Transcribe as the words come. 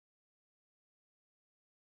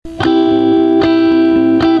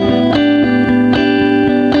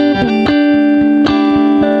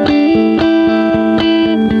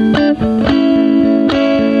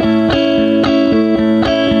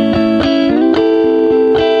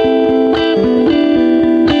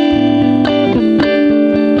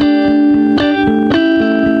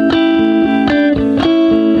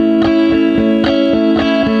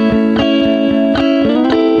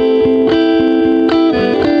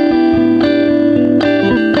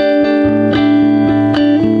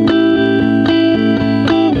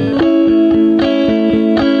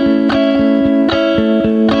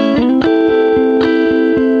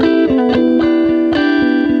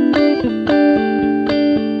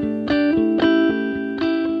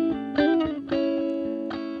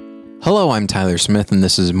Hello, I'm Tyler Smith, and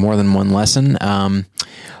this is More Than One Lesson.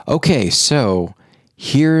 Okay, so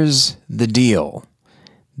here's the deal.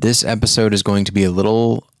 This episode is going to be a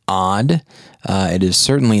little odd. It is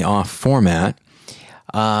certainly off format.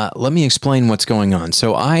 Let me explain what's going on.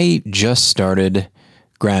 So I just started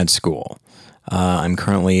grad school. I'm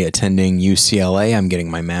currently attending UCLA. I'm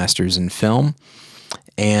getting my master's in film.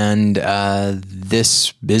 And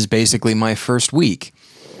this is basically my first week.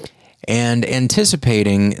 And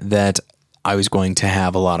anticipating that I was going to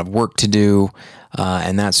have a lot of work to do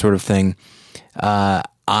and that sort of thing,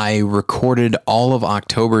 I recorded all of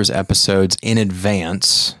October's episodes in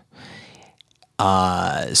advance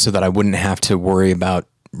so that I wouldn't have to worry about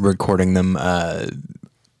recording them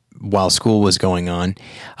while school was going on.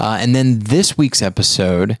 And then this week's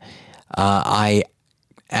episode, I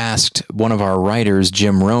asked one of our writers,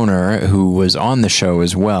 Jim Rohner, who was on the show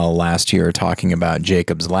as well last year talking about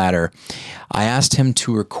Jacob's Ladder. I asked him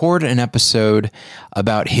to record an episode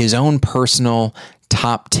about his own personal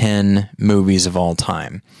top 10 movies of all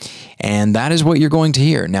time. And that is what you're going to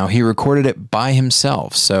hear. Now, he recorded it by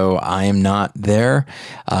himself, so I am not there.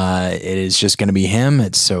 It is just going to be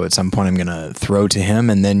him. So at some point I'm going to throw to him,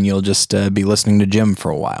 and then you'll just be listening to Jim for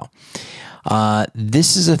a while.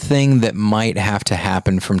 This is a thing that might have to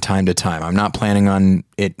happen from time to time. I'm not planning on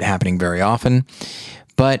it happening very often,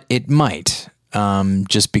 but it might,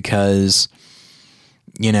 just because,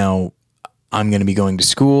 you know, I'm going to be going to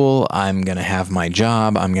school. I'm going to have my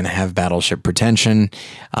job. I'm going to have Battleship Pretension.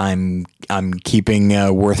 I'm keeping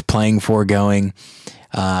Worth Playing For going.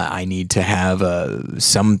 I need to have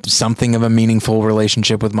something of a meaningful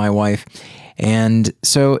relationship with my wife. And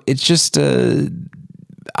so it's just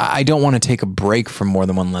I don't want to take a break from More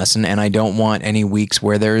Than One Lesson, and I don't want any weeks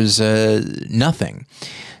where there's nothing.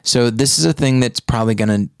 So this is a thing that's probably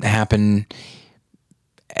going to happen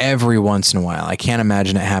every once in a while. I can't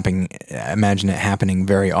imagine it happening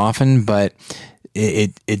very often, but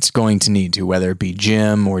it's going to need to, whether it be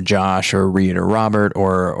Jim or Josh or Reed or Robert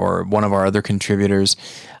or one of our other contributors.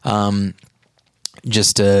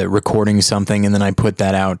 Just recording something, and then I put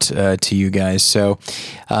that out to you guys. So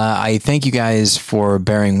I thank you guys for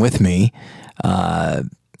bearing with me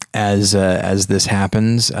as this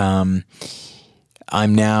happens. I'm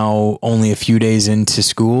now only a few days into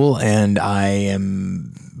school, and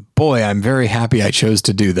I'm very happy I chose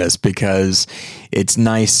to do this, because it's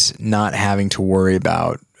nice not having to worry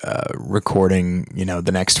about recording,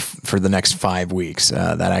 for the next 5 weeks.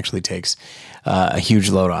 That actually takes a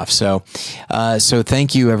huge load off. So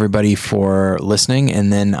thank you everybody for listening,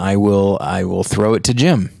 and then I will throw it to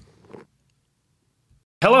Jim.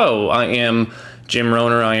 Hello, I am Jim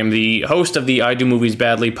Rohner. I am the host of the I Do Movies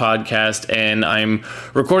Badly podcast, and I'm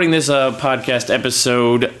recording this podcast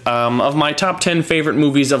episode of my top 10 favorite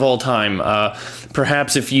movies of all time.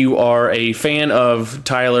 Perhaps if you are a fan of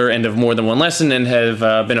Tyler and of More Than One Lesson and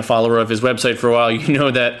have been a follower of his website for a while, you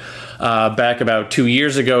know that back about 2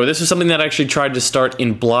 years ago, this was something that I actually tried to start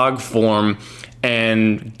in blog form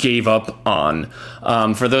and gave up on.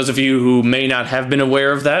 For those of you who may not have been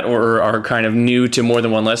aware of that or are kind of new to More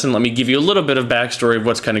Than One Lesson, let me give you a little bit of backstory of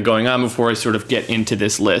what's kind of going on before I sort of get into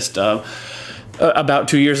this list. About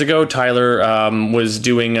 2 years ago, Tyler was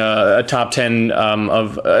doing a top 10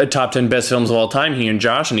 top 10 best films of all time, he and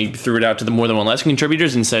Josh, and he threw it out to the More Than One Lesson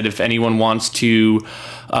contributors and said if anyone wants to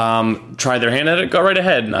try their hand at it, go right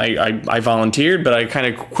ahead. And I volunteered, but I kind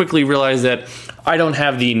of quickly realized that I don't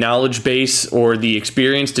have the knowledge base or the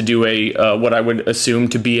experience to do what I would assume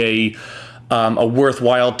to be a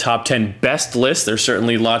worthwhile top 10 best list. There's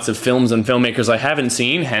certainly lots of films and filmmakers I haven't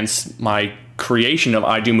seen, hence my creation of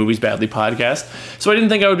I Do Movies Badly podcast. So I didn't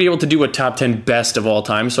think I would be able to do a top 10 best of all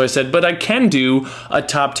time. So I said, but I can do a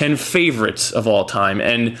top 10 favorites of all time.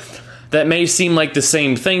 And that may seem like the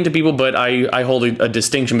same thing to people, but I hold a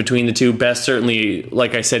distinction between the two. Best certainly,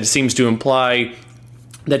 like I said, seems to imply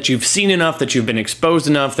that you've seen enough, that you've been exposed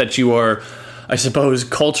enough, that you are, I suppose,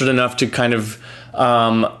 cultured enough to kind of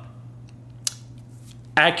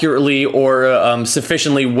accurately or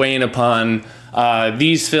sufficiently weigh in upon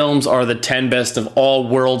these films are the 10 best of all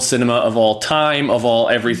world cinema of all time, of all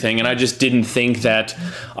everything, and I just didn't think that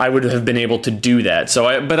I would have been able to do that. So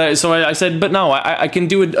I said, but no, I can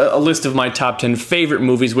do a list of my top 10 favorite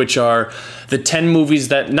movies, which are the 10 movies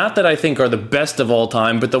that, not that I think are the best of all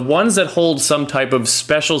time, but the ones that hold some type of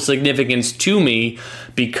special significance to me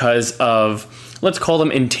because of, let's call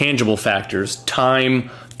them intangible factors: time,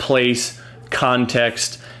 place,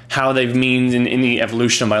 context, how they've meaned in the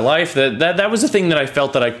evolution of my life. That was the thing that I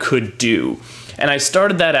felt that I could do. And I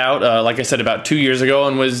started that out, like I said, about 2 years ago,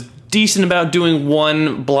 and was decent about doing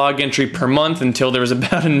one blog entry per month until there was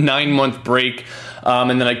about a 9-month break.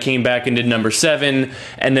 And then I came back and did number 7,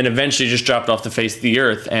 and then eventually just dropped off the face of the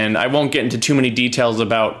earth. And I won't get into too many details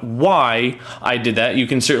about why I did that. You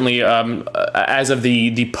can certainly, as of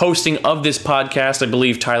the posting of this podcast, I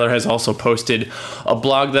believe Tyler has also posted a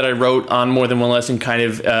blog that I wrote on More Than One Lesson, kind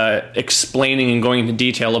of explaining and going into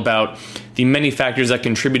detail about the many factors that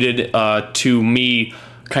contributed to me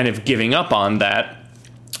kind of giving up on that.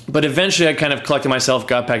 But eventually I kind of collected myself,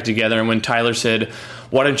 got back together, and when Tyler said,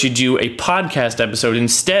 why don't you do a podcast episode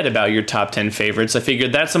instead about your top 10 favorites, I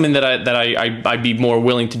figured that's something that I'd be more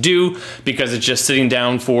willing to do, because it's just sitting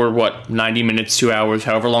down for, 90 minutes, 2 hours,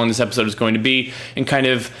 however long this episode is going to be, and kind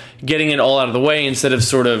of getting it all out of the way instead of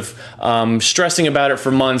sort of stressing about it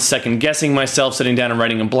for months, second-guessing myself, sitting down and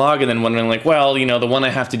writing a blog, and then wondering, the one I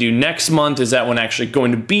have to do next month, is that one actually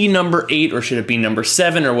going to be number 8, or should it be number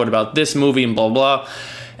 7, or what about this movie, and blah, blah.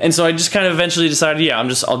 And so I just kind of eventually decided,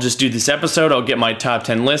 I'll just do this episode. I'll get my top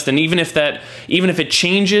 10 list, and even if it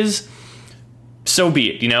changes, so be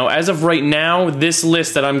it. As of right now, this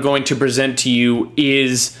list that I'm going to present to you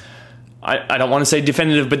is, I don't want to say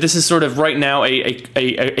definitive, but this is sort of right now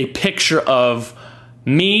a picture of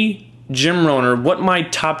me, Jim Rohner, what my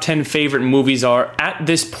top 10 favorite movies are at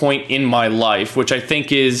this point in my life, which I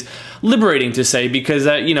think is liberating to say, because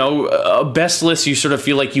a best list, you sort of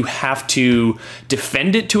feel like you have to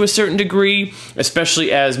defend it to a certain degree,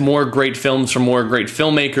 especially as more great films from more great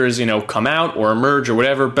filmmakers come out or emerge or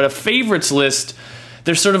whatever. But a favorites list,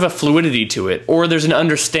 there's sort of a fluidity to it, or there's an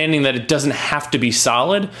understanding that it doesn't have to be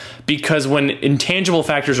solid, because when intangible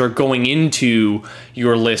factors are going into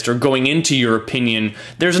your list or going into your opinion,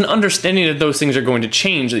 there's an understanding that those things are going to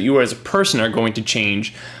change, that you as a person are going to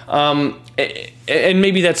change. And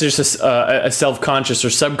maybe that's just a self-conscious or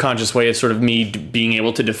subconscious way of sort of me being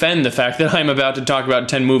able to defend the fact that I'm about to talk about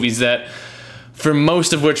 10 movies that, for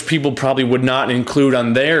most of which people probably would not include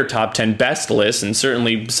on their top 10 best list, and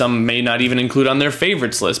certainly some may not even include on their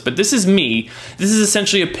favorites list. But this is me. This is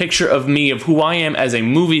essentially a picture of me, of who I am as a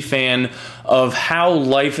movie fan, of how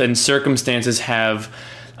life and circumstances have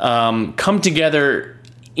come together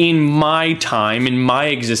in my time, in my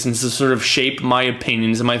existence, to sort of shape my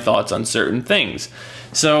opinions and my thoughts on certain things.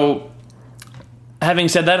 So, having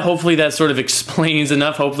said that, hopefully that sort of explains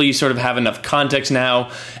enough. Hopefully you sort of have enough context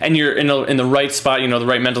now, and you're in the right spot, the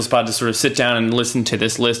right mental spot to sort of sit down and listen to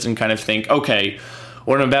this list and kind of think, okay,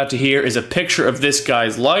 what I'm about to hear is a picture of this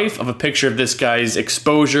guy's life, of a picture of this guy's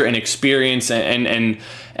exposure and experience and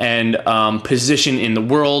position in the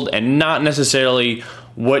world, and not necessarily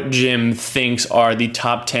what Jim thinks are the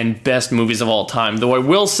top 10 best movies of all time. Though I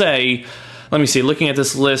will say, let me see, looking at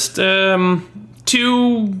this list,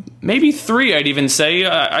 2, maybe 3, I'd even say,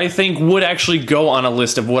 I think would actually go on a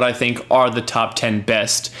list of what I think are the top 10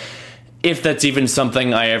 best, if that's even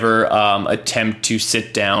something I ever attempt to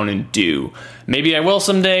sit down and do. Maybe I will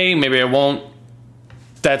someday, maybe I won't.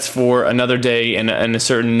 That's for another day and a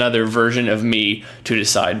certain another version of me to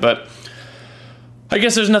decide. But I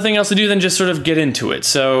guess there's nothing else to do than just sort of get into it.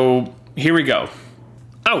 So here we go.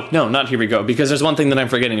 Oh, no, not here we go, because there's one thing that I'm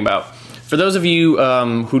forgetting about. For those of you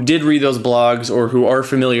who did read those blogs, or who are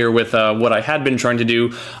familiar with what I had been trying to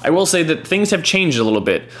do, I will say that things have changed a little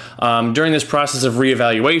bit. During this process of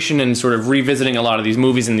reevaluation and sort of revisiting a lot of these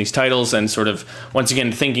movies and these titles, and sort of, once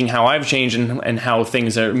again, thinking how I've changed and how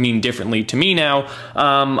things mean differently to me now,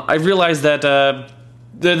 I've realized that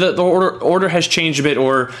the order has changed a bit,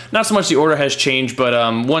 or not so much the order has changed, but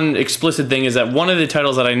one explicit thing is that one of the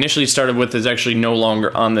titles that I initially started with is actually no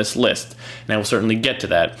longer on this list, and I will certainly get to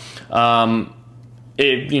that.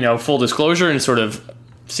 Full disclosure, and sort of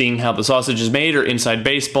seeing how the sausage is made, or inside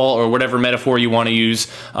baseball, or whatever metaphor you want to use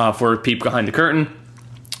for a peek behind the curtain.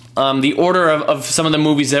 The order of some of the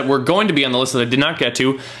movies that were going to be on the list that I did not get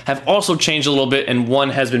to have also changed a little bit, and one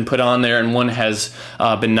has been put on there and one has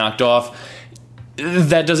been knocked off.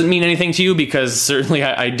 That doesn't mean anything to you, because certainly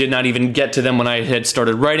I did not even get to them when I had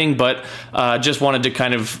started writing, but just wanted to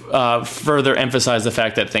kind of further emphasize the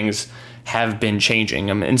fact that things have been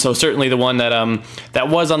changing. And so certainly the one that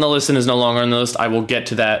was on the list and is no longer on the list, I will get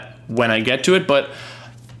to that when I get to it. But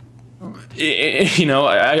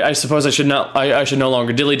I suppose I should no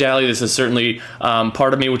longer dilly-dally. This is certainly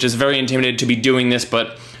part of me, which is very intimidated to be doing this,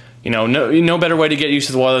 but no better way to get used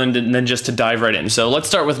to the water than just to dive right in. So let's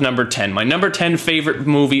start with number 10. My number 10 favorite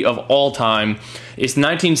movie of all time is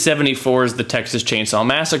 1974's The Texas Chainsaw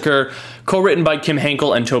Massacre, co-written by Kim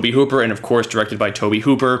Henkel and Tobe Hooper, and of course directed by Tobe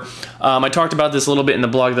Hooper. I talked about this a little bit in the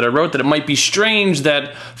blog that I wrote, that it might be strange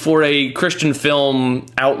that for a Christian film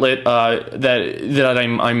outlet that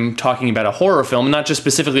I'm talking about a horror film, not just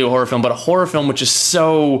specifically a horror film, but a horror film which is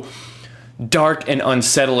so dark and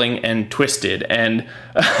unsettling and twisted. And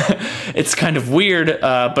it's kind of weird,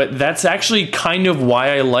 but that's actually kind of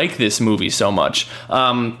why I like this movie so much.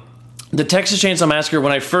 The Texas Chainsaw Massacre,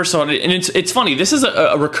 when I first saw it, and it's funny, this is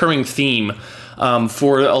a recurring theme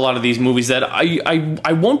for a lot of these movies, that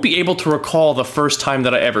I won't be able to recall the first time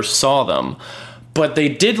that I ever saw them. But they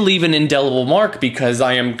did leave an indelible mark because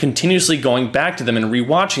I am continuously going back to them and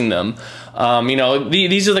rewatching them.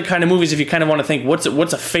 These are the kind of movies, if you kind of want to think, what's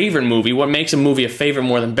a favorite movie? What makes a movie a favorite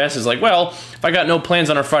more than best is like, well, if I got no plans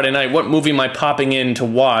on a Friday night, what movie am I popping in to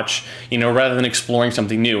watch, rather than exploring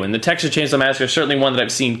something new? And the Texas Chainsaw Massacre is certainly one that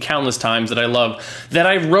I've seen countless times, that I love, that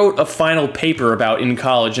I wrote a final paper about in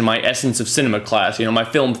college in my Essence of Cinema class, my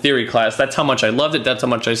film theory class. That's how much I loved it. That's how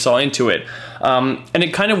much I saw into it. And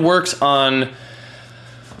it kind of works on...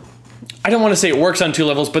 I don't want to say it works on two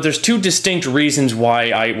levels, but there's two distinct reasons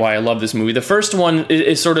why I love this movie. The first one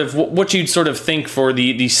is sort of what you'd sort of think for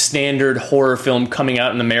the standard horror film coming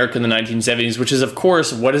out in America in the 1970s, which is, of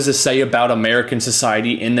course, what does this say about American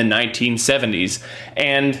society in the 1970s?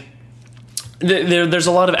 And there's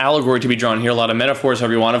a lot of allegory to be drawn here, a lot of metaphors,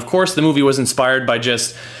 however you want. Of course, the movie was inspired by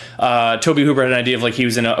just Tobe Hooper had an idea of, like, he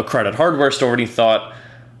was in a crowded hardware store and he thought,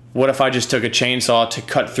 what if I just took a chainsaw to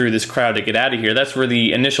cut through this crowd to get out of here? That's where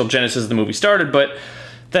the initial genesis of the movie started, but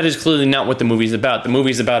that is clearly not what the movie's about. The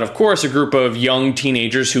movie's about, of course, a group of young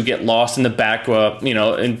teenagers who get lost in the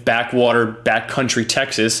in backwater, backcountry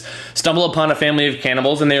Texas, stumble upon a family of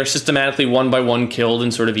cannibals, and they are systematically one by one killed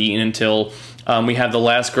and sort of eaten until we have the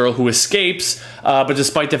last girl who escapes. But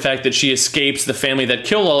despite the fact that she escapes, the family that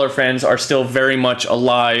killed all her friends are still very much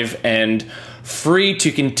alive and free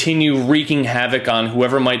to continue wreaking havoc on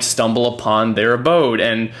whoever might stumble upon their abode.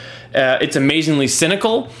 And it's amazingly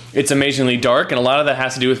cynical, it's amazingly dark, and a lot of that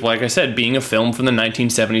has to do with, like I said, being a film from the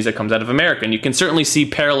 1970s that comes out of America. And you can certainly see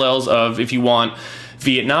parallels of, if you want,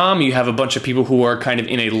 Vietnam. You have a bunch of people who are kind of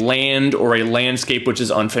in a land or a landscape which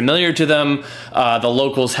is unfamiliar to them. The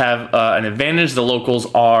locals have an advantage. The locals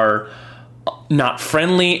are not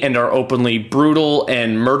friendly and are openly brutal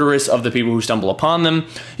and murderous of the people who stumble upon them.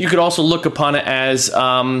 You could also look upon it as,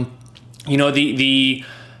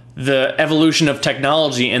 the evolution of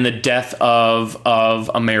technology and the death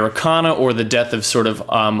of Americana, or the death of sort of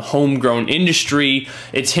homegrown industry.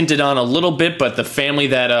 It's hinted on a little bit, but the family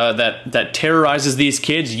that terrorizes these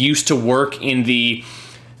kids used to work in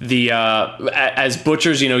as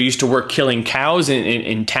butchers, used to work killing cows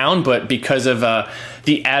in town, but because of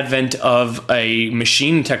the advent of a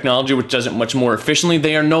machine technology which does it much more efficiently,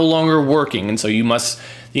 they are no longer working. And so you must,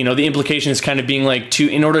 the implication is kind of being like,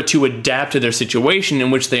 in order to adapt to their situation in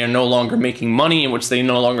which they are no longer making money, in which they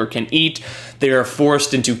no longer can eat, they are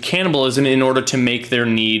forced into cannibalism in order to make their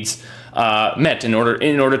needs met, in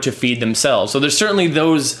order to feed themselves. So there's certainly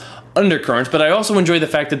those undercurrents, but I also enjoy the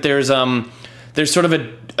fact that there's sort of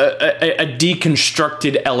a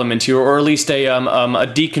deconstructed element here, or at least a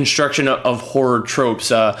deconstruction of horror tropes.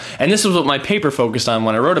 And this was what my paper focused on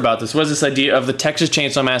when I wrote about this, was this idea of the Texas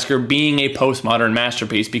Chainsaw Massacre being a postmodern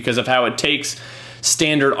masterpiece because of how it takes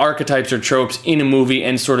standard archetypes or tropes in a movie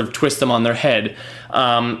and sort of twist them on their head.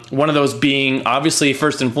 One of those being, obviously,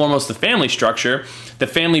 first and foremost, the family structure. The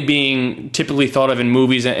family being typically thought of in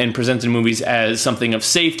movies and presented in movies as something of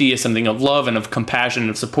safety, as something of love and of compassion and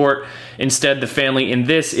of support. Instead, the family in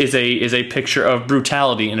this is a picture of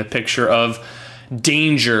brutality and a picture of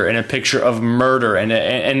danger and a picture of murder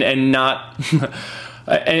and not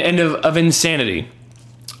and of insanity.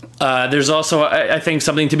 There's also, I think,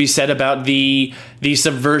 something to be said about the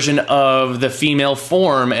subversion of the female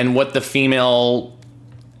form and what the female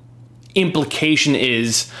implication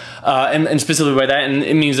is, and specifically by that, and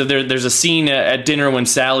it means that there's a scene at dinner when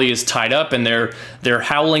Sally is tied up and they're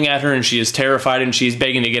howling at her and she is terrified and she's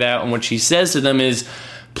begging to get out, and what she says to them is,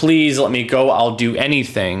 "Please let me go, I'll do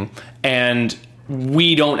anything." And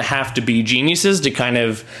we don't have to be geniuses to kind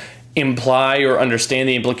of imply or understand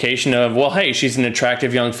the implication of, well, hey, she's an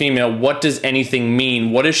attractive young female. What does anything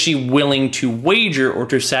mean? What is she willing to wager or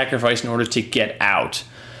to sacrifice in order to get out?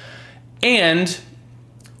 And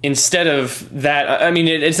instead of that, I mean,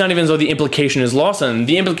 it's not even as though the implication is lost on them.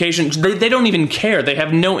 The implication, they don't even care. They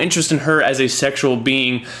have no interest in her as a sexual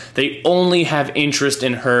being. They only have interest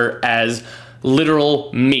in her as literal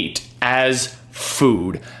meat, as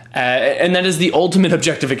food. And that is the ultimate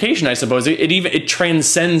objectification, I suppose. It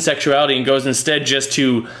transcends sexuality and goes instead just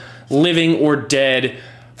to living or dead,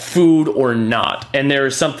 food or not. And there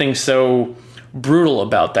is something so brutal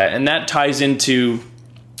about that. And that ties into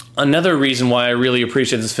another reason why I really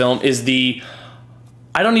appreciate this film is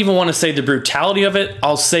I don't even want to say the brutality of it,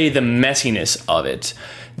 I'll say the messiness of it.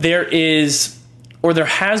 There is or there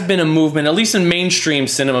has been a movement, at least in mainstream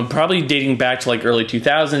cinema, probably dating back to like early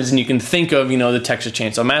 2000s, and you can think of, the Texas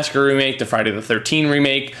Chainsaw Massacre remake, the Friday the 13th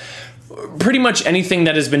remake, pretty much anything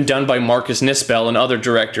that has been done by Marcus Nispel and other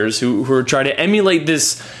directors who are trying to emulate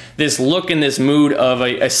this look and this mood of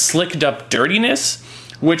a slicked up dirtiness,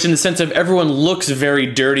 which in the sense of everyone looks very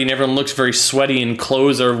dirty and everyone looks very sweaty and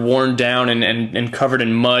clothes are worn down and covered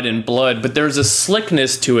in mud and blood, but there's a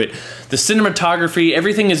slickness to it. The cinematography,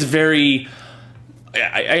 everything is very,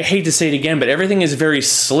 I hate to say it again, but everything is very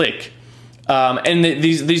slick. And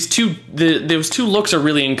those two looks are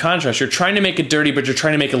really in contrast. You're trying to make it dirty, but you're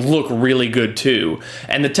trying to make it look really good too.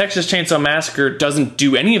 And the Texas Chainsaw Massacre doesn't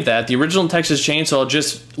do any of that. The original Texas Chainsaw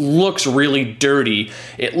just looks really dirty.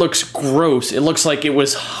 It looks gross. It looks like it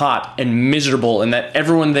was hot and miserable, and that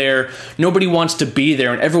everyone there, nobody wants to be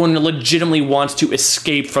there, and everyone legitimately wants to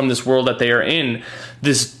escape from this world that they are in.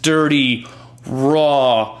 This dirty,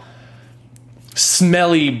 raw,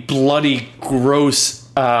 smelly, bloody, gross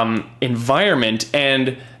environment,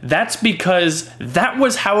 and that's because that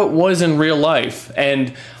was how it was in real life.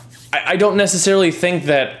 And I don't necessarily think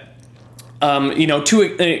that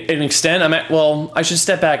to an extent, I should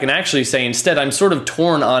step back and actually say instead I'm sort of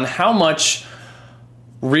torn on how much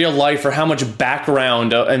real life or how much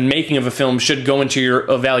background and making of a film should go into your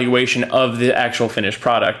evaluation of the actual finished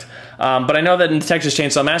product. But I know that in the Texas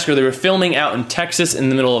Chainsaw Massacre, they were filming out in Texas in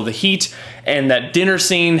the middle of the heat, and that dinner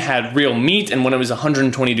scene had real meat, and when it was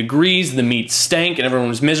 120 degrees, the meat stank, and everyone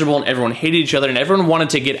was miserable, and everyone hated each other, and everyone wanted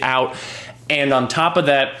to get out. And on top of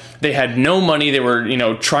that, they had no money. They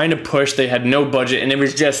were, trying to push. They had no budget, and it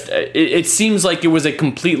was just, it seems like it was a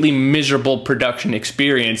completely miserable production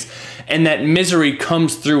experience. And that misery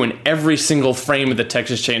comes through in every single frame of the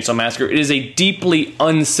Texas Chainsaw Massacre. It is a deeply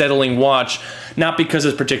unsettling watch, not because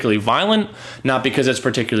it's particularly violent, not because it's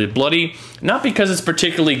particularly bloody, not because it's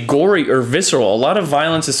particularly gory or visceral. A lot of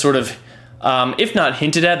violence is sort of, if not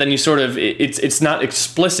hinted at, then it's not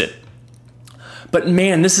explicit. But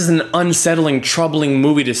man, this is an unsettling, troubling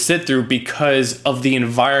movie to sit through because of the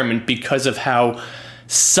environment, because of how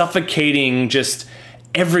suffocating just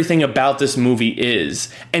everything about this movie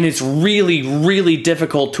is. And it's really, really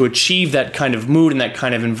difficult to achieve that kind of mood and that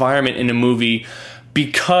kind of environment in a movie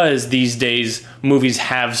because these days movies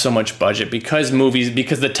have so much budget, because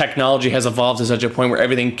the technology has evolved to such a point where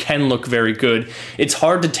everything can look very good. It's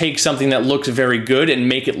hard to take something that looks very good and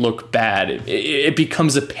make it look bad. It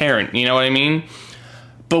becomes apparent, you know what I mean?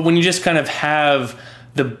 But when you just kind of have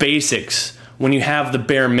the basics, when you have the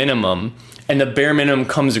bare minimum, and the bare minimum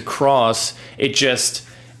comes across, it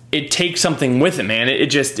takes something with it, man.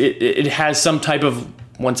 It has some type of,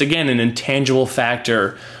 once again, an intangible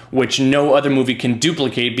factor which no other movie can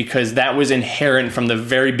duplicate because that was inherent from the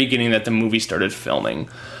very beginning that the movie started filming.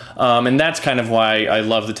 And that's kind of why I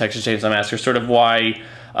love the Texas Chainsaw Massacre, sort of why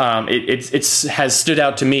it has stood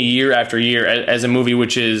out to me year after year as a movie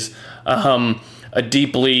which is a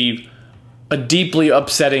deeply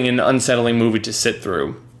upsetting and unsettling movie to sit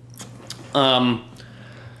through.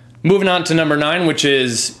 Moving on to number 9, which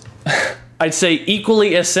is, I'd say,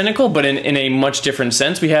 equally as cynical, but in a much different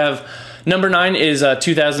sense. We have number 9 is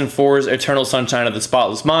 2004's Eternal Sunshine of the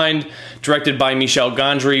Spotless Mind, directed by Michel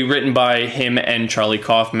Gondry, written by him and Charlie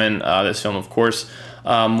Kaufman. This film, of course,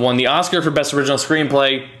 won the Oscar for Best Original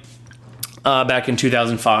Screenplay back in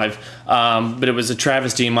 2005, but it was a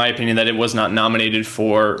travesty, in my opinion, that it was not nominated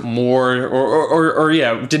for more, or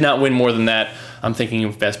did not win more than that. I'm thinking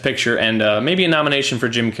of Best Picture and maybe a nomination for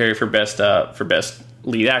Jim Carrey for Best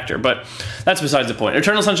Lead Actor, but that's besides the point.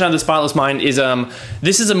 Eternal Sunshine of the Spotless Mind is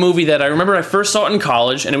this is a movie that I remember I first saw it in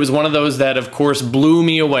college, and it was one of those that, of course, blew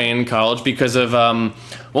me away in college because of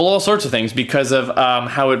all sorts of things, because of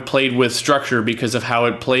how it played with structure, because of how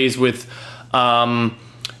it plays with not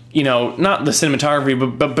the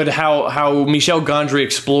cinematography, but how Michel Gondry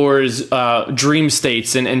explores dream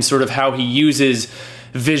states and sort of how he uses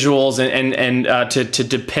visuals and to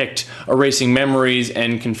depict erasing memories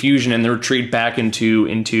and confusion and the retreat back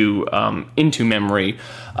into memory.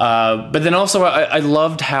 But then also I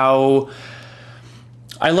loved how,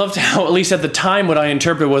 at least at the time, what I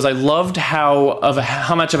interpreted was I loved how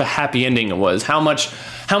much of a happy ending it was. How much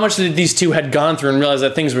these two had gone through and realized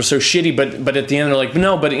that things were so shitty, but at the end they're like,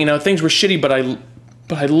 no, but things were shitty, but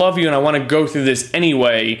I love you and I want to go through this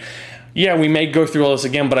anyway. Yeah, we may go through all this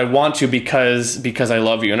again, but I want to because I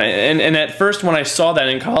love you. And at first when I saw that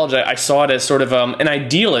in college, I saw it as sort of an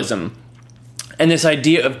idealism, and this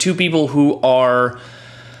idea of two people who are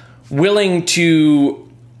willing to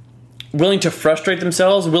frustrate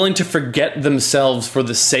themselves, willing to forget themselves for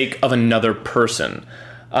the sake of another person.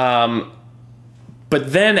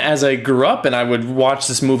 But then as I grew up and I would watch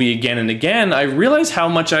this movie again and again, I realized how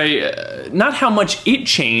much not how much it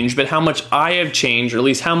changed, but how much I have changed, or at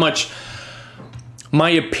least how much my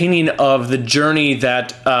opinion of the journey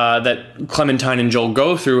that Clementine and Joel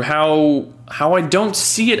go through, how I don't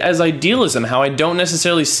see it as idealism, how I don't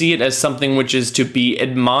necessarily see it as something which is to be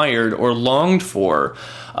admired or longed for.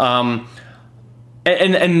 And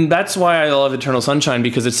that's why I love Eternal Sunshine,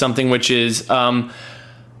 because it's something which is...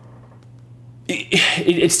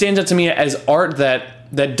 It stands out to me as art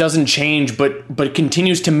that doesn't change, but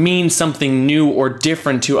continues to mean something new or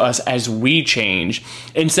different to us as we change.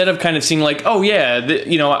 Instead of kind of seeing like, oh yeah,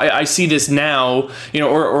 I see this now,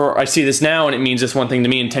 or I see this now and it means this one thing to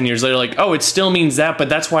me, and 10 years later, like, oh, it still means that, but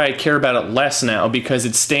that's why I care about it less now, because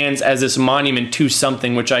it stands as this monument to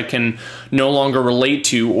something which I can no longer relate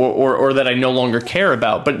to, or that I no longer care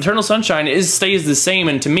about. But Eternal Sunshine stays the same,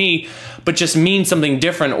 and to me, but just means something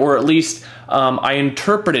different, or at least I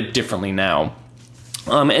interpret it differently now.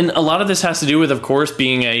 And a lot of this has to do with, of course,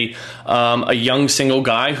 being a young single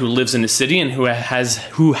guy who lives in a city and who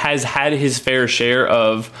has had his fair share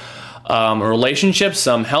of relationships,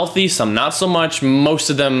 some healthy, some not so much. Most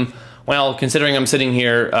of them, well, considering I'm sitting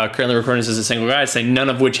here currently recording this as a single guy, I'd say none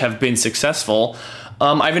of which have been successful.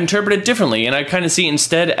 I've interpreted differently, and I kind of see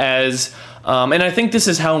instead as, and I think this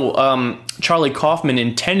is how Charlie Kaufman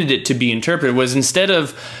intended it to be interpreted, was instead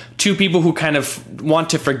of two people who kind of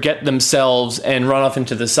want to forget themselves and run off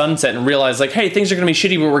into the sunset and realize like, hey, things are going to be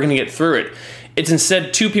shitty, but we're going to get through it. It's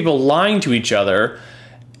instead two people lying to each other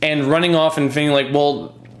and running off and feeling like,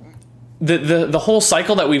 well, the whole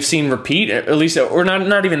cycle that we've seen repeat, at least we're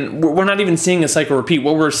not even seeing a cycle repeat.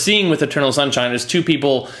 What we're seeing with Eternal Sunshine is two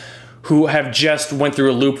people who have just went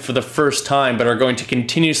through a loop for the first time, but are going to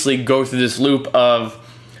continuously go through this loop of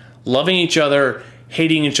loving each other,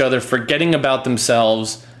 hating each other, forgetting about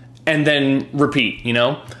themselves, and then repeat,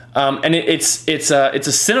 and it's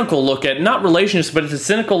a cynical look at not relationships, but it's a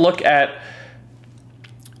cynical look at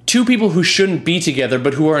two people who shouldn't be together,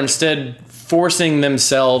 but who are instead forcing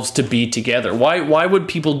themselves to be together. Why would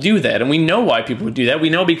people do that? And we know why people would do that.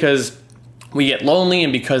 We know because we get lonely,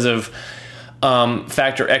 and because of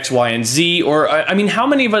factor X, Y, and Z. Or, I mean, how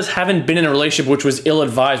many of us haven't been in a relationship which was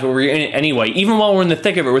ill-advised, but we're in it anyway? Even while we're in the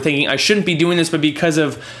thick of it, we're thinking, I shouldn't be doing this, but because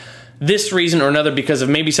of this reason or another, because of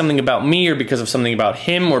maybe something about me, or because of something about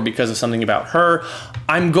him, or because of something about her,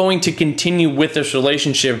 I'm going to continue with this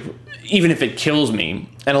relationship even if it kills me.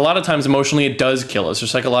 And a lot of times emotionally it does kill us, or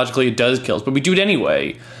psychologically it does kill us, but we do it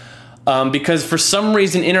anyway. Because for some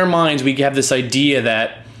reason in our minds we have this idea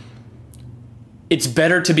that it's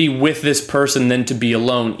better to be with this person than to be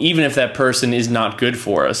alone, even if that person is not good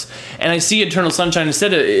for us. And I see Eternal Sunshine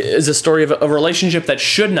instead as a story of a relationship that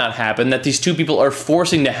should not happen, that these two people are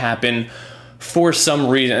forcing to happen for some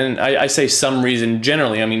reason. And I say some reason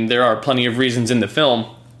generally. I mean, there are plenty of reasons in the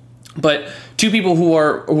film. But two people who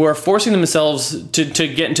are forcing themselves to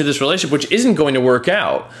get into this relationship, which isn't going to work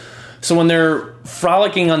out. So when they're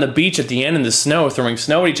frolicking on the beach at the end in the snow, throwing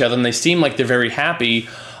snow at each other, and they seem like they're very happy,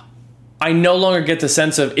 I no longer get the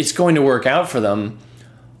sense of it's going to work out for them.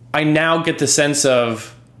 I now get the sense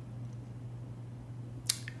of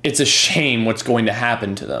it's a shame what's going to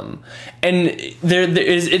happen to them. And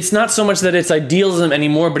it's not so much that it's idealism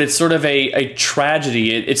anymore, but it's sort of a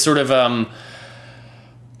tragedy. It's sort of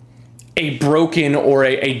a broken or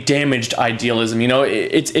a damaged idealism.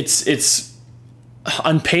 It's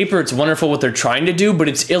on paper, it's wonderful what they're trying to do, but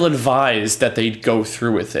it's ill-advised that they go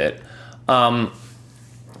through with it.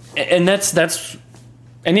 And that's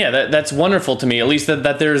wonderful to me, at least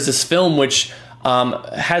that there's this film which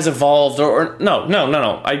has evolved, or no,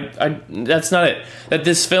 that's not it. That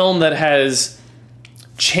this film that has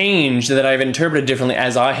changed, that I've interpreted differently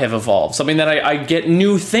as I have evolved, something that I get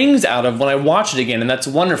new things out of when I watch it again, and that's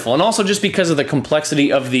wonderful. And also just because of the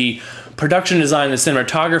complexity of the production design, the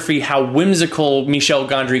cinematography, how whimsical Michel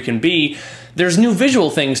Gondry can be, there's new visual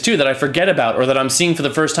things too that I forget about, or that I'm seeing for the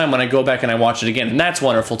first time when I go back and I watch it again, and that's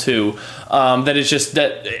wonderful too. That it's just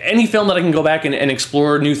that any film that I can go back and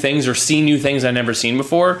explore new things or see new things I've never seen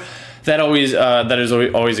before, that is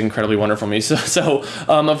always incredibly wonderful to me. So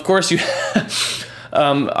of course you.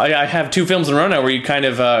 I have two films in a row now where you kind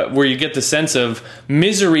of where you get the sense of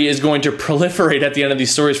misery is going to proliferate at the end of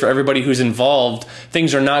these stories for everybody who's involved.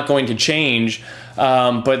 Things are not going to change,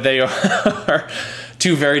 but they are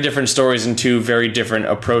two very different stories and two very different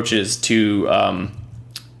approaches to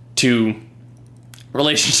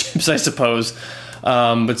relationships, I suppose.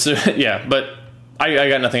 But I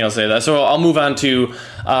got nothing else to say to that. So I'll move on to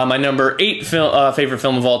my number 8 favorite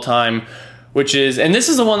film of all time, which is, and this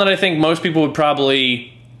is the one that I think most people would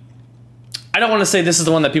probably I don't want to say this is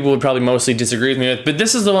the one that people would probably mostly disagree with me with, but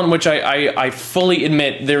this is the one which I fully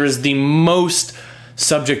admit there is the most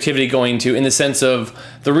subjectivity going to, in the sense of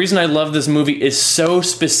the reason I love this movie is so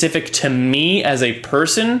specific to me as a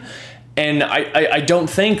person, and I don't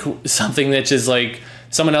think something that's just like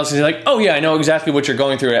someone else is like, oh yeah, I know exactly what you're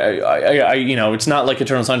going through. I you know, it's not like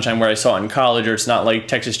Eternal Sunshine where I saw it in college, or it's not like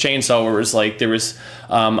Texas Chainsaw where it was like there was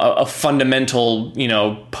a fundamental, you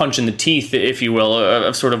know, punch in the teeth, if you will,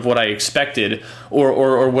 of sort of what I expected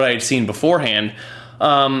or what I had seen beforehand.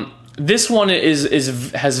 This one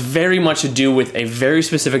has very much to do with a very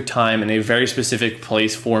specific time and a very specific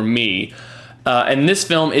place for me. And this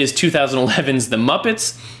film is 2011's The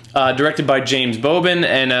Muppets, directed by James Bobin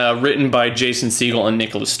and written by Jason Segel and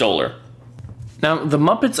Nicholas Stoller. Now, The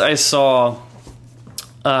Muppets I saw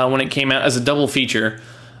when it came out as a double feature,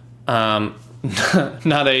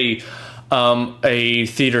 not a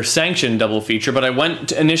theater-sanctioned double feature, but I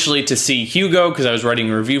went initially to see Hugo because I was writing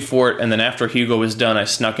a review for it, and then after Hugo was done, I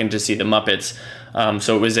snuck in to see The Muppets.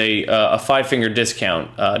 So it was a five-finger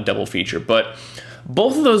discount double feature. But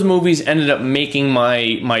both of those movies ended up making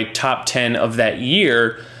my top 10 of that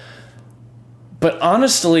year. But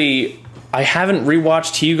honestly, I haven't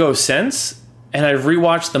rewatched Hugo since, and I've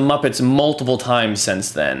rewatched The Muppets multiple times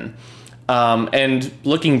since then. And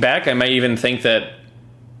looking back, I might even think that,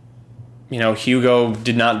 you know, Hugo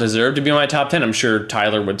did not deserve to be in my top 10. I'm sure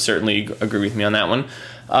Tyler would certainly agree with me on that one.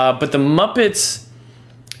 But The Muppets,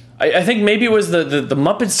 I think maybe it was the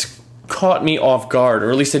Muppets caught me off guard, or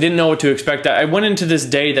at least I didn't know what to expect. I went into this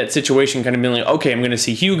day, that situation, kind of being like, okay, I'm going to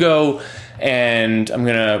see Hugo, and I'm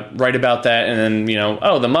going to write about that, and then, you know,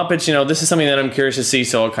 oh, The Muppets, you know, this is something that I'm curious to see,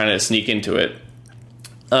 so I'll kind of sneak into it.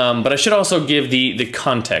 But I should also give the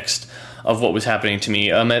context of what was happening to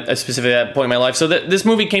me at specifically that point in my life. So this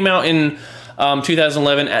movie came out in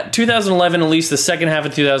 2011. At 2011, at least the second half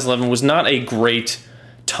of 2011, was not a great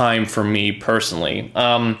time for me personally.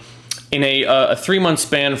 In a 3-month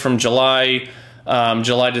span from July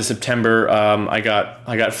to September, I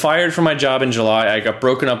got fired from my job in July. I got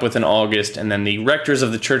broken up with in August, and then the rectors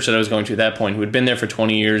of the church that I was going to at that point, who had been there for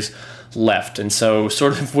 20 years, left. And so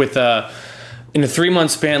sort of with in a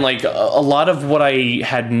 3-month span, like a lot of what I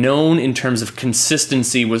had known in terms of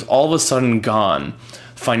consistency was all of a sudden gone.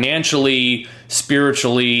 Financially,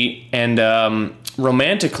 spiritually, and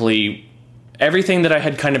romantically, everything that I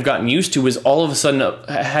had kind of gotten used to was all of a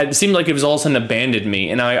sudden seemed like it was all of a sudden abandoned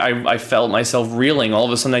me, and I felt myself reeling. All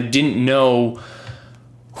of a sudden, I didn't know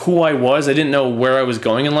who I was. I didn't know where I was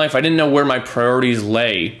going in life. I didn't know where my priorities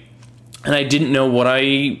lay, and I didn't know what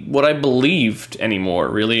I believed anymore,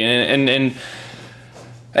 really. And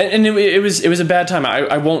it was a bad time.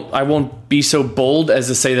 I won't be so bold as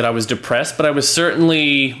to say that I was depressed, but I was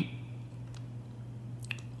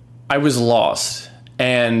lost.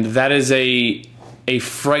 And that is a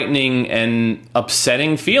frightening and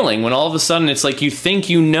upsetting feeling when all of a sudden it's like you think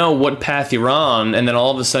you know what path you're on, and then all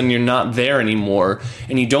of a sudden you're not there anymore,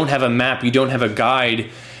 and you don't have a map, you don't have a guide,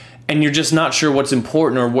 and you're just not sure what's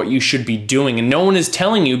important or what you should be doing, and no one is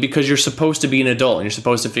telling you because you're supposed to be an adult and you're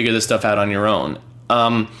supposed to figure this stuff out on your own.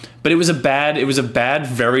 But it was a bad,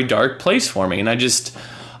 very dark place for me, and I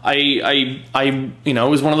you know, it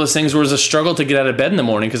was one of those things where it was a struggle to get out of bed in the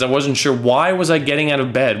morning because I wasn't sure why was I getting out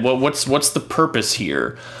of bed. What's the purpose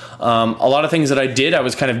here? A lot of things that I did, I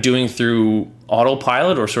was kind of doing through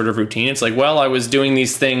autopilot or sort of routine. It's like, well, I was doing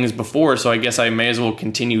these things before, so I guess I may as well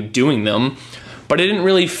continue doing them. But I didn't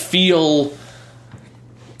really feel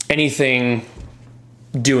anything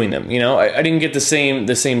doing them. You know, I didn't get the same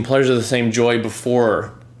pleasure, the same joy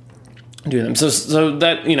before doing them. So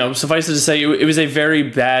that, you know, suffice it to say, it was a very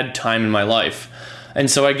bad time in my life.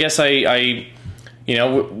 And so I guess I you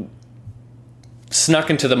know, snuck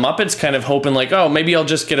into The Muppets kind of hoping like, oh, maybe I'll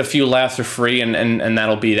just get a few laughs for free and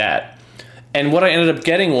that'll be that. And what I ended up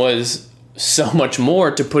getting was so much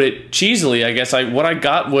more, to put it cheesily. I guess what I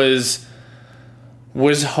got was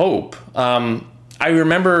hope. I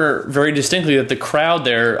remember very distinctly that the crowd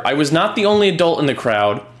there, I was not the only adult in the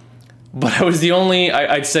crowd, but I was the only,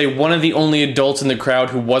 I'd say one of the only adults in the crowd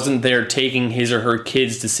who wasn't there taking his or her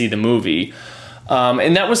kids to see the movie.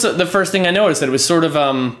 And that was the first thing I noticed, that it was sort of,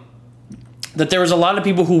 that there was a lot of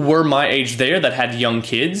people who were my age there that had young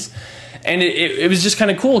kids. And it was just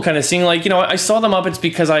kind of cool, kind of seeing, like, you know, I saw the Muppets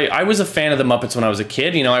because I was a fan of the Muppets when I was a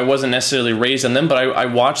kid. You know, I wasn't necessarily raised on them, but I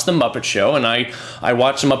watched the Muppet Show, and I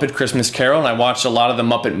watched the Muppet Christmas Carol, and I watched a lot of the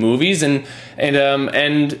Muppet movies, and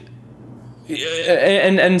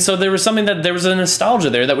so there was something that there was a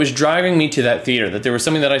nostalgia there that was driving me to that theater. That there was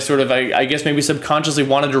something that I sort of, I guess maybe subconsciously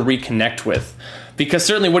wanted to reconnect with, because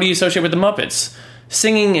certainly, what do you associate with the Muppets?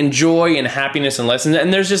 singing and joy and happiness and lessons.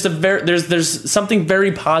 And there's just there's something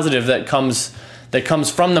very positive that comes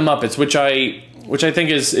from the Muppets, which I think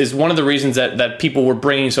is one of the reasons that people were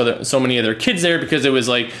bringing so many of their kids there, because it was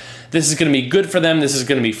like, this is going to be good for them. This is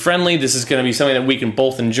going to be friendly. This is going to be something that we can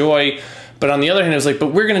both enjoy. But on the other hand, it was like, but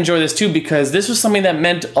we're going to enjoy this too, because this was something that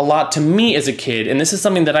meant a lot to me as a kid. And this is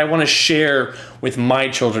something that I want to share with my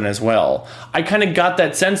children as well. I kind of got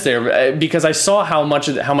that sense there because I saw how much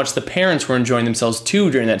the parents were enjoying themselves too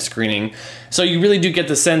during that screening. So you really do get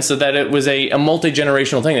the sense that it was a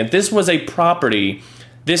multi-generational thing, that this was a property.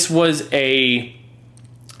 This was an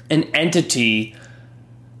entity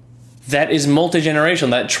that is multi-generational,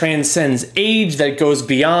 that transcends age, that goes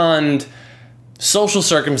beyond social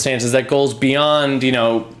circumstances, that goes beyond,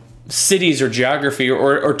 cities or geography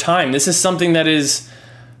or time. This is something that is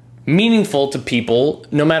meaningful to people,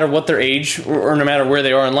 no matter what their age or no matter where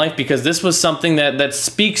they are in life, because this was something that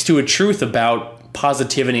speaks to a truth about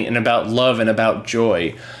positivity and about love and about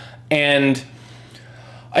joy. And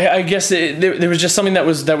I guess there was just something that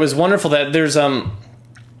was wonderful, that there's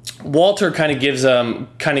Walter kind of gives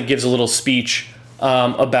a little speech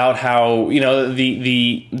about how,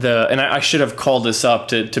 and I should have called this up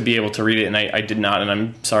to be able to read it, and I did not, and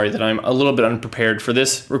I'm sorry that I'm a little bit unprepared for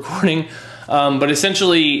this recording. But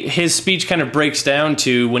essentially, his speech kind of breaks down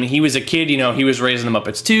to when he was a kid. He was raising the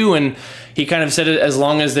Muppets too, and he kind of said it, as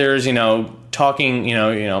long as there's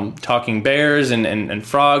talking bears and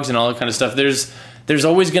frogs and all that kind of stuff, there's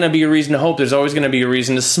always going to be a reason to hope. There's always going to be a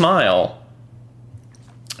reason to smile.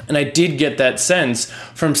 And I did get that sense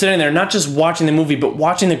from sitting there, not just watching the movie, but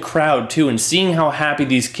watching the crowd too, and seeing how happy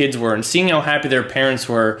these kids were, and seeing how happy their parents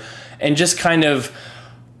were, and just kind of,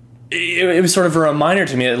 it was sort of a reminder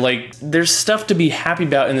to me that, like, there's stuff to be happy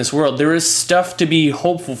about in this world. There is stuff to be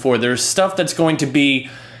hopeful for. There's stuff that's going to be,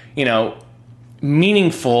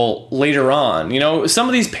 meaningful later on. Some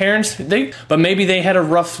of these parents, but maybe they had a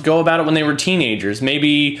rough go about it when they were teenagers.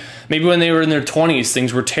 Maybe when they were in their 20s,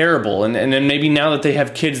 things were terrible. And then maybe now that they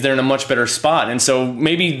have kids, they're in a much better spot. And so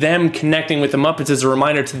maybe them connecting with the Muppets is a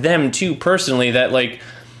reminder to them too, personally, that, like,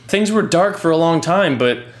 things were dark for a long time,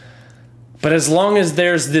 but as long as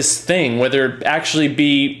there's this thing, whether it actually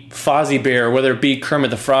be Fozzie Bear, or whether it be Kermit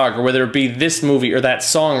the Frog, or whether it be this movie or that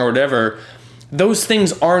song or whatever, those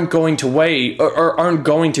things aren't going to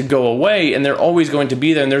go away, and they're always going to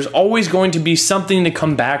be there, and there's always going to be something to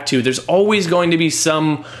come back to. There's always going to be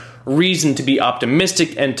some reason to be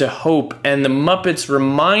optimistic and to hope, and the Muppets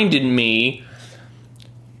reminded me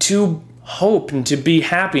to hope and to be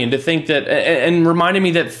happy and to think that, and reminded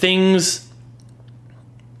me that things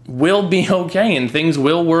will be okay and things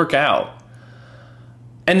will work out.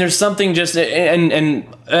 And there's something just, and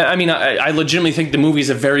I mean, I legitimately think the movie is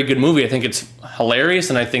a very good movie. I think it's hilarious,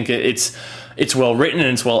 and I think it's well written and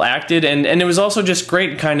it's well acted, and it was also just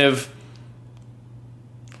great, kind of,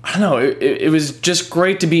 I don't know, it was just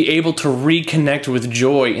great to be able to reconnect with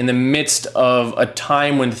joy in the midst of a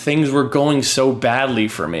time when things were going so badly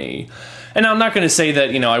for me. And I'm not going to say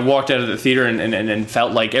that, I walked out of the theater and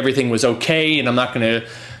felt like everything was okay, and I'm not going to,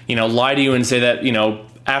 lie to you and say that,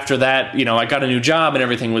 after that, I got a new job and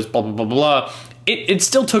everything was blah, blah, blah, blah. It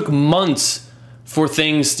still took months for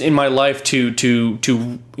things in my life to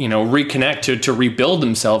reconnect, to rebuild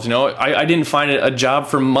themselves. I didn't find a job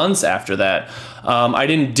for months after that. I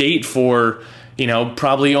didn't date for,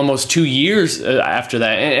 probably almost 2 years after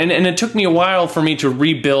that. And it took me a while for me to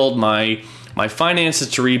rebuild my finances,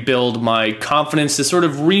 to rebuild my confidence, to sort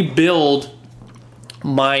of rebuild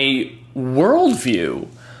my worldview.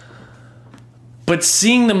 But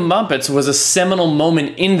seeing the Muppets was a seminal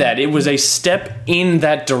moment in that. It was a step in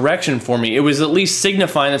that direction for me. It was at least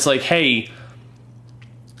signifying it's like, hey,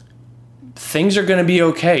 things are going to be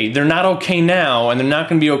okay. They're not okay now, and they're not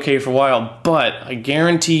going to be okay for a while, but I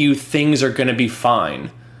guarantee you things are going to be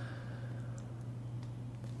fine.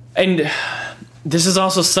 And this is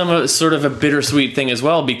also sort of a bittersweet thing as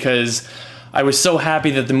well, because I was so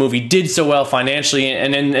happy that the movie did so well financially,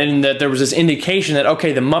 and that there was this indication that,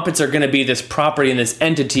 okay, the Muppets are going to be this property and this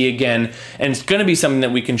entity again, and it's going to be something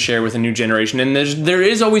that we can share with a new generation. And there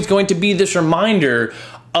is always going to be this reminder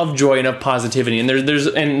of joy and of positivity. And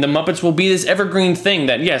and the Muppets will be this evergreen thing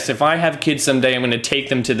that, yes, if I have kids someday, I'm going to take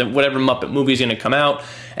them to whatever Muppet movie is going to come out,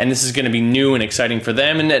 and this is going to be new and exciting for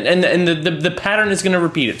them, and the pattern is going to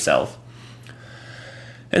repeat itself.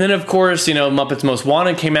 And then, of course, Muppets Most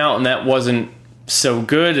Wanted came out, and that wasn't so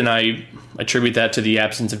good, and I attribute that to the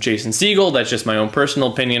absence of Jason Segel. That's just my own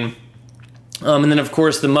personal opinion. And then, of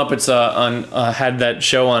course, the Muppets had that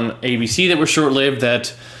show on ABC that was short-lived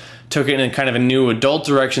that took it in a kind of a new adult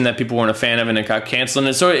direction that people weren't a fan of, and it got canceled.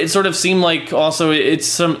 And so it sort of seemed like also it's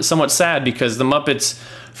somewhat sad because the Muppets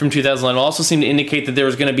from 2011 also seemed to indicate that there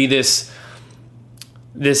was going to be this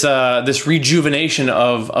rejuvenation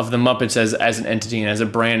of the Muppets as an entity and as a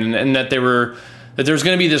brand, and that there was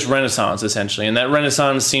going to be this renaissance essentially, and that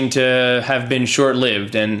renaissance seemed to have been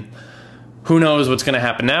short-lived. And who knows what's going to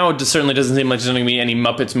happen now? It certainly doesn't seem like there's going to be any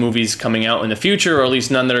Muppets movies coming out in the future, or at least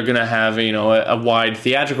none that are going to have a wide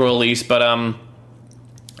theatrical release. But I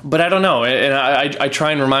don't know, and I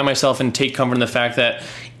try and remind myself and take comfort in the fact that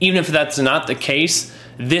even if that's not the case,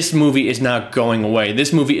 this movie is not going away.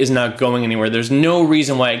 This movie is not going anywhere. There's no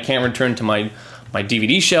reason why I can't return to my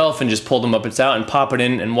DVD shelf and just pull the Muppets out and pop it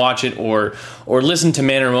in and watch it, or listen to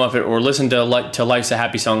Man or Muppet, or listen to Life's a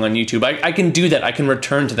Happy Song on YouTube. I can do that. I can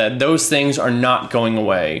return to that. Those things are not going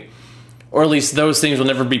away. Or at least those things will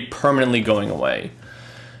never be permanently going away.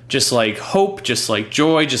 Just like hope, just like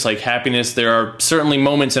joy, just like happiness, there are certainly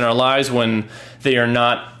moments in our lives when they are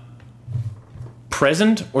not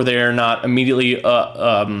present, or they are not immediately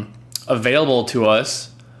available to us.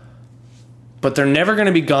 But they're never going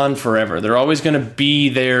to be gone forever. They're always going to be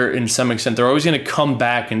there in some extent. They're always going to come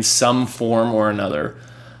back in some form or another.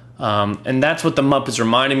 And that's what the Muppets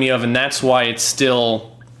reminded me of, and that's why it's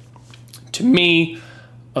still, to me,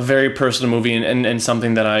 a very personal movie, and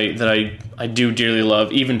something that I do dearly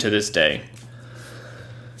love, even to this day.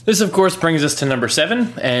 This, of course, brings us to number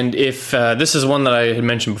 7, and if this is one that I had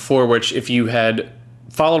mentioned before, which if you had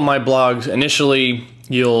followed my blogs initially,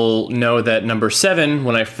 you'll know that number 7,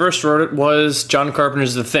 when I first wrote it, was John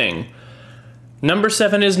Carpenter's The Thing. Number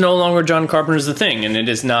 7 is no longer John Carpenter's The Thing, and it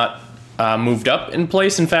is not moved up in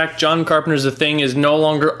place. In fact, John Carpenter's The Thing is no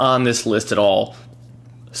longer on this list at all.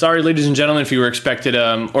 Sorry, ladies and gentlemen, if you were expecting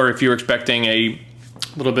a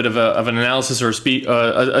little bit of an analysis or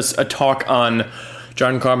a talk on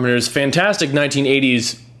John Carpenter's fantastic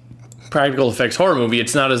 1980s practical effects horror movie.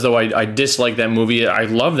 It's not as though I dislike that movie. I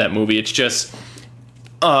love that movie. It's just,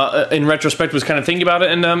 in retrospect, was kind of thinking about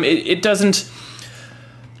it, and it doesn't...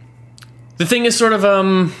 The Thing is sort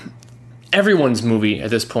of everyone's movie at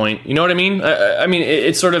this point. You know what I mean? I mean,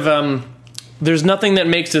 it's sort of... There's nothing that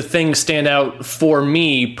makes The Thing stand out for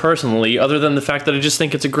me personally, other than the fact that I just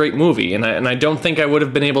think it's a great movie, and I don't think I would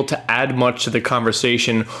have been able to add much to the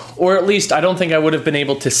conversation, or at least I don't think I would have been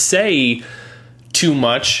able to say too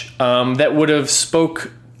much that would have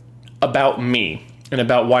spoke about me and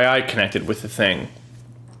about why I connected with The Thing.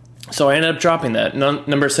 So I ended up dropping that.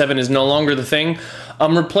 Number 7 is no longer The Thing.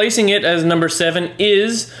 Replacing it as number 7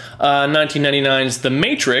 is 1999's The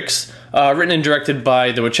Matrix, written and directed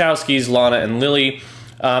by the Wachowskis, Lana and Lily.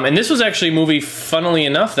 And this was actually a movie, funnily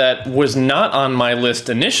enough, that was not on my list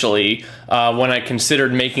initially when I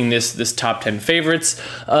considered making this top 10 favorites,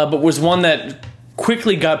 but was one that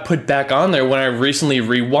quickly got put back on there when I recently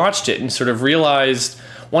rewatched it and sort of realized,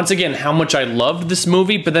 once again, how much I loved this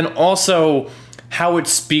movie, but then also how it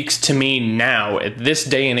speaks to me now at this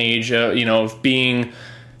day and age, of being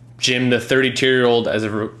Jim, the 32-year-old, as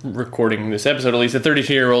of recording this episode, at least, the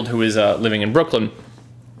 32-year-old who is living in Brooklyn.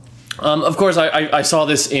 Of course, I saw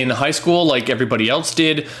this in high school like everybody else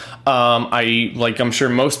did. I'm sure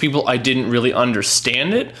most people, I didn't really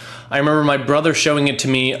understand it. I remember my brother showing it to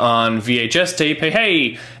me on VHS tape,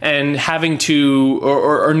 hey, and having to,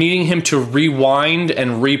 or needing him to rewind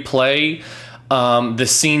and replay the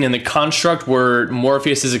scene in The Construct where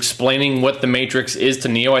Morpheus is explaining what the Matrix is to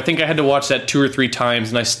Neo. I think I had to watch that 2 or 3 times,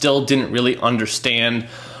 and I still didn't really understand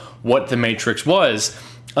what the Matrix was.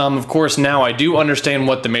 Of course, now I do understand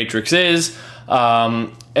what the Matrix is,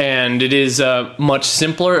 and it is much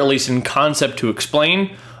simpler, at least in concept, to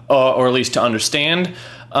explain, or at least to understand.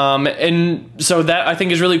 And so that, I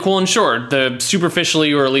think, is really cool and short. The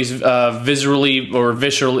superficially, or at least visually,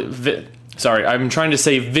 I'm trying to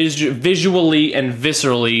say visually and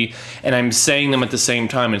viscerally, and I'm saying them at the same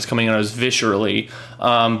time. It's coming out as viscerally.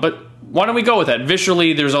 But why don't we go with that?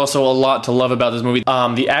 Visually, there's also a lot to love about this movie.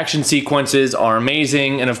 The action sequences are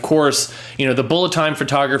amazing, and of course, the bullet time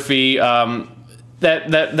photography,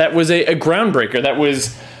 that was a groundbreaker. That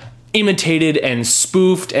was imitated and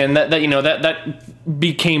spoofed, and that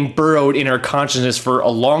became burrowed in our consciousness for a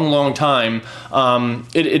long time.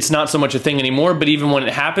 It's not so much a thing anymore, but even when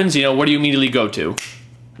it happens, what do you immediately go to?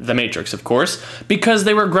 The Matrix, of course, because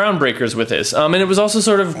they were groundbreakers with this. And it was also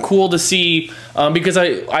sort of cool to see, because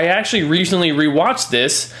I actually recently rewatched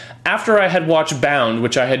this after I had watched Bound,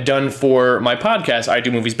 which I had done for my podcast, I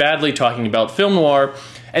Do Movies Badly, talking about film noir,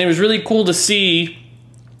 and it was really cool to see,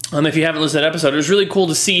 if you haven't listened to that episode, it was really cool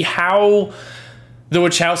to see how the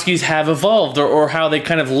Wachowskis have evolved, or how they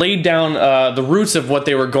kind of laid down the roots of what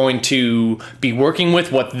they were going to be working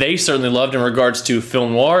with, what they certainly loved in regards to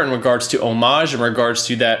film noir, in regards to homage, in regards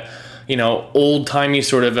to that, old-timey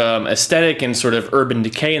sort of aesthetic and sort of urban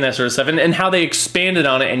decay and that sort of stuff, and how they expanded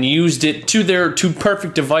on it and used it to their two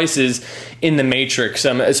perfect devices in The Matrix,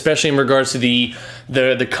 especially in regards to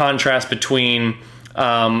the contrast between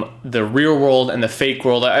the real world and the fake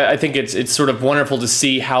world. I think it's sort of wonderful to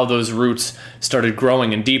see how those roots started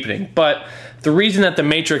growing and deepening. But the reason that The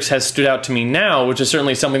Matrix has stood out to me now, which is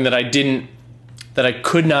certainly something that I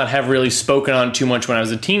could not have really spoken on too much when I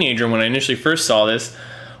was a teenager, when I initially first saw this,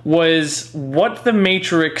 was what The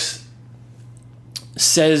Matrix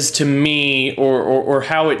says to me, or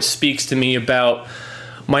how it speaks to me about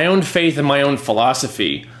my own faith and my own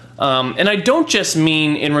philosophy. And I don't just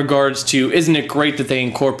mean in regards to, isn't it great that they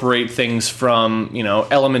incorporate things from,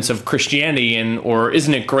 elements of Christianity, or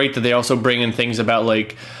isn't it great that they also bring in things about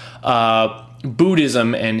like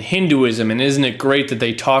Buddhism and Hinduism, and isn't it great that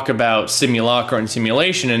they talk about simulacra and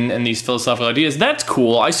simulation and these philosophical ideas? That's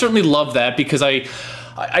cool. I certainly love that, because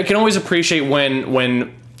I can always appreciate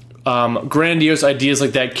when grandiose ideas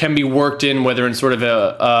like that can be worked in, whether in sort of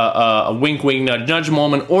a wink wink nudge nudge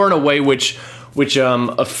moment, or in a way which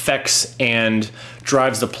affects and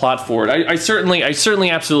drives the plot forward. I certainly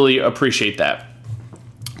absolutely appreciate that.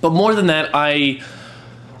 But more than that, I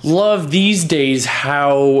love these days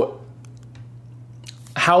how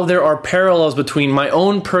there are parallels between my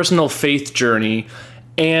own personal faith journey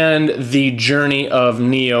and the journey of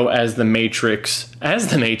Neo as the main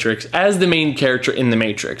character in The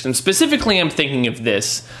Matrix. And specifically, I'm thinking of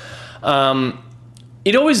this.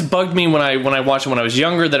 It always bugged me when I watched it when I was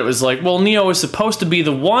younger, that it was like, well, Neo is supposed to be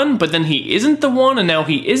the one, but then he isn't the one, and now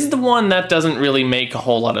he is the one. That doesn't really make a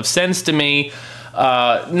whole lot of sense to me.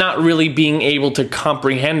 Not really being able to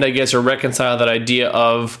comprehend, I guess, or reconcile that idea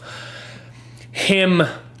of him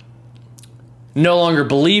no longer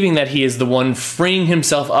believing that he is the one, freeing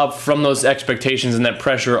himself up from those expectations, and that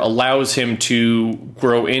pressure allows him to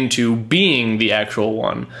grow into being the actual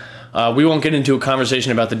one. We won't get into a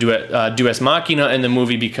conversation about the Deus Machina in the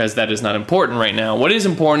movie, because that is not important right now. What is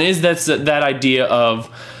important is that idea of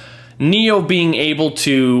Neo being able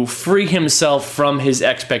to free himself from his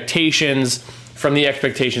expectations, from the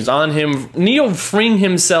expectations on him. Neo freeing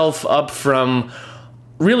himself up from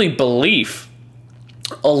really belief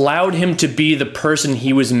allowed him to be the person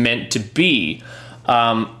he was meant to be,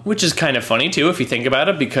 which is kind of funny too if you think about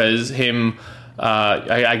it, because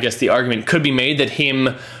I guess the argument could be made that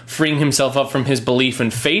him freeing himself up from his belief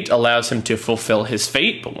in fate allows him to fulfill his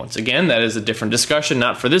fate. But once again, that is a different discussion,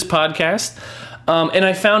 not for this podcast. And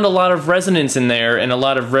I found a lot of resonance in there, and a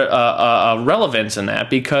lot of relevance in that,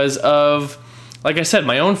 because of, like I said,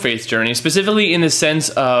 my own faith journey, specifically in the sense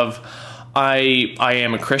of I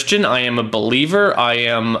am a Christian, I am a believer, I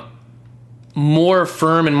am more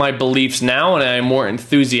firm in my beliefs now, and I am more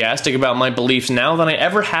enthusiastic about my beliefs now than I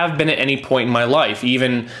ever have been at any point in my life.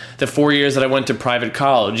 Even the 4 years that I went to private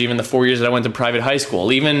college, even the 4 years that I went to private high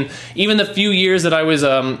school, even the few years that I was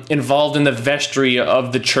involved in the vestry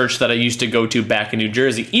of the church that I used to go to back in New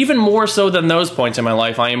Jersey. Even more so than those points in my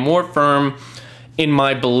life, I am more firm in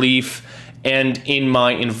my belief and in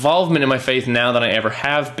my involvement in my faith now than I ever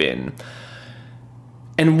have been.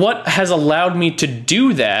 And what has allowed me to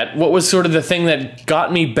do that, what was sort of the thing that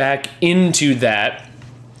got me back into that,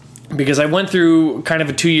 because I went through kind of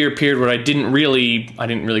a 2-year period where I didn't really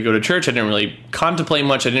go to church, I didn't really contemplate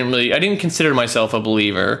much, I didn't consider myself a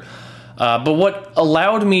believer. But what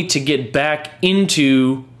allowed me to get back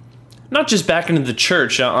into, not just back into the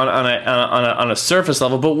church on a surface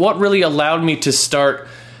level, but what really allowed me to start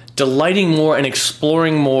delighting more and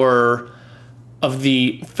exploring more of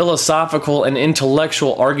the philosophical and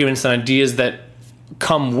intellectual arguments and ideas that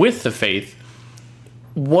come with the faith,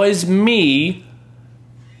 was me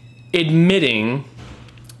admitting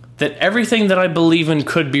that everything that I believe in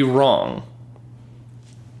could be wrong.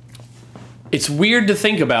 It's weird to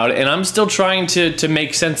think about it, and I'm still trying to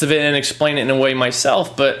make sense of it and explain it in a way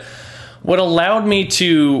myself, but what allowed me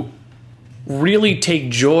to really take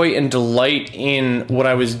joy and delight in what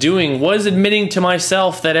I was doing was admitting to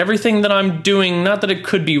myself that everything that I'm doing, not that it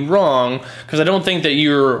could be wrong, because I don't think that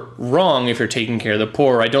you're wrong if you're taking care of the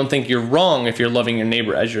poor. I don't think you're wrong if you're loving your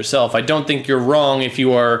neighbor as yourself. I don't think you're wrong if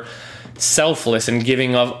you are selfless and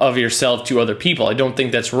giving of yourself to other people. I don't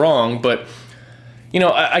think that's wrong, but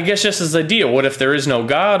I guess just this idea, what if there is no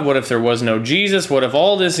God? What if there was no Jesus? What if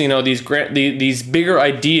all this, these bigger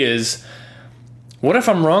ideas what if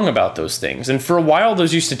I'm wrong about those things? And for a while,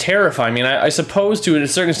 those used to terrify me. And I suppose to a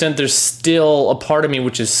certain extent, there's still a part of me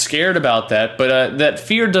which is scared about that. But that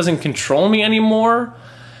fear doesn't control me anymore.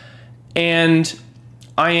 And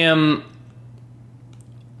I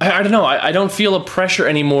don't know. I don't feel a pressure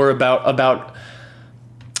anymore about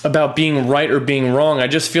being right or being wrong. I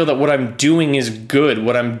just feel that what I'm doing is good.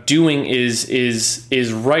 What I'm doing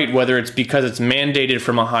is right, whether it's because it's mandated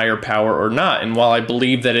from a higher power or not. And while I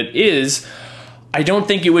believe that it is, I don't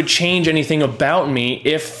think it would change anything about me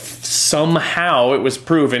if somehow it was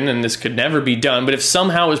proven, and this could never be done, but if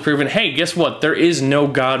somehow it was proven, hey, guess what? There is no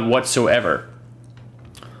God whatsoever.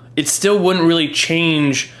 It still wouldn't really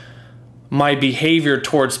change my behavior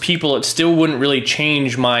towards people. It still wouldn't really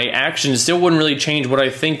change my actions. It still wouldn't really change what I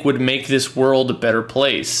think would make this world a better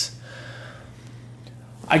place.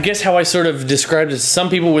 I guess how I sort of described it to some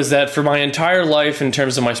people was that for my entire life, in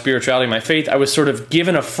terms of my spirituality, my faith, I was sort of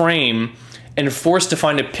given a frame and forced to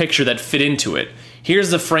find a picture that fit into it.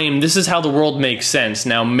 Here's the frame. This is how the world makes sense.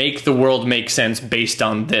 Now make the world make sense based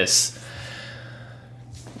on this.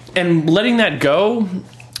 And letting that go,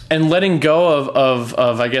 and letting go of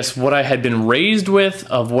I guess, what I had been raised with,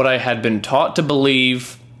 of what I had been taught to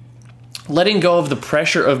believe, letting go of the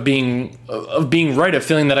pressure of being right, of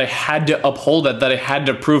feeling that I had to uphold that I had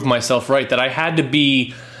to prove myself right, that I had to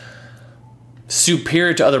be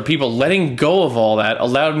superior to other people. Letting go of all that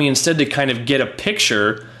allowed me instead to kind of get a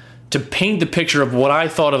picture, to paint the picture of what I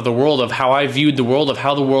thought of the world, of how I viewed the world, of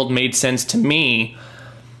how the world made sense to me,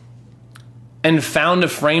 and found a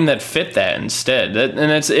frame that fit that instead. And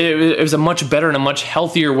it was a much better and a much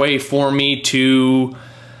healthier way for me to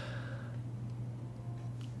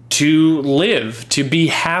live, to be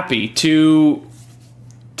happy, to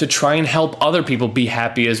try and help other people be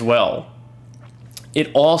happy as well. It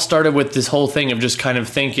all started with this whole thing of just kind of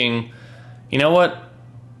thinking, you know what?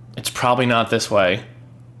 It's probably not this way,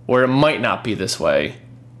 or it might not be this way.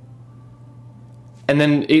 And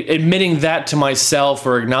then admitting that to myself,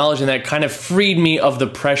 or acknowledging that, kind of freed me of the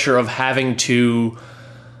pressure of having to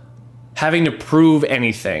prove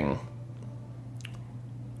anything.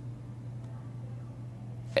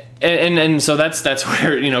 And so that's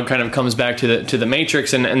where, you know, kind of comes back to the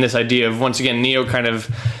Matrix and this idea of, once again, Neo kind of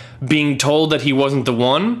being told that he wasn't the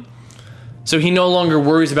one. So he no longer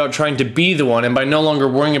worries about trying to be the one, and by no longer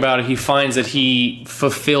worrying about it, he finds that he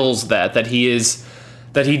fulfills that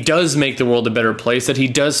he does make the world a better place, that he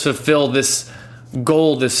does fulfill this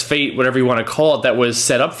goal, this fate, whatever you want to call it, that was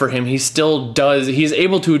set up for him. He still does. He's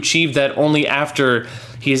able to achieve that only after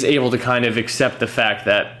he is able to kind of accept the fact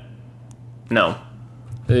that, no,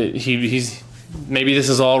 he's maybe this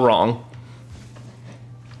is all wrong.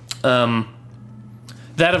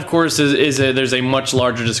 That, of course, there's a much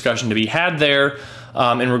larger discussion to be had there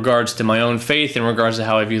in regards to my own faith, in regards to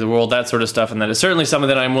how I view the world, that sort of stuff, and that is certainly something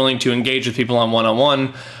that I'm willing to engage with people on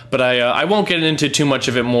one-on-one, but I won't get into too much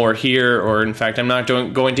of it more here, or in fact, I'm not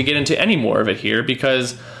going to get into any more of it here,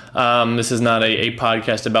 because this is not a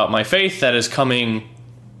podcast about my faith. That is coming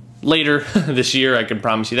later this year, I can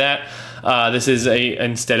promise you that. This is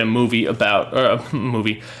instead a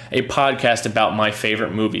podcast about my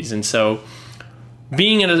favorite movies, and so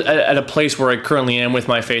being at a place where I currently am with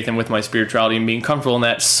my faith and with my spirituality and being comfortable in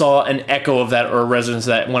that, saw an echo of that, or a resonance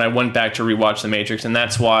of that, when I went back to rewatch The Matrix, and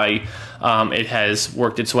that's why it has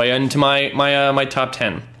worked its way into my top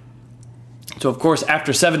 10. So, of course,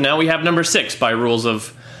 after 7, now we have number 6 by rules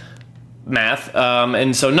of math.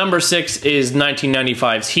 And so number 6 is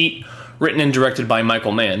 1995's Heat, written and directed by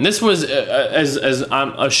Michael Mann. This was, as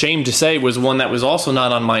I'm ashamed to say, was one that was also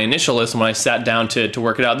not on my initial list when I sat down to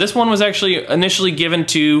work it out. This one was actually initially given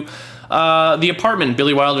to The Apartment,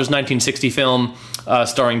 Billy Wilder's 1960 film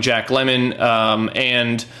starring Jack Lemmon,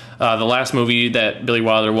 and the last movie that Billy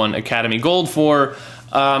Wilder won Academy Gold for.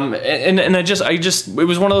 And I just, it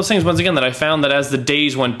was one of those things, once again, that I found that as the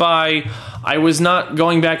days went by, I was not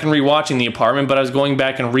going back and rewatching The Apartment, but I was going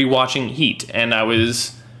back and rewatching Heat, and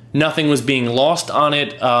nothing was being lost on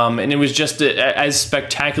it, and it was just as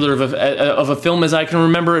spectacular of a film as I can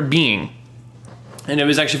remember it being. And it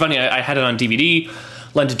was actually funny, I had it on DVD,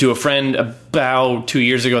 lent it to a friend about 2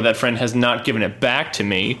 years ago. That friend has not given it back to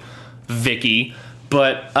me, Vicky,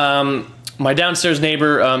 but my downstairs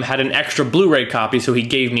neighbor had an extra Blu-ray copy, so he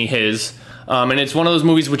gave me his. And it's one of those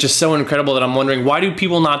movies which is so incredible that I'm wondering, why do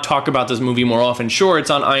people not talk about this movie more often? Sure, it's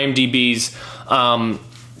on IMDb's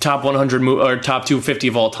top 100 or top 250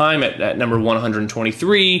 of all time at number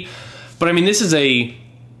 123. But I mean, this is a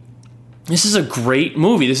great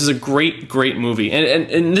movie. This is a great movie.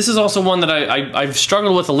 And this is also one that I've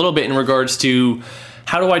struggled with a little bit in regards to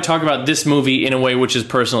how do I talk about this movie in a way which is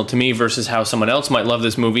personal to me versus how someone else might love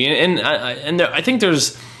this movie? I think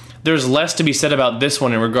there's less to be said about this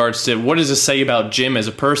one in regards to what does this say about Jim as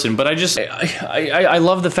a person. But I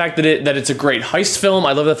love the fact that it's a great heist film.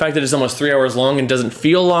 I love the fact that it's almost 3 hours long and doesn't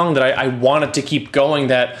feel long. That I want it to keep going.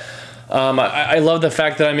 That I love the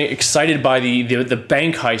fact that I'm excited by the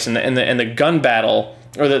bank heist and the gun battle,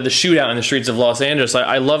 or the shootout in the streets of Los Angeles.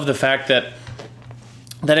 I love the fact that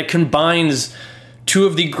it combines two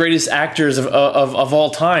of the greatest actors of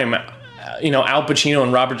all time, Al Pacino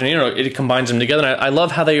and Robert De Niro. It combines them together. And I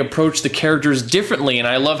love how they approach the characters differently, and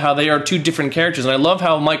I love how they are two different characters. And I love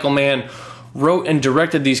how Michael Mann wrote and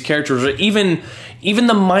directed these characters, or even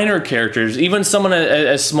the minor characters, even someone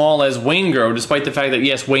as small as Waingro, despite the fact that,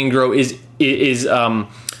 yes, Waingro is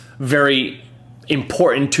very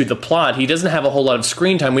important to the plot. He doesn't have a whole lot of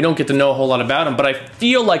screen time. We don't get to know a whole lot about him, but I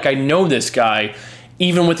feel like I know this guy,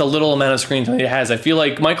 even with the little amount of screen time he has. I feel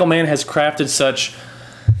like Michael Mann has crafted such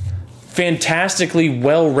fantastically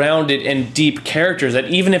well-rounded and deep characters that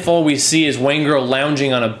even if all we see is Waingro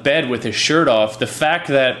lounging on a bed with his shirt off, the fact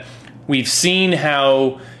that we've seen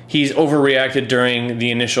how he's overreacted during the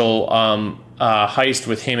initial heist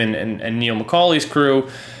with him and Neil McCauley's crew,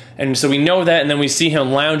 and so we know that, and then we see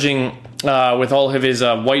him lounging with all of his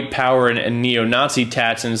white power and neo-Nazi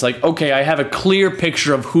tats, and it's like, okay, I have a clear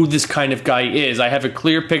picture of who this kind of guy is. I have a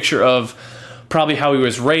clear picture of probably how he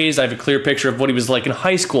was raised. I have a clear picture of what he was like in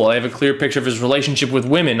high school. I have a clear picture of his relationship with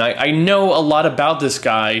women. I know a lot about this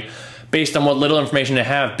guy based on what little information I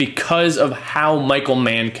have because of how Michael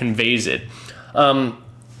Mann conveys it. And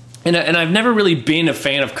I've never really been a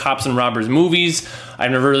fan of cops and robbers movies.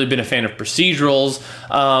 I've never really been a fan of procedurals.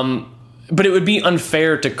 But it would be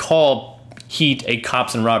unfair to call Heat a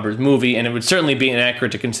cops and robbers movie, and it would certainly be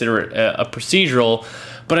inaccurate to consider it a procedural.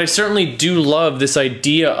 But I certainly do love this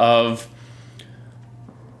idea of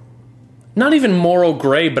not even moral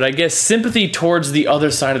gray, but I guess sympathy towards the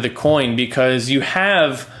other side of the coin, because you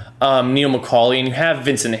have Neil McCauley and you have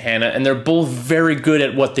Vincent Hanna, and they're both very good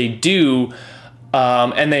at what they do,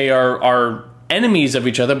 and they are enemies of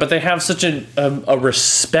each other, but they have such a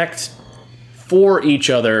respect for each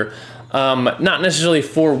other. Not necessarily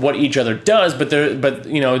for what each other does, but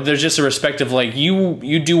there's just a respect of like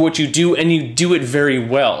you do what you do and you do it very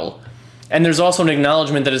well. And there's also an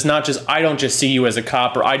acknowledgement that it's not just, I don't just see you as a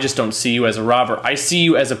cop, or I just don't see you as a robber. I see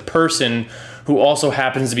you as a person who also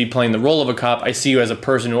happens to be playing the role of a cop. I see you as a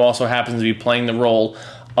person who also happens to be playing the role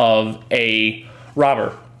of a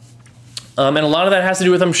robber. And a lot of that has to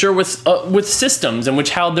do with, I'm sure, with systems and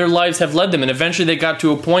how their lives have led them. And eventually they got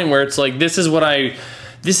to a point where it's like, this is what I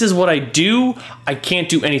do. I can't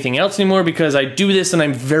do anything else anymore because I do this and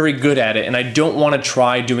I'm very good at it, and I don't want to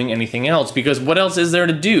try doing anything else because what else is there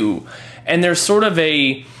to do? And there's sort of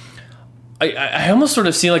I almost sort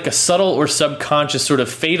of see like a subtle or subconscious sort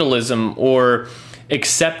of fatalism or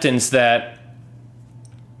acceptance that,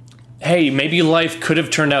 hey, maybe life could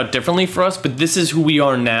have turned out differently for us, but this is who we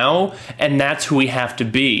are now, and that's who we have to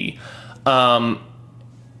be. And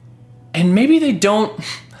maybe they don't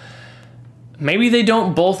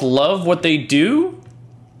both love what they do.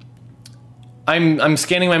 I'm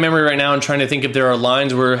scanning my memory right now and trying to think if there are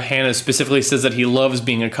lines where Hanna specifically says that he loves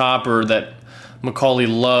being a cop, or that McCauley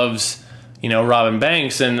loves, Robin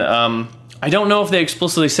Banks. And I don't know if they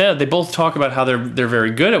explicitly said. They both talk about how they're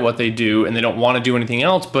very good at what they do and they don't want to do anything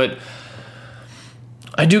else. But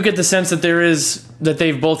I do get the sense that that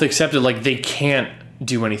they've both accepted like they can't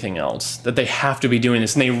do anything else, that they have to be doing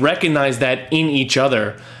this, and they recognize that in each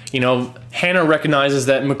other. Hanna recognizes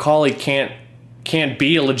that McCauley can't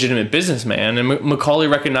be a legitimate businessman, and McCauley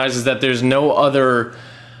recognizes that there's no other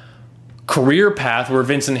career path where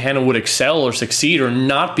Vincent Hanna would excel or succeed or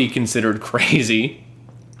not be considered crazy.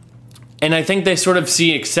 And I think they sort of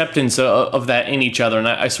see acceptance of that in each other, and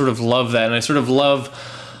I sort of love that, and I sort of love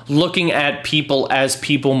looking at people as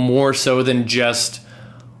people more so than just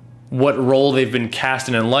what role they've been cast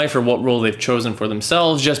in life or what role they've chosen for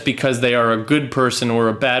themselves just because they are a good person or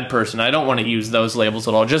a bad person. I don't want to use those labels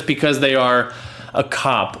at all. Just because they are a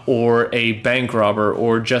cop or a bank robber,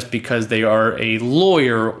 or just because they are a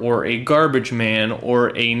lawyer or a garbage man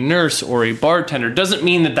or a nurse or a bartender, doesn't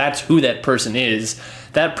mean that that's who that person is.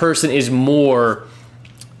 That person is more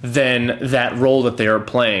than that role that they are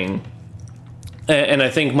playing. And I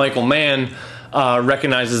think Michael Mann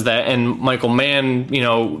recognizes that, and Michael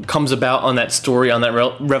Mann, comes about on that story, on that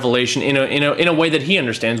revelation in a way that he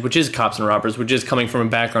understands, which is cops and robbers, which is coming from a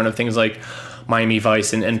background of things like Miami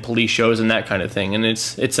Vice and police shows and that kind of thing. And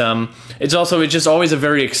it's just always a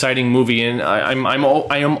very exciting movie, and I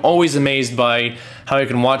am always amazed by how I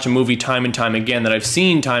can watch a movie time and time again that I've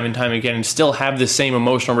seen time and time again and still have the same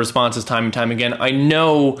emotional responses time and time again. I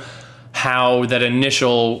know how that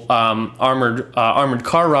initial armored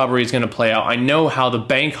car robbery is going to play out. I know how the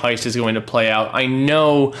bank heist is going to play out. I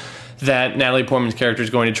know that Natalie Portman's character is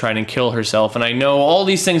going to try and kill herself, and I know all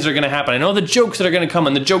these things are going to happen. I know the jokes that are going to come,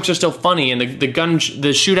 and the jokes are still funny, and the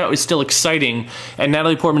shootout is still exciting, and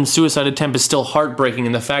Natalie Portman's suicide attempt is still heartbreaking,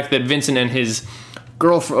 and the fact that Vincent and his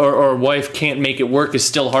girlfriend or wife can't make it work is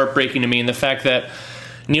still heartbreaking to me, and the fact that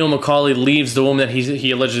Neil McCauley leaves the woman that he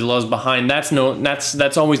allegedly loves behind, that's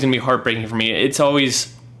always going to be heartbreaking for me. It's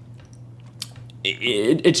always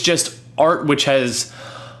it's just art which has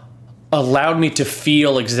allowed me to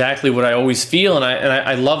feel exactly what I always feel, and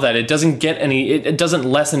I love that. It doesn't get it doesn't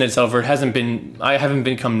lessen itself, or I haven't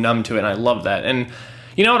become numb to it, and I love that. And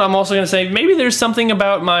you know what, I'm also going to say, maybe there's something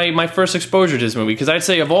about my first exposure to this movie, because I'd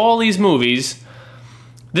say of all these movies,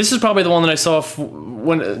 this is probably the one that I saw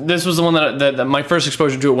when this was the one that my first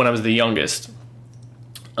exposure to it when I was the youngest.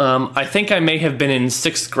 I think I may have been in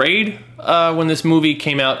 6th grade when this movie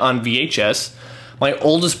came out on VHS. My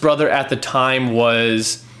oldest brother at the time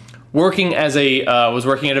was working at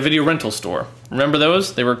a video rental store. Remember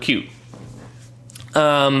those? They were cute.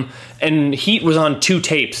 And Heat was on 2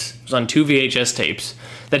 tapes. It was on 2 VHS tapes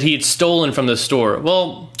that he had stolen from the store.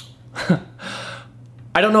 Well,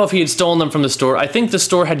 I don't know if he had stolen them from the store. I think the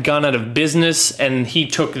store had gone out of business, and he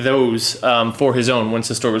took those for his own once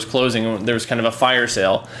the store was closing. There was kind of a fire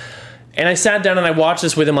sale. And I sat down and I watched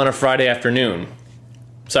this with him on a Saturday afternoon.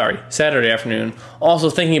 Also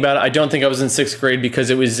thinking about it, I don't think I was in 6th grade, because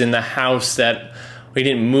it was in the house that we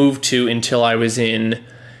didn't move to until I was in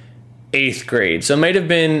 8th grade. So it might have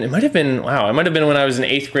been when I was an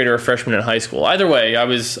 8th grade or a freshman in high school. Either way, I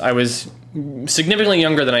was significantly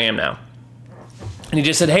younger than I am now. And he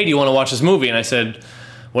just said, "Hey, do you want to watch this movie?" And I said,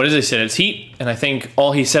 "What is it?" He said, "It's Heat." And I think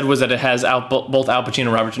all he said was that it has both Al Pacino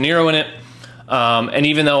and Robert De Niro in it. And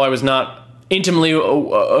even though I was not intimately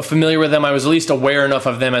familiar with them, I was at least aware enough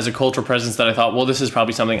of them as a cultural presence that I thought, well, this is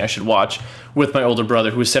probably something I should watch with my older brother,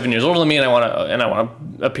 who is 7 years older than me, and I want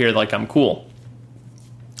to appear like I'm cool.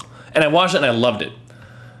 And I watched it and I loved it,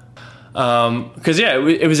 because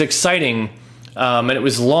it was exciting, and it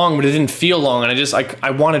was long, but it didn't feel long, and I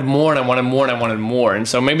wanted more, and I wanted more, and I wanted more. And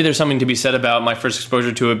so maybe there's something to be said about my first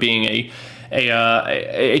exposure to it being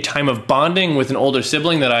a time of bonding with an older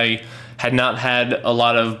sibling that I had not had a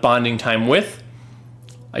lot of bonding time with.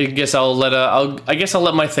 I guess I'll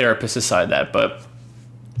let my therapist decide that. But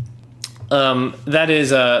that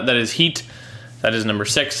is Heat. That is number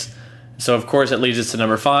 6. So of course it leads us to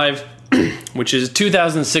number 5, which is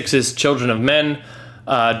 2006's Children of Men,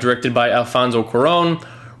 directed by Alfonso Cuarón,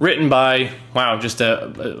 written by just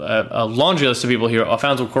a laundry list of people here: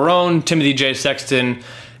 Alfonso Cuarón, Timothy J. Sexton,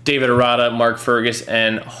 David Arata, Mark Fergus,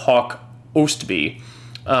 and Hawk Ostby.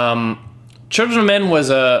 Children of Men was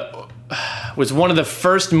one of the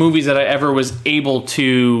first movies that I ever was able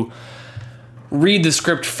to read the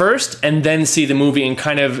script first and then see the movie and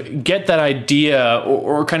kind of get that idea,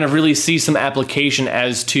 or kind of really see some application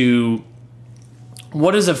as to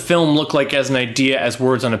what does a film look like as an idea, as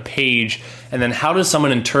words on a page, and then how does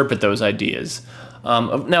someone interpret those ideas.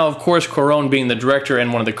 Now, of course, Cuarón being the director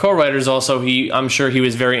and one of the co-writers, also I'm sure he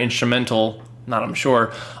was very instrumental.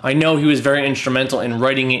 I know he was very instrumental in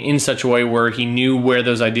writing it in such a way where he knew where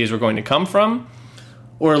those ideas were going to come from,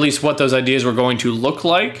 or at least what those ideas were going to look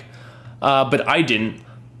like. But I didn't.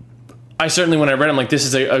 I certainly, when I read it, I'm like, this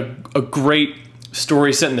is a great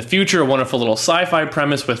story set in the future, a wonderful little sci-fi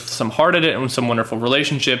premise with some heart in it and some wonderful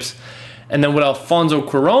relationships. And then what Alfonso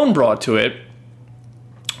Cuarón brought to it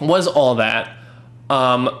was all that,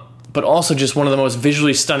 but also just one of the most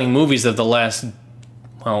visually stunning movies of the last,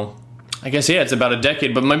 I guess, it's about a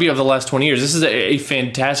decade, but maybe of the last 20 years. This is a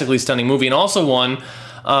fantastically stunning movie, and also one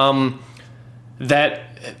that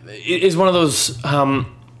is one of those,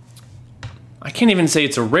 I can't even say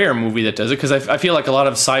it's a rare movie that does it, because I feel like a lot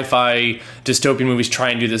of sci-fi dystopian movies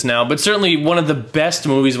try and do this now, but certainly one of the best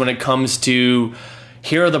movies when it comes to,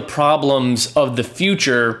 here are the problems of the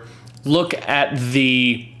future, look at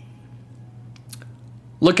the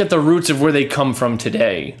roots of where they come from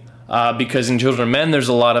today. Because in Children of Men, there's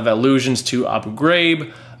a lot of allusions to Abu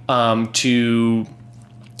Ghraib, to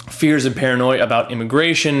fears and paranoia about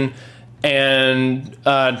immigration, and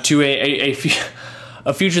to a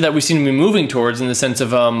future that we seem to be moving towards in the sense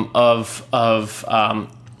of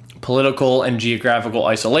political and geographical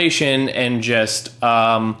isolation, and just,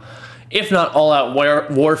 if not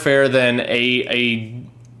all-out warfare, then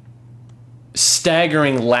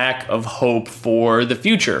staggering lack of hope for the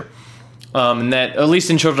future. And that, at least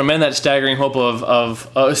in Children of Men, that staggering hope of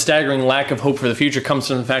a staggering lack of hope for the future comes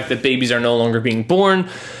from the fact that babies are no longer being born.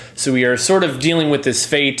 So we are sort of dealing with this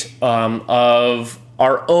fate of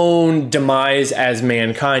our own demise as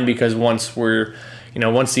mankind, because once the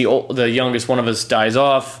youngest one of us dies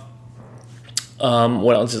off,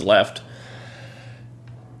 what else is left?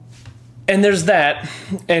 And there's that,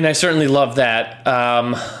 and I certainly love that.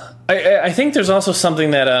 I think there's also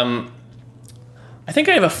something that I think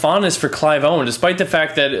I have a fondness for Clive Owen, despite the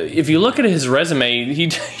fact that if you look at his resume,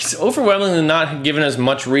 he's overwhelmingly not given us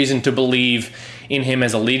much reason to believe in him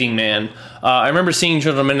as a leading man. I remember seeing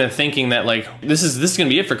Children of Men and thinking that, like, this is going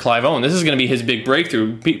to be it for Clive Owen. This is going to be his big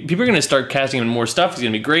breakthrough. People are going to start casting him in more stuff. He's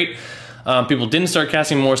going to be great. People didn't start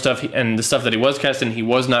casting him more stuff, and the stuff that he was casting, he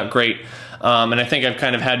was not great. And I think I've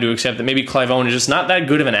kind of had to accept that maybe Clive Owen is just not that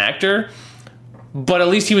good of an actor, but at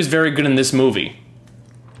least he was very good in this movie.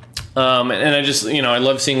 And I just, I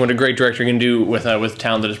love seeing what a great director can do with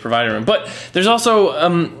talent that is provided him. But there's also,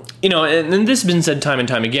 and this has been said time and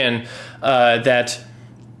time again, that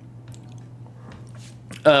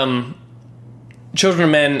Children of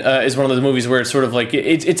Men is one of those movies where it's sort of like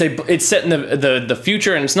it's set in the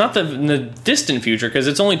future, and it's not the distant future, because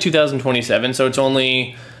it's only 2027, so it's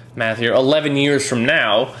only, math here, 11 years from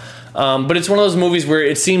now. But it's one of those movies where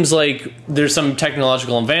it seems like there's some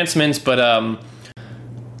technological advancements, but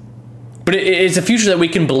it's a future that we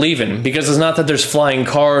can believe in, because it's not that there's flying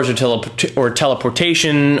cars or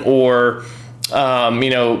teleportation or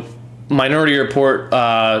Minority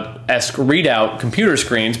Report-esque readout computer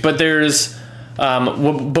screens, but there's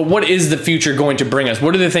but what is the future going to bring us?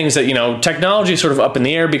 What are the things that, technology is sort of up in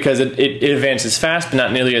the air because it advances fast, but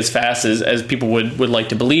not nearly as fast as people would like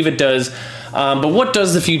to believe it does. But what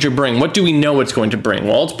does the future bring? What do we know it's going to bring?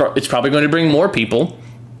 Well, it's probably going to bring more people,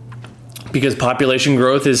 because population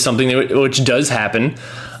growth is something which does happen.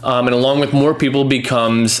 And along with more people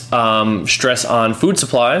becomes stress on food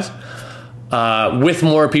supplies. With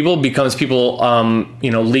more people becomes people,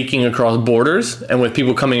 leaking across borders, and with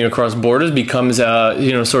people coming across borders becomes,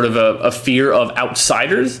 sort of a fear of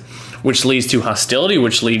outsiders, which leads to hostility,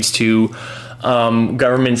 which leads to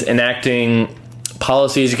governments enacting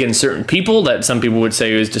policies against certain people that some people would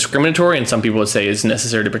say is discriminatory, and some people would say is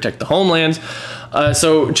necessary to protect the homelands.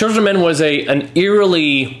 So Children of Men was an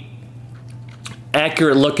eerily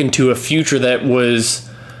accurate look into a future that was,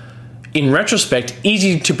 in retrospect,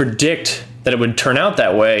 easy to predict that it would turn out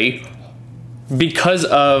that way because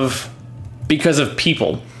of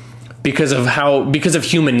people, because of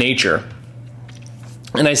human nature.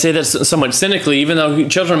 And I say that somewhat cynically, even though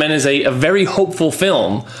Children of Men is a very hopeful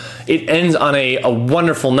film, it ends on a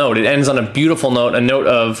wonderful note. It ends on a beautiful note, a note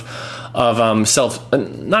of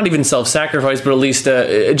not even self-sacrifice, but at least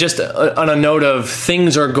just on a note of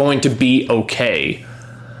things are going to be okay.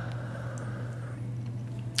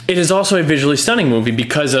 It is also a visually stunning movie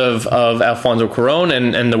because of Alfonso Cuarón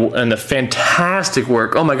and the fantastic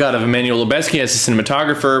work, oh my God, of Emmanuel Lubezki as a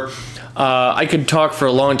cinematographer. I could talk for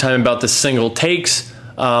a long time about the single takes.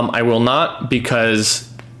 I will not, because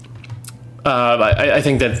I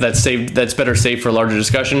think that's better saved for a larger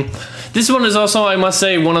discussion. This one is also, I must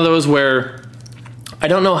say, one of those where I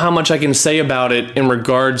don't know how much I can say about it in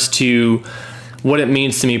regards to what it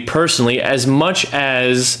means to me personally, as much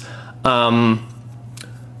as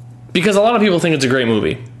because a lot of people think it's a great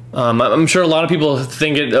movie. I'm sure a lot of people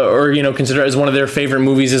think it, or consider it as one of their favorite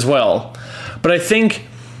movies as well. But I think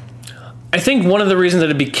one of the reasons that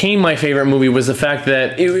it became my favorite movie was the fact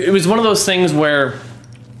that it was one of those things where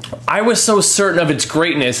I was so certain of its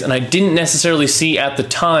greatness, and I didn't necessarily see at the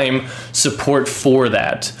time support for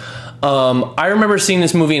that. I remember seeing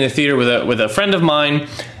this movie in a theater with a friend of mine,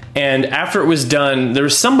 and after it was done, there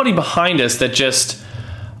was somebody behind us that just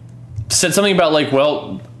said something about, like,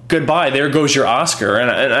 well, goodbye, there goes your Oscar.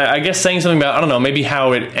 And I guess saying something about, I don't know, maybe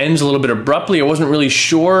how it ends a little bit abruptly. I wasn't really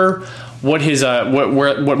sure what his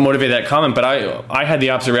what motivated that comment, but I had the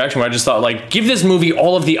opposite reaction, where I just thought, like, give this movie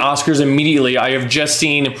all of the Oscars immediately. I have just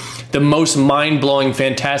seen the most mind-blowing,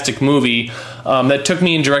 fantastic movie that took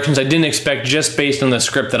me in directions I didn't expect, just based on the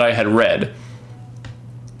script that I had read.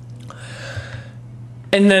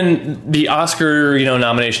 And then the Oscar,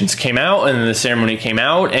 nominations came out, and then the ceremony came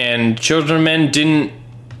out, and Children of Men didn't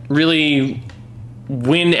really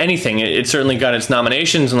win anything. It certainly got its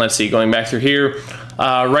nominations, and let's see, going back through here,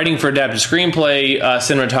 writing for adapted screenplay,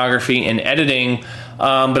 cinematography, and editing.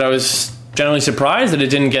 But I was generally surprised that it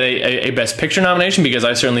didn't get a Best Picture nomination, because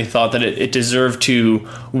I certainly thought that it deserved to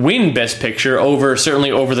win Best Picture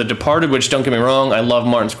certainly over The Departed, which, don't get me wrong, I love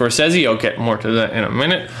Martin Scorsese. I'll get more to that in a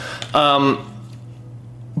minute.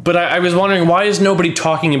 But I was wondering, why is nobody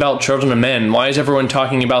talking about Children of Men? Why is everyone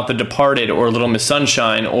talking about The Departed or Little Miss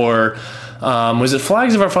Sunshine or was it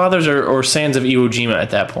Flags of Our Fathers or Sands of Iwo Jima at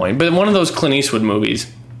that point? But one of those Clint Eastwood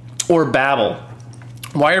movies. Or Babel.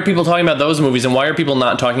 Why are people talking about those movies, and why are people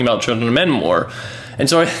not talking about Children of Men more? And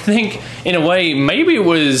so I think, in a way, maybe it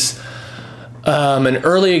was an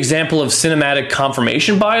early example of cinematic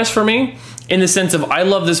confirmation bias for me, in the sense of I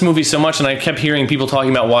love this movie so much, and I kept hearing people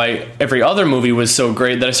talking about why every other movie was so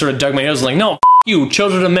great that I sort of dug my heels like, no, you,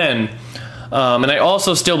 Children of Men. And I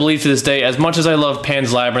also still believe to this day, as much as I love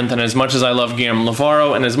Pan's Labyrinth, and as much as I love Guillermo del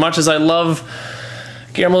Toro, and as much as I love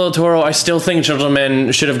Guillermo del Toro, I still think Children of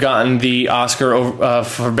Men should have gotten the Oscar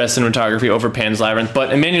for Best Cinematography over Pan's Labyrinth.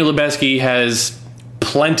 But Emmanuel Lubezki has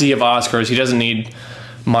plenty of Oscars. He doesn't need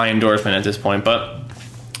my endorsement at this point. But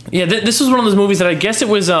yeah, this was one of those movies that I guess it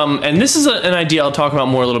was, and this is an idea I'll talk about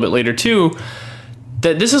more a little bit later too,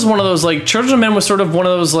 that this is one of those, like, Children of Men was sort of one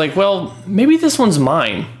of those, like, well, maybe this one's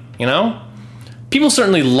mine, you know? People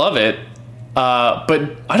certainly love it,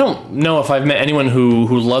 but I don't know if I've met anyone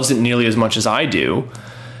who loves it nearly as much as I do.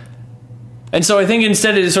 And so I think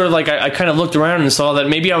instead it's sort of like I kind of looked around and saw that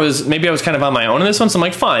maybe I was kind of on my own in this one. So I'm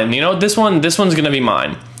like, fine, you know, this one's going to be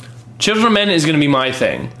mine. Children of Men is going to be my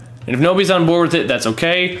thing. And if nobody's on board with it, that's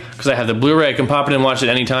okay, because I have the Blu-ray. I can pop it and watch it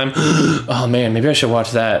anytime. Oh, man, maybe I should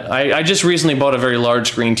watch that. I just recently bought a very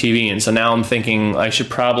large screen TV, and so now I'm thinking I should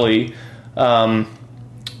probably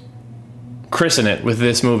christen it with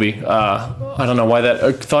this movie. I don't know why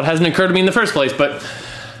that thought hasn't occurred to me in the first place, but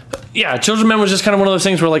yeah, Children of Men was just kind of one of those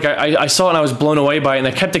things where, like, I saw it and I was blown away by it, and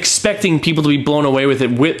I kept expecting people to be blown away with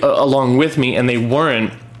it along with me, and they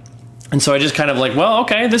weren't. And so I just kind of like, well,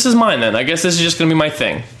 okay, this is mine then. I guess this is just going to be my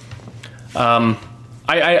thing.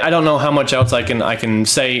 I don't know how much else I can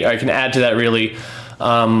say, I can add to that, really.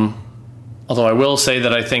 Although I will say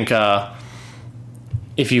that I think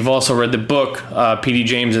if you've also read the book, P.D.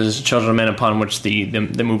 James's Children of Men, upon which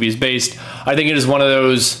the movie is based, I think it is one of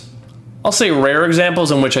those, I'll say, rare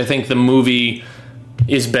examples in which I think the movie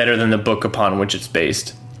is better than the book upon which it's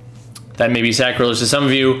based. That may be sacrilege to some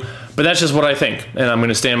of you, but that's just what I think, and I'm going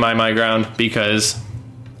to stand by my ground, because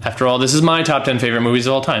after all, this is my top 10 favorite movies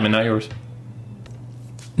of all time, and not yours.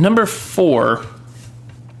 Number 4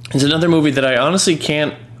 is another movie that I honestly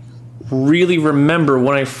can't really remember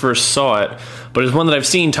when I first saw it, but it's one that I've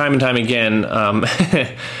seen time and time again,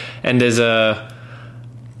 and is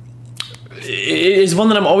one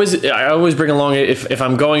that I always bring along if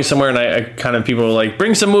I'm going somewhere, and I kind of, people are like,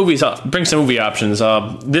 bring some movie options.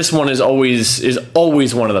 This one is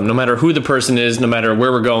always one of them, no matter who the person is, no matter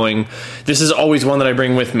where we're going. This is always one that I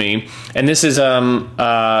bring with me, and this is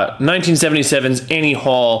 1977's Annie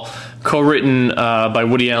Hall, co-written by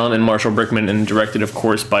Woody Allen and Marshall Brickman, and directed, of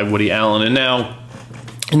course, by Woody Allen. And now,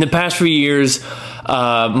 in the past few years,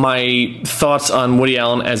 my thoughts on Woody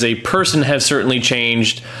Allen as a person have certainly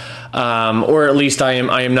changed. Or at least I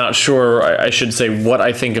am not sure, I should say, what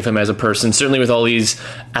I think of him as a person. Certainly with all these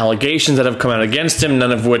allegations that have come out against him,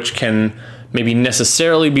 none of which can maybe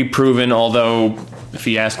necessarily be proven, although, if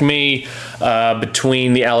you ask me,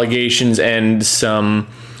 between the allegations and some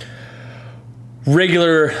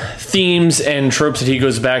regular themes and tropes that he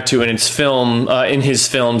goes back to in his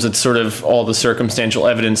films, it's sort of all the circumstantial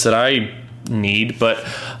evidence that I need. But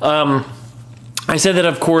I say that,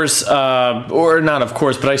 of course, or not of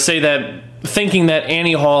course, but I say that thinking that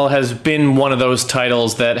Annie Hall has been one of those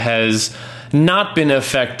titles that has not been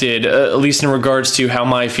affected, at least in regards to how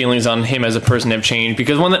my feelings on him as a person have changed.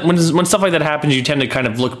 Because when stuff like that happens, you tend to kind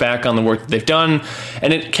of look back on the work that they've done,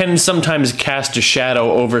 and it can sometimes cast a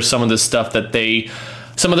shadow over some of the stuff that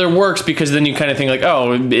some of their works, because then you kind of think like,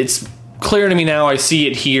 oh, it's clear to me now, I see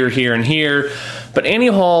it here, here, and here. But Annie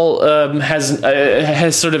Hall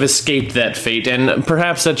has sort of escaped that fate, and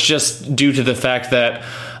perhaps that's just due to the fact that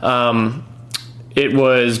it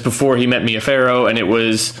was before he met Mia Farrow, and it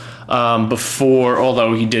was before,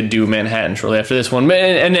 although he did do Manhattan shortly after this one,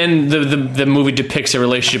 and the movie depicts a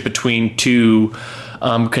relationship between two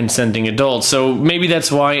consenting adults. So maybe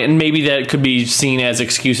that's why, and maybe that could be seen as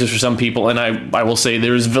excuses for some people, and I will say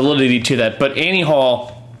there is validity to that. But Annie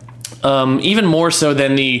Hall, even more so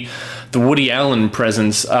than the Woody Allen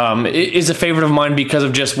presence, is a favorite of mine because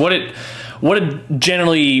of just what it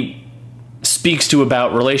generally speaks to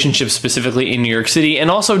about relationships, specifically in New York City, and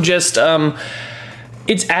also just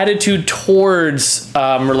its attitude towards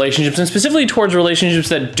relationships, and specifically towards relationships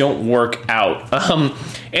that don't work out.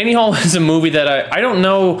 Annie Hall is a movie that I don't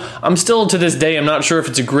know, I'm still to this day, I'm not sure if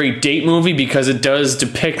it's a great date movie, because it does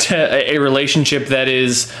depict a relationship that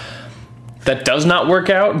is that does not work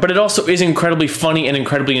out, but it also is incredibly funny and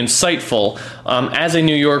incredibly insightful. As a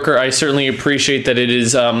New Yorker, I certainly appreciate that it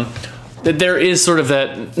is that there is sort of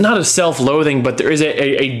that, not a self-loathing, but there is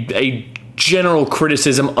a general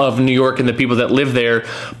criticism of New York and the people that live there,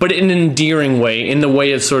 but in an endearing way, in the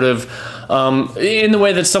way of sort of in the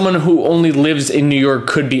way that someone who only lives in New York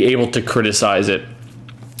could be able to criticize it.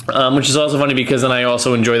 Which is also funny because then I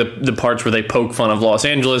also enjoy the parts where they poke fun of Los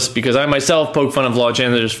Angeles, because I myself poke fun of Los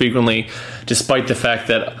Angeles frequently, despite the fact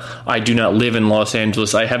that I do not live in Los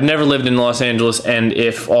Angeles. I have never lived in Los Angeles, and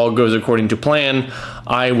if all goes according to plan,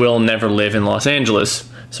 I will never live in Los Angeles.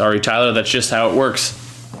 Sorry, Tyler, that's just how it works.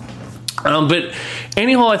 But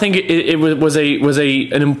Annie Hall, I think it was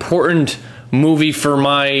an important movie for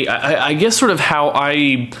my, I guess, sort of how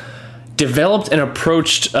I developed and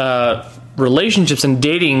approached relationships and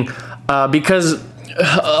dating, because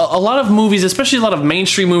a lot of movies, especially a lot of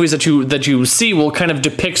mainstream movies that you see, will kind of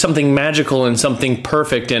depict something magical and something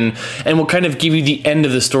perfect, and will kind of give you the end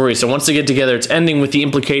of the story. So once they get together, it's ending with the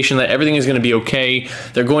implication that everything is going to be okay,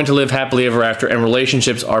 they're going to live happily ever after, and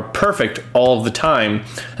relationships are perfect all of the time.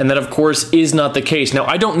 And that, of course, is not the case. Now,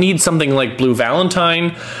 I don't need something like Blue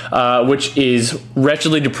Valentine, which is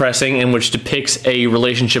wretchedly depressing and which depicts a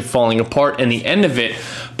relationship falling apart and the end of it.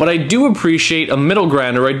 But I do appreciate a middle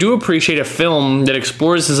ground, or I do appreciate a film that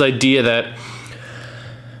explores this idea that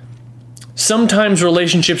sometimes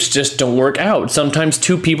relationships just don't work out. Sometimes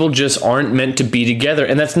two people just aren't meant to be together,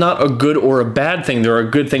 and that's not a good or a bad thing. There are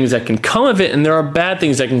good things that can come of it, and there are bad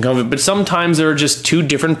things that can come of it, but sometimes there are just two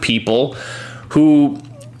different people who,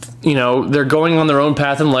 you know, they're going on their own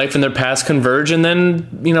path in life, and their paths converge, and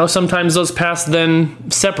then, you know, sometimes those paths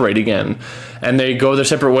then separate again, and they go their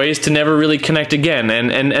separate ways to never really connect again.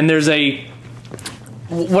 And there's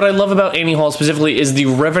what I love about Annie Hall specifically is the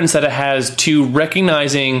reverence that it has to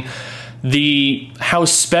recognizing how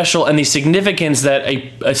special and the significance that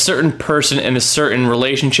a certain person and a certain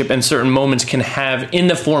relationship and certain moments can have in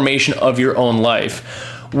the formation of your own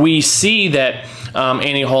life. We see that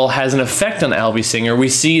Annie Hall has an effect on Albie Singer. We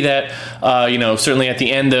see that, certainly at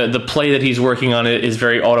the end, the play that he's working on is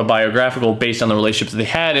very autobiographical based on the relationships that they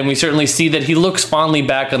had. And we certainly see that he looks fondly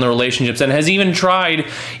back on the relationships and has even tried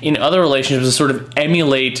in other relationships to sort of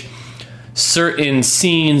emulate certain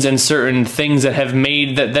scenes and certain things that have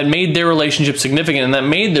made that made their relationship significant and that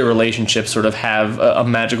made their relationship sort of have a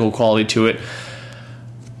magical quality to it.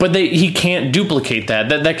 But he can't duplicate that.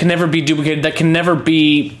 That can never be duplicated. That can never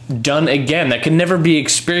be done again. That can never be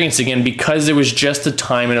experienced again, because it was just a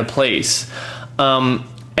time and a place. And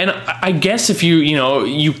I guess if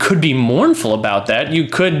you could be mournful about that. You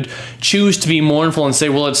could choose to be mournful and say,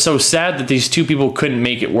 well, it's so sad that these two people couldn't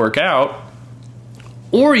make it work out.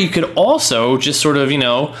 Or you could also just sort of,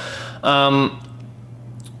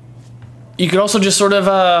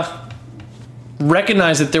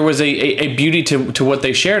 recognize that there was a beauty to what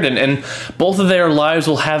they shared, and both of their lives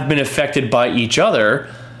will have been affected by each other,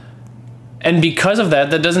 and because of that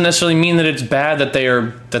doesn't necessarily mean that it's bad that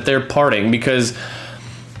they're parting, because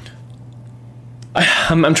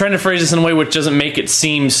I'm trying to phrase this in a way which doesn't make it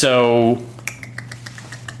seem so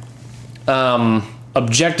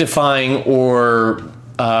objectifying or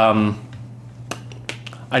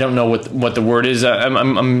I don't know what the word is.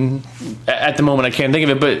 I'm at the moment I can't think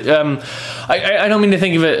of it, but I don't mean to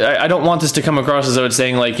think of it. I don't want this to come across as though it's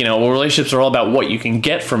saying relationships are all about what you can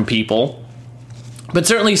get from people. But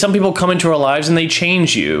certainly some people come into our lives and they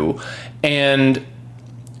change you, and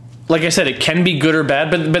like I said, it can be good or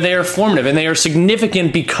bad, but they are formative and they are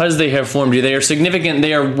significant because they have formed you. They are significant.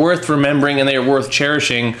 They are worth remembering and they are worth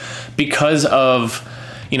cherishing because of.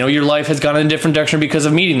 Your life has gone in a different direction because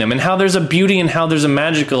of meeting them, and how there's a beauty and how there's a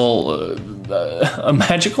magicalness,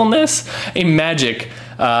 a magic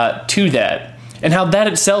to that, and how that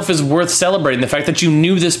itself is worth celebrating. The fact that you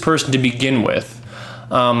knew this person to begin with,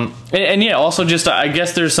 also just I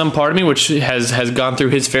guess there's some part of me which has gone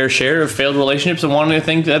through his fair share of failed relationships and wanting to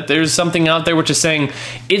think that there's something out there which is saying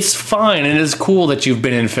it's fine and it is cool that you've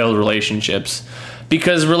been in failed relationships.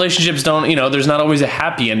 Because relationships don't, there's not always a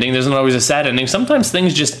happy ending. There's not always a sad ending. Sometimes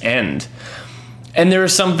things just end. And there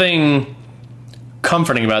is something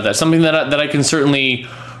comforting about that. Something that I can certainly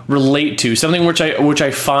relate to. Something which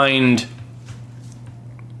I find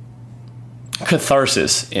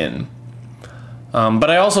catharsis in. But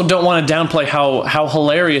I also don't want to downplay how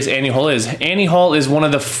hilarious Annie Hall is. Annie Hall is one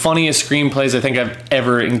of the funniest screenplays I think I've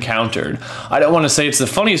ever encountered. I don't want to say it's the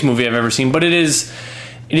funniest movie I've ever seen, but it is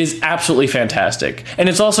absolutely fantastic. And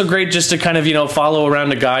it's also great just to kind of, follow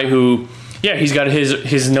around a guy who, yeah, he's got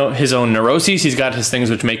his own neuroses. He's got his things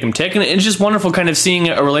which make him tick, and it's just wonderful kind of seeing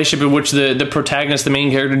a relationship in which the protagonist, the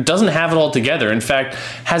main character, doesn't have it all together. In fact,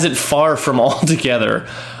 has it far from all together.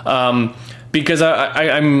 Because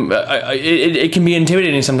it can be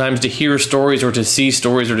intimidating sometimes to hear stories or to see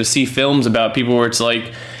films about people where it's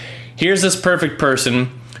like, here's this perfect person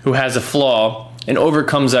who has a flaw and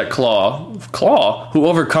overcomes that who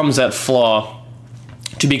overcomes that flaw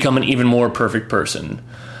to become an even more perfect person.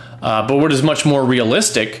 But what is much more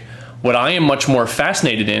realistic, what I am much more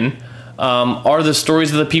fascinated in, are the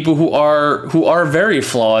stories of the people who are very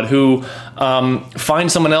flawed, who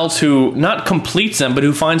find someone else who not completes them, but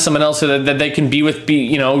who finds someone else that they can be with,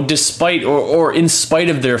 despite or in spite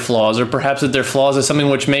of their flaws, or perhaps that their flaws is something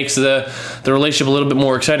which makes the relationship a little bit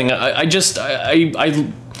more exciting.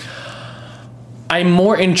 I'm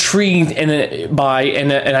more intrigued by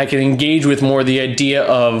and I can engage with more the idea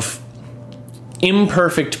of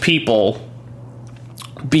imperfect people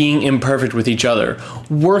being imperfect with each other,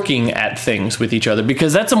 working at things with each other,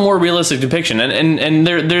 because that's a more realistic depiction. And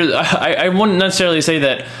I wouldn't necessarily say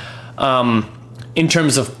that in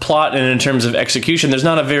terms of plot and in terms of execution, there's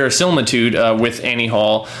not a verisimilitude with Annie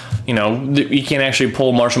Hall. You can't actually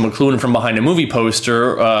pull Marshall McLuhan from behind a movie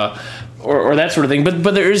poster or that sort of thing.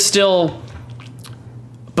 But there is still.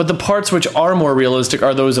 But the parts which are more realistic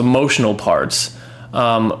are those emotional parts.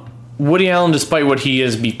 Woody Allen, despite what he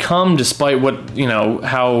has become, despite what,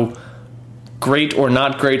 how great or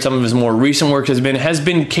not great some of his more recent work has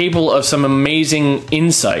been capable of some amazing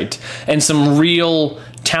insight and some real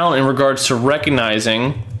talent in regards to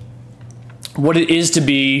recognizing what it is to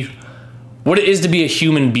be a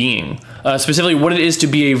human being, specifically what it is to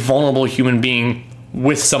be a vulnerable human being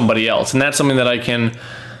with somebody else. And that's something that I can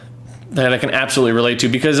absolutely relate to,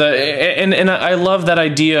 because I love that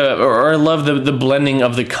idea, or I love the blending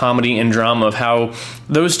of the comedy and drama, of how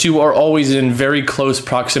those two are always in very close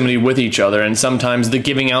proximity with each other, and sometimes the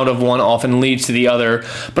giving out of one often leads to the other,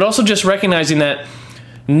 but also just recognizing that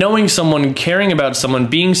knowing someone, caring about someone,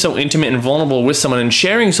 being so intimate and vulnerable with someone, and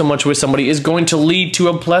sharing so much with somebody is going to lead to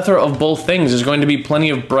a plethora of both things. There's going to be plenty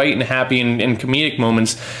of bright and happy and comedic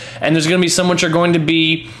moments, and there's going to be some which are going to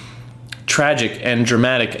be tragic and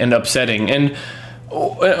dramatic and upsetting,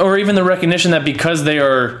 or even the recognition that because they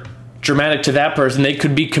are dramatic to that person, they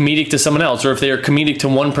could be comedic to someone else, or if they are comedic to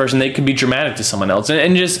one person, they could be dramatic to someone else.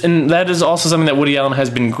 And that is also something that Woody Allen has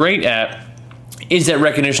been great at, is that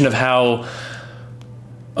recognition of how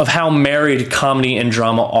married comedy and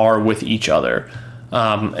drama are with each other.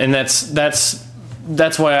 And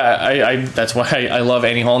that's why I love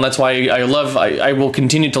Annie Hall, and that's why I will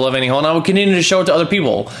continue to love Annie Hall, and I will continue to show it to other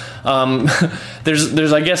people.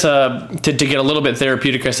 There's I guess to get a little bit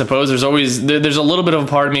therapeutic, I suppose. There's a little bit of a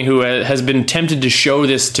part of me who has been tempted to show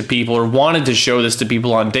this to people, or wanted to show this to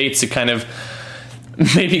people on dates, to kind of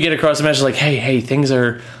maybe get across the message like, hey,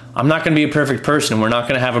 I'm not going to be a perfect person. We're not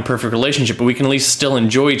going to have a perfect relationship, but we can at least still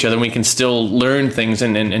enjoy each other, and we can still learn things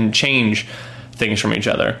and change things from each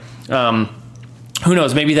other. Who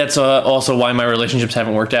knows? Maybe that's also why my relationships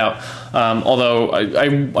haven't worked out. Although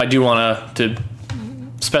I do want to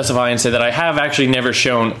specify and say that I have actually never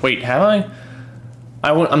shown... Wait, have I?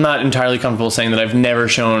 I'm not entirely comfortable saying that I've never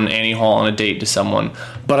shown Annie Hall on a date to someone,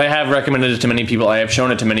 but I have recommended it to many people. I have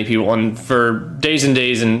shown it to many people, and for days and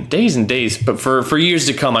days, but for years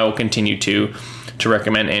to come, I will continue to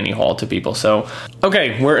recommend Annie Hall to people. So,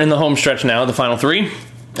 okay, we're in the home stretch now, the final three,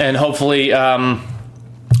 and hopefully,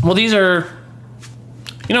 these are...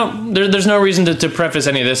 there's no reason to preface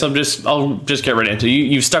any of this. I'll just get right into it.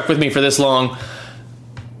 You've stuck with me for this long,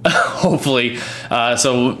 hopefully.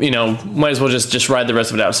 So might as well just ride the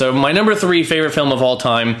rest of it out. So my number 3 favorite film of all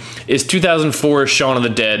time is 2004's Shaun of the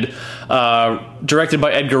Dead, directed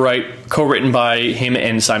by Edgar Wright, co-written by him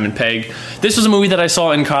and Simon Pegg. This was a movie that I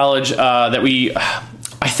saw in college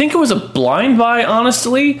I think it was a blind buy,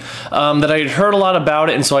 honestly, that I had heard a lot about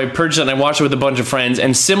it, and so I purchased it and I watched it with a bunch of friends.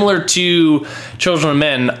 And similar to Children of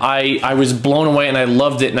Men, I was blown away and I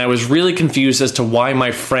loved it, and I was really confused as to why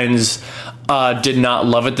my friends did not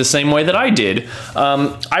love it the same way that I did.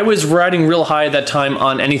 I was riding real high at that time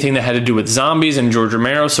on anything that had to do with zombies and George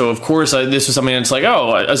Romero, so of course this was something that's like,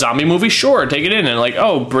 oh, a zombie movie, sure, take it in, and like,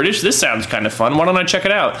 oh, British, this sounds kind of fun, why don't I check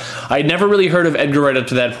it out? I'd never really heard of Edgar Wright up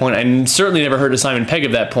to that point, and certainly never heard of Simon Pegg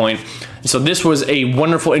at that point, so this was a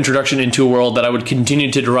wonderful introduction into a world that I would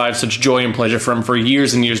continue to derive such joy and pleasure from for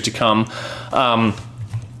years and years to come.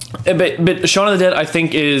 But Shaun of the Dead, I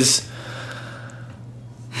think, is...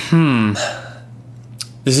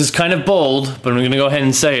 This is kind of bold, but I'm going to go ahead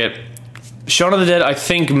and say it. Shaun of the Dead, I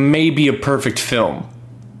think, may be a perfect film.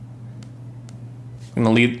 I'm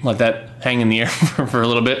going to let that hang in the air for a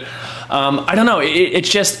little bit. I don't know.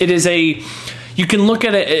 It is a. You can look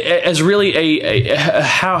at it as really a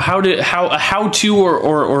how to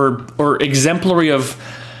or exemplary of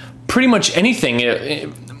pretty much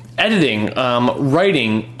anything. Editing,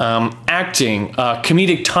 writing, acting,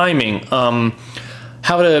 comedic timing,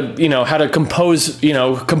 how to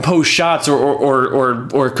compose shots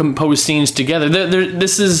or compose scenes together.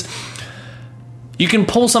 This is. You can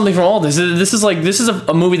pull something from all this. This is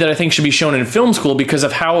a movie that I think should be shown in film school because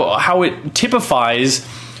of how it typifies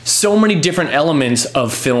so many different elements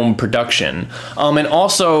of film production, and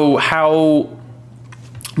also how,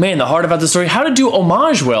 man, the heart about the story, how to do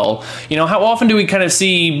homage well. How often do we kind of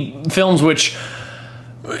see films which,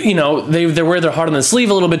 they wear their heart on the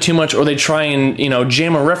sleeve a little bit too much, or they try and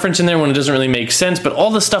jam a reference in there when it doesn't really make sense. But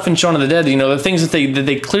all the stuff in Shaun of the Dead, the things that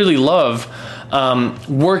they clearly love,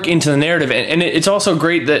 work into the narrative, and it's also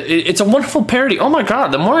great that it's a wonderful parody. Oh my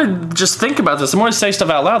god! The more I just think about this, the more I say stuff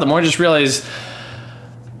out loud, the more I just realize,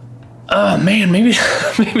 man, maybe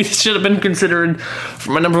this should have been considered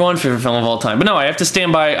for my number one favorite film of all time. But no, I have to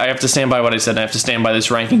stand by what I said. I have to stand by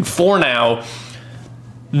this ranking for now.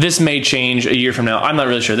 This may change a year from now. I'm not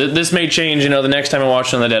really sure. This may change, the next time I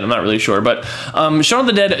watch Shaun of the Dead. I'm not really sure. But Shaun of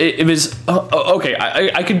the Dead, it was... okay,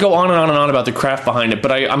 I could go on and on and on about the craft behind it, but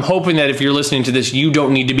I'm hoping that if you're listening to this, you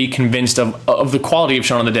don't need to be convinced of the quality of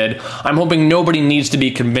Shaun of the Dead. I'm hoping nobody needs to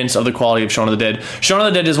be convinced of the quality of Shaun of the Dead. Shaun of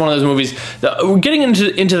the Dead is one of those movies... We're getting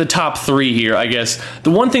into the top three here, I guess.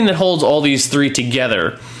 The one thing that holds all these three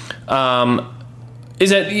together is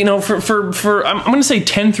that, for I'm going to say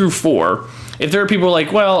 10 through 4... If there are people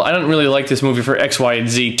like, well, I don't really like this movie for X, Y, and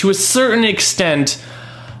Z, to a certain extent,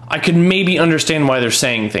 I could maybe understand why they're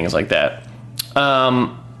saying things like that.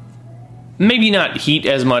 Maybe not Heat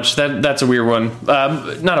as much. That's a weird one.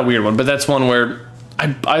 Not a weird one, but that's one where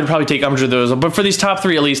I'd probably take umbrage with those. But for these top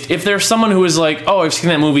three, at least, if there's someone who is like, oh, I've seen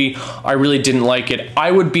that movie, I really didn't like it,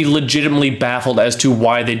 I would be legitimately baffled as to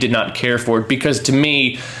why they did not care for it. Because to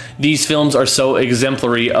me, these films are so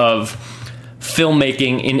exemplary of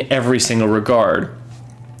filmmaking in every single regard.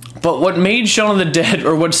 But what made Shaun of the Dead,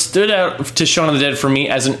 or what stood out to Shaun of the Dead for me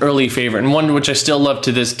as an early favorite, and one which I still love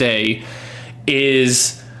to this day,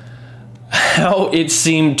 is how it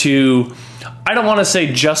seemed to, I don't want to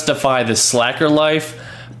say justify the slacker life,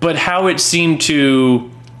 but how it seemed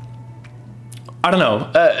to, I don't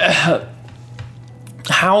know,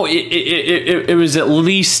 how it was at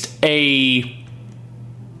least a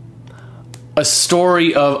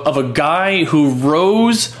story of a guy who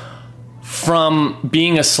rose from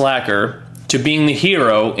being a slacker to being the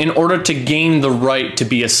hero in order to gain the right to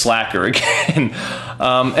be a slacker again.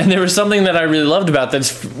 And there was something that I really loved about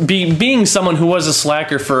this, being someone who was a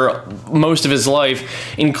slacker for most of his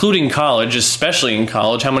life, including college, especially in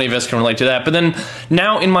college. How many of us can relate to that? But then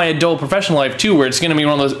now in my adult professional life too, where it's going to be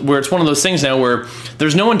one of those things now where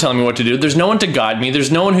there's no one telling me what to do. There's no one to guide me.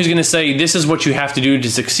 There's no one who's going to say, this is what you have to do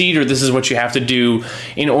to succeed, or this is what you have to do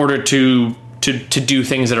in order to do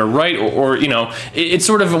things that are right, or it's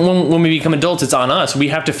sort of when we become adults, it's on us. We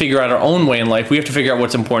have to figure out our own way in life. We have to figure out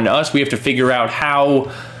what's important to us. We have to figure out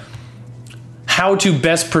how to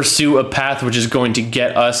best pursue a path which is going to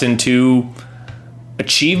get us into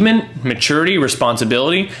achievement, maturity,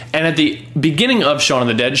 responsibility. And at the beginning of Shaun of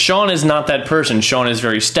the Dead, Shaun is not that person. Shaun is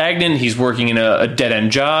very stagnant. He's working in a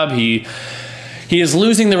dead-end job. He is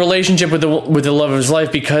losing the relationship with the love of his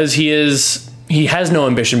life because he has no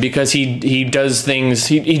ambition, because he does things,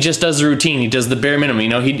 he just does the routine, he does the bare minimum,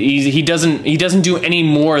 he doesn't do any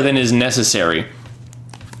more than is necessary.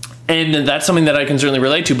 And that's something that I can certainly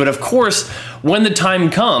relate to. But of course, when the time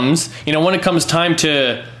comes, when it comes time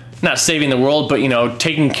to not saving the world, but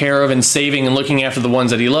taking care of and saving and looking after the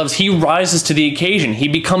ones that he loves, he rises to the occasion. He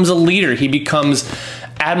becomes a leader, he becomes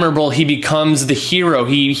admirable, he becomes the hero.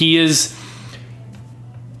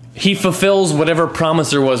 He fulfills whatever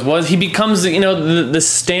promise there was. He becomes, the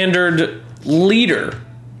standard leader.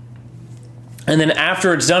 And then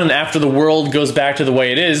after it's done and after the world goes back to the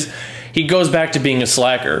way it is, he goes back to being a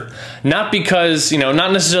slacker. Not because,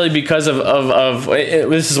 not necessarily because of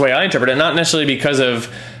this is the way I interpret it, not necessarily because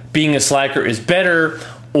of being a slacker is better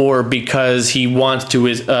or because he wants to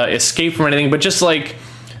escape from anything, but just like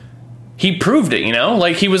he proved it,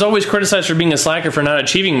 like he was always criticized for being a slacker for not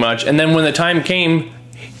achieving much. And then when the time came,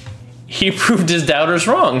 he proved his doubters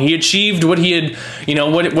wrong. He achieved what he had,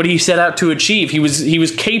 what he set out to achieve. He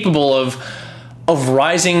was capable of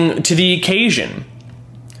rising to the occasion.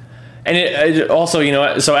 And it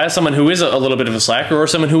also, so as someone who is a little bit of a slacker, or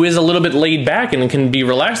someone who is a little bit laid back and can be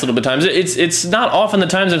relaxed a little bit times, it's not often the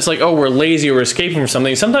times it's like, oh, we're lazy or escaping from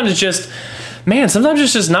something. Sometimes it's just man, sometimes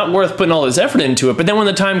it's just not worth putting all this effort into it. But then when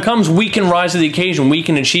the time comes, we can rise to the occasion. We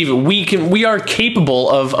can achieve it. We are capable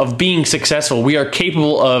of being successful. We are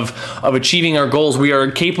capable of achieving our goals. We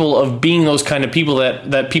are capable of being those kind of people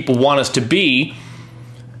that people want us to be.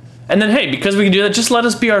 And then, hey, because we can do that, just let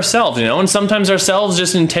us be ourselves, And sometimes ourselves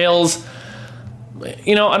just entails, I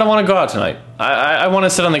don't want to go out tonight. I want to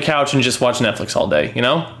sit on the couch and just watch Netflix all day,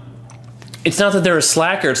 It's not that they're a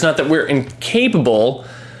slacker. It's not that we're incapable.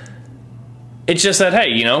 It's just that,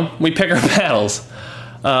 hey, we pick our battles.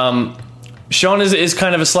 Sean is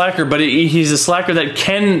kind of a slacker, but he's a slacker that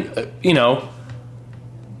can,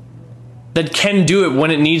 that can do it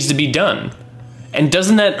when it needs to be done. And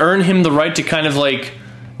doesn't that earn him the right to kind of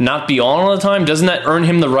not be on all the time? Doesn't that earn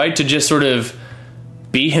him the right to just sort of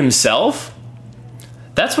be himself?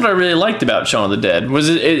 That's what I really liked about Shaun of the Dead. Was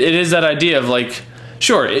it is that idea of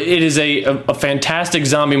sure, it is a fantastic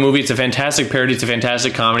zombie movie. It's a fantastic parody. It's a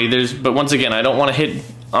fantastic comedy. But once again, I don't want to hit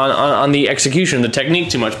on the execution, the technique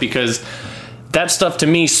too much, because that stuff to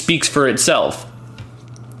me speaks for itself.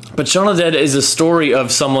 But Shaun of the Dead is a story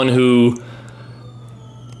of someone who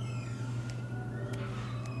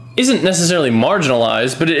isn't necessarily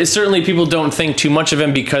marginalized, but it certainly people don't think too much of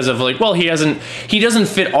him because of he doesn't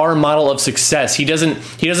fit our model of success. He doesn't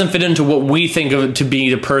fit into what we think of to be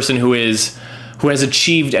the person who has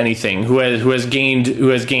achieved anything, who has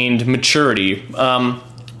gained maturity. And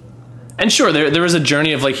sure, there is a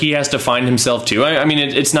journey of he has to find himself too. I mean,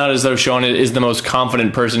 it's not as though Sean is the most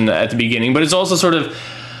confident person at the beginning, but it's also sort of,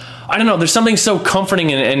 I don't know, there's something so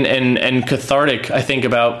comforting and cathartic, I think,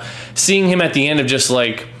 about seeing him at the end of just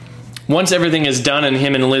once everything is done and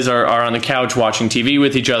him and Liz are on the couch watching TV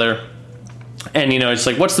with each other. And, it's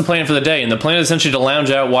what's the plan for the day? And the plan is essentially to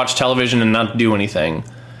lounge out, watch television, and not do anything.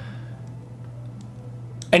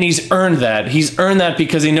 And he's earned that. He's earned that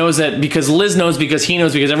because he knows that, because Liz knows, because he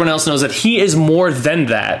knows, because everyone else knows that he is more than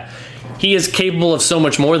that. He is capable of so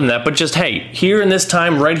much more than that. But just, hey, here in this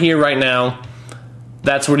time, right here, right now,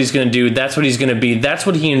 that's what he's going to do. That's what he's going to be. That's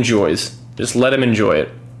what he enjoys. Just let him enjoy it.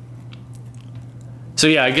 So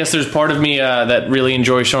yeah, I guess there's part of me that really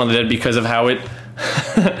enjoys Shaun of the Dead because of how it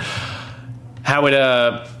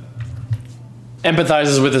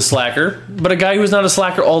empathizes with a slacker, but a guy who's not a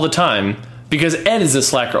slacker all the time, because Ed is a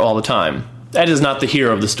slacker all the time. Ed is not the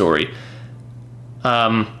hero of the story.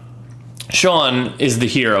 Sean is the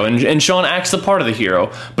hero, and Sean acts the part of the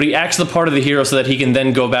hero, but he acts the part of the hero so that he can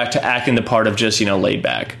then go back to acting the part of just, laid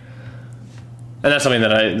back. And that's something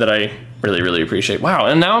that I really, really appreciate. Wow,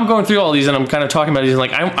 and now I'm going through all these, and I'm kind of talking about these,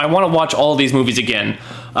 I want to watch all of these movies again.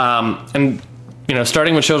 And,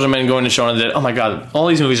 starting with Children of Men, going to Shaun of the Dead, oh my god, all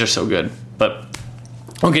these movies are so good. But,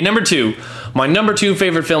 okay, number 2. My number 2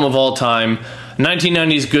 favorite film of all time,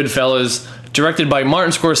 1990s Goodfellas, directed by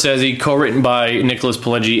Martin Scorsese, co-written by Nicholas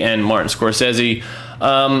Pileggi and Martin Scorsese.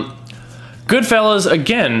 Goodfellas,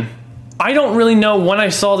 again, I don't really know when I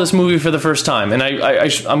saw this movie for the first time. And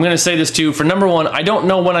I'm going to say this too. For number 1, I don't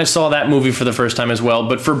know when I saw that movie for the first time as well.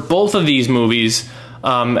 But for both of these movies,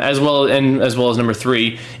 as well as number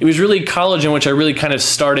 3, it was really college in which I really kind of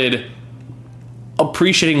started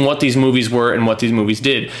appreciating what these movies were and what these movies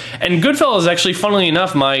did. And Goodfellas, actually, funnily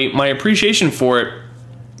enough, my appreciation for it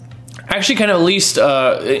actually kind of at least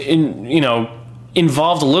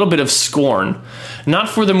involved a little bit of scorn, not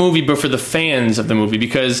for the movie but for the fans of the movie,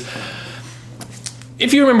 because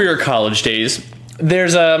if you remember your college days,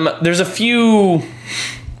 there's a few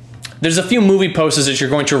movie posters that you're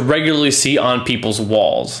going to regularly see on people's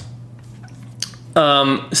walls.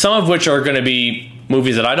 Some of which are going to be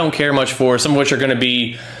movies that I don't care much for. Some of which are going to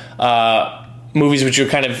be movies which you're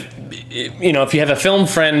kind of, if you have a film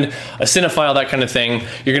friend, a cinephile, that kind of thing,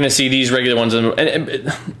 you're going to see these regular ones. And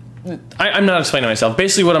I'm not explaining myself.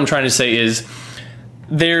 Basically, what I'm trying to say is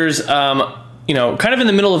there's, kind of in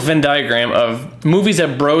the middle of Venn diagram of movies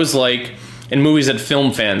that bros like and movies that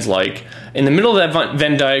film fans like. In the middle of that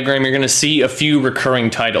Venn diagram, you're going to see a few recurring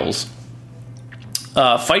titles.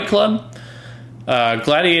 Fight Club,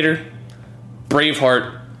 Gladiator,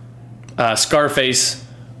 Braveheart, Scarface,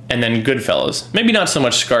 and then Goodfellas. Maybe not so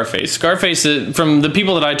much Scarface. Scarface, from the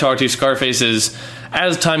people that I talk to, Scarface is,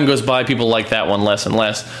 as time goes by, people like that one less and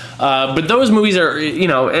less. But those movies are,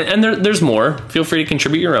 and there's more. Feel free to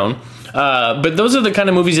contribute your own. But those are the kind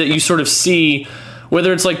of movies that you sort of see,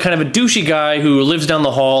 whether it's kind of a douchey guy who lives down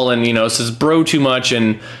the hall and, says bro too much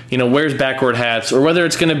and, wears backward hats, or whether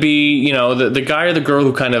it's going to be, the guy or the girl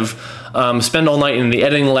who kind of spend all night in the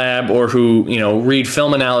editing lab, or who, read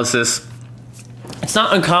film analysis. It's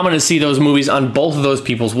not uncommon to see those movies on both of those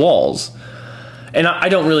people's walls. And I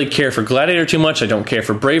don't really care for Gladiator too much. I don't care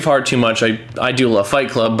for Braveheart too much. I do love Fight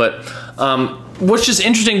Club, but what's just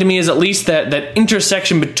interesting to me is at least that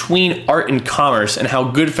intersection between art and commerce, and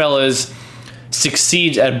how Goodfellas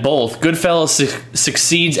succeeds at both. Goodfellas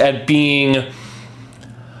succeeds at being,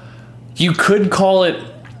 you could call it,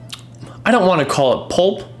 I don't want to call it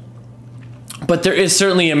pulp, but there is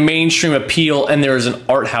certainly a mainstream appeal, and there is an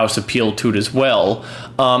art house appeal to it as well.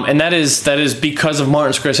 And that is because of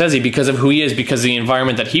Martin Scorsese, because of who he is, because of the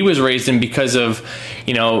environment that he was raised in, because of,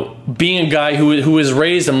 you know, being a guy who was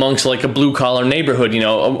raised amongst like a blue collar neighborhood, you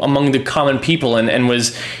know, among the common people, and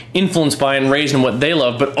was influenced by and raised in what they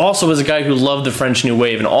love, but also was a guy who loved the French New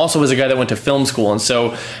Wave, and also was a guy that went to film school. And so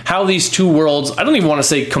how these two worlds, I don't even want to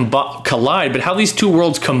say collide, but how these two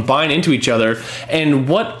worlds combine into each other, and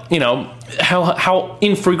what, you know, how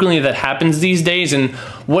infrequently that happens these days, and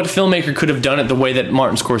what filmmaker could have done it the way that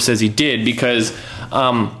Martin Scorsese did. Because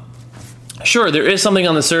sure, there is something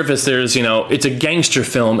on the surface. There's, you know, it's a gangster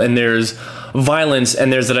film, and there's violence,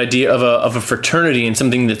 and there's that idea of a fraternity and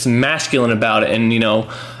something that's masculine about it, and, you know,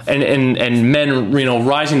 and men, you know,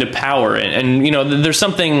 rising to power, and you know, there's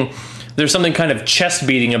something kind of chest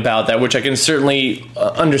beating about that, which I can certainly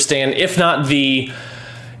understand, if not the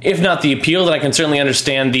appeal, then I can certainly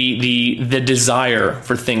understand the desire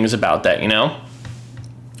for things about that, you know?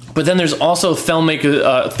 But then there's also Thelma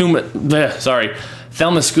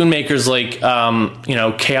Schoonmaker's, like, you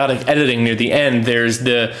know, chaotic editing near the end. There's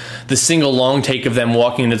the single long take of them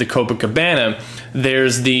walking into the Copacabana.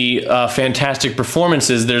 There's the fantastic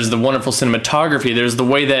performances. There's the wonderful cinematography. There's the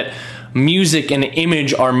way that music and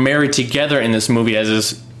image are married together in this movie, as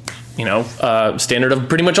is, you know, standard of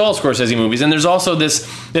pretty much all Scorsese movies. And there's also this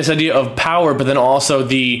idea of power, but then also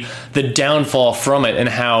the downfall from it, and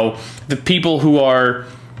how the people who were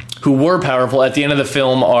powerful at the end of the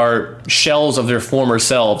film are shells of their former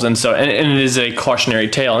selves. And so, and it is a cautionary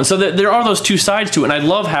tale. And so there are those two sides to it. And I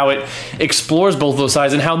love how it explores both those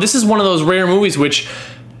sides, and how this is one of those rare movies which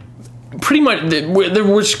pretty much,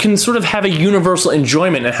 which can sort of have a universal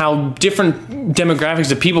enjoyment, and how different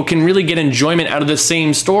demographics of people can really get enjoyment out of the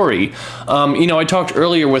same story. You know, I talked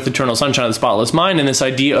earlier with Eternal Sunshine of the Spotless Mind, and this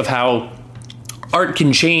idea of how art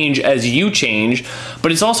can change as you change,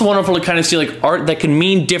 but it's also wonderful to kind of see like art that can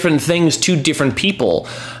mean different things to different people.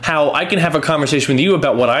 How I can have a conversation with you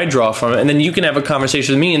about what I draw from it, and then you can have a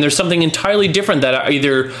conversation with me, and there's something entirely different that I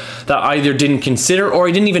either didn't consider or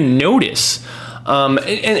I didn't even notice.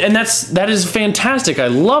 And that is fantastic. I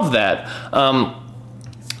love that.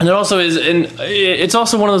 And it also is, and it's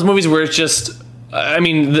also one of those movies where it's just, I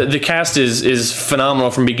mean, the cast is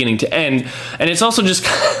phenomenal from beginning to end, and it's also just,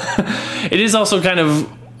 it is also kind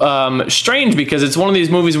of strange, because it's one of these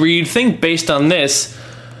movies where you'd think, based on this,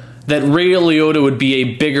 that Ray Liotta would be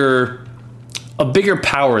a bigger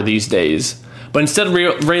power these days. But instead,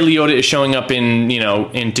 Ray Liotta is showing up in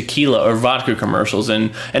tequila or vodka commercials,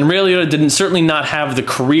 and Ray Liotta didn't certainly not have the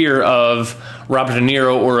career of Robert De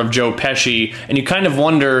Niro or of Joe Pesci, and you kind of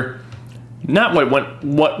wonder not what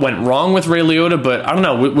went wrong with Ray Liotta, but I don't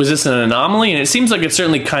know, was this an anomaly? And it seems like it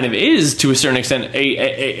certainly kind of is, to a certain extent,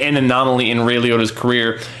 an anomaly in Ray Liotta's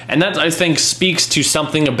career. And that, I think, speaks to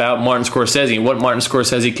something about Martin Scorsese and what Martin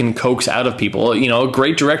Scorsese can coax out of people. You know, a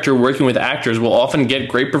great director working with actors will often get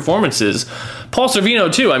great performances. Paul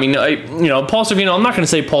Sorvino, too. I mean, Paul Sorvino, I'm not going to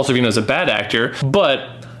say Paul Sorvino is a bad actor,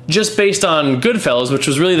 but just based on Goodfellas, which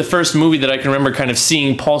was really the first movie that I can remember kind of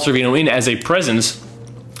seeing Paul Sorvino in as a presence,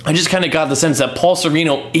 I just kind of got the sense that Paul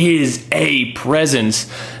Sorvino is a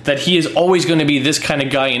presence, that he is always going to be this kind of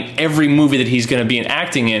guy in every movie that he's going to be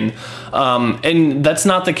acting in. And that's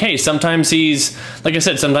not the case. Sometimes he's, like I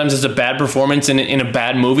said, sometimes it's a bad performance in a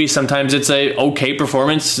bad movie. Sometimes it's a okay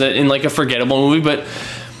performance in like a forgettable movie. But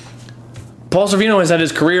Paul Sorvino has had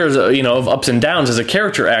his career as of ups and downs as a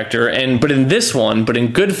character actor, but in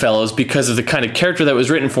Goodfellas, because of the kind of character that was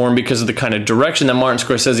written for him, because of the kind of direction that Martin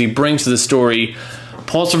Scorsese brings to the story,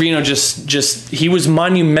 Paul Sorvino he was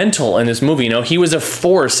monumental in this movie. He was a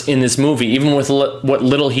force in this movie, even with what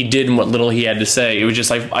little he did and what little he had to say. It was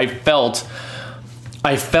just, I felt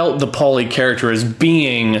the Paulie character as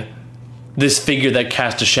being this figure that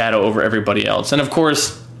cast a shadow over everybody else. And of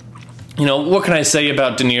course, what can I say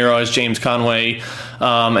about De Niro as James Conway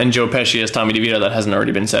and Joe Pesci as Tommy DeVito that hasn't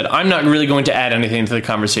already been said? I'm not really going to add anything to the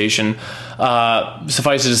conversation.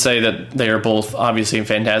 Suffice it to say that they are both obviously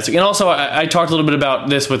fantastic. And also, I talked a little bit about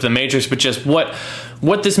this with The Matrix, but just what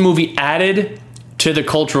this movie added to the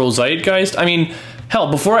cultural zeitgeist. I mean,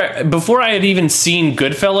 hell, before I had even seen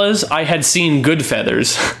Goodfellas, I had seen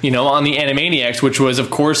Goodfeathers, on the Animaniacs, which was,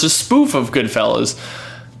 of course, a spoof of Goodfellas.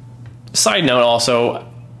 Side note also,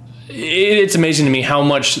 it's amazing to me how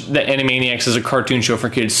much the Animaniacs as a cartoon show for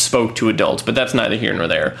kids spoke to adults, but that's neither here nor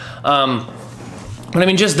there. But I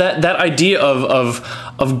mean, just that idea of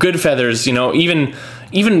Goodfellas, you know, even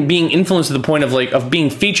being influenced to the point of being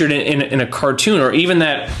featured in a cartoon, or even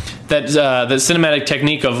that cinematic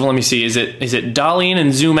technique of, let me see, is it dolly in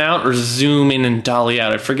and zoom out, or zoom in and dolly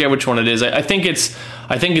out? I forget which one it is. I think it's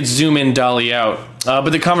zoom in, dolly out.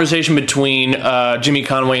 But the conversation between Jimmy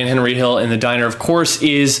Conway and Henry Hill in the diner, of course,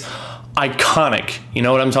 is iconic. You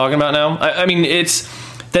know what I'm talking about now? I mean, it's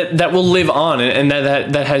that will live on, and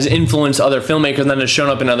that has influenced other filmmakers, and then has shown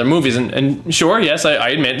up in other movies. And sure, yes, I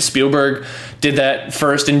admit Spielberg did that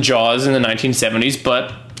first in Jaws in the 1970s,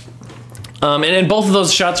 but and both of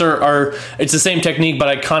those shots are it's the same technique,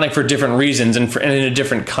 but iconic for different reasons and in a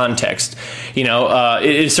different context. You know,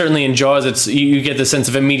 it's certainly in Jaws, you get the sense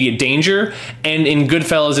of immediate danger, and in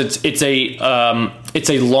Goodfellas, it's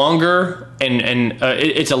a longer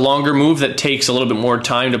it's a longer move that takes a little bit more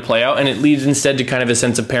time to play out, and it leads instead to kind of a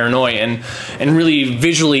sense of paranoia, and really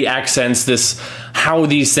visually accents how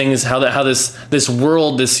this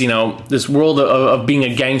world, this world of being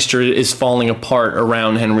a gangster is falling apart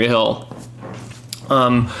around Henry Hill.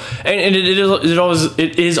 And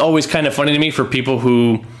it is always kind of funny to me for people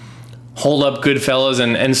who hold up Goodfellas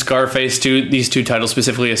and Scarface, these two titles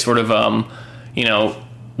specifically, as sort of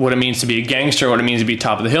what it means to be a gangster, what it means to be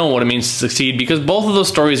top of the hill, and what it means to succeed, because both of those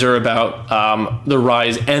stories are about the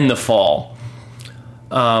rise and the fall.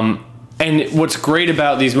 And what's great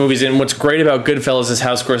about these movies, and what's great about Goodfellas, is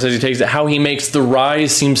how Scorsese takes it, how he makes the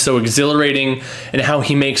rise seem so exhilarating, and how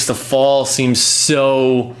he makes the fall seem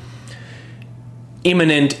so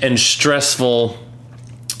imminent and stressful.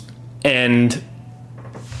 And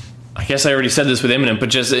I guess I already said this with imminent, but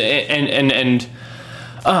just I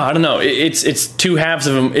don't know. It's two halves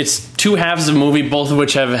of them. It's two halves of a movie, both of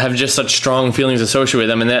which have just such strong feelings associated with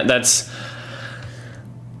them, and that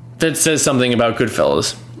says something about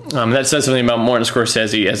Goodfellas. That says something about Martin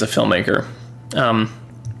Scorsese as a filmmaker.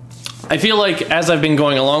 I feel like as I've been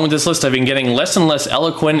going along with this list, I've been getting less and less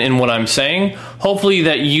eloquent in what I'm saying. Hopefully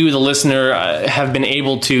that you, the listener, have been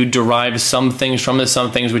able to derive some things from this,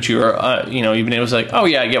 some things which you are, you've been able to say, oh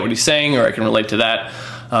yeah, I get what he's saying, or I can relate to that.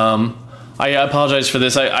 I apologize for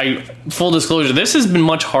this. I full disclosure, this has been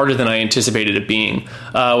much harder than I anticipated it being.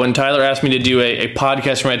 When Tyler asked me to do a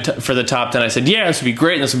podcast for the top 10, I said, yeah, this would be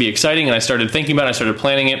great, and this would be exciting, and I started thinking about it, I started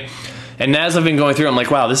planning it. And as I've been going through, I'm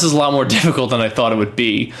like, wow, this is a lot more difficult than I thought it would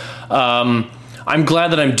be. I'm glad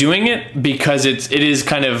that I'm doing it, because it is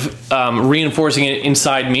kind of reinforcing it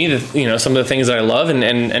inside me, some of the things that I love,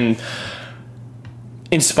 and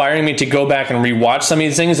inspiring me to go back and rewatch some of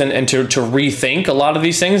these things, and to rethink a lot of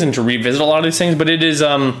these things, and to revisit a lot of these things. But it is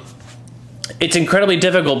it's incredibly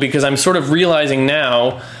difficult, because I'm sort of realizing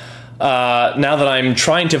now that I'm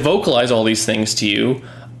trying to vocalize all these things to you,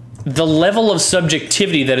 the level of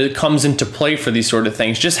subjectivity that it comes into play for these sort of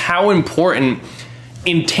things, just how important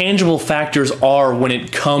intangible factors are when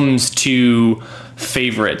it comes to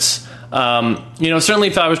favorites. Certainly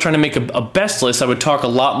if I was trying to make a best list, I would talk a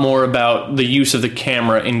lot more about the use of the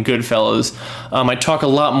camera in Goodfellas. I'd talk a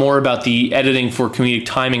lot more about the editing for comedic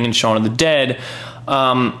timing in Shaun of the Dead.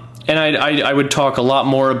 And I would talk a lot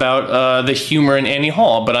more about the humor in Annie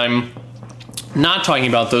Hall, but I'm not talking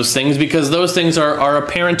about those things, because those things are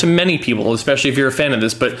apparent to many people, especially if you're a fan of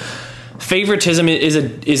this. But favoritism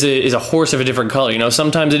is a horse of a different color.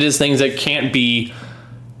 Sometimes it is things that can't be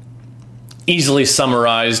easily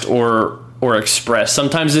summarized or expressed.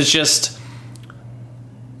 Sometimes it's just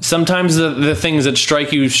the things that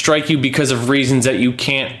strike you because of reasons that you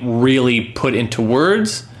can't really put into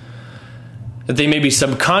words. That they may be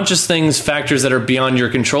subconscious things, factors that are beyond your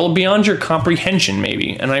control, beyond your comprehension,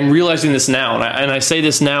 maybe. And I'm realizing this now, and I say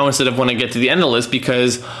this now instead of when I get to the end of the list,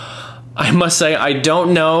 because I must say I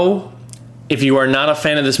don't know if you are not a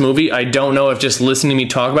fan of this movie. I don't know if just listening to me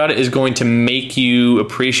talk about it is going to make you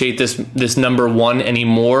appreciate this number one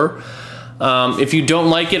anymore. If you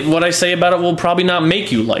don't like it, what I say about it will probably not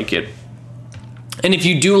make you like it. And if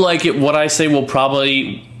you do like it, what I say will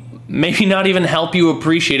probably maybe not even help you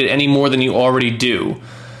appreciate it any more than you already do.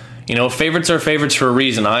 Favorites are favorites for a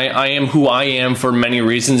reason. I am who I am for many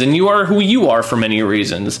reasons, and you are who you are for many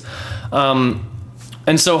reasons.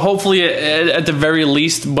 And so hopefully at the very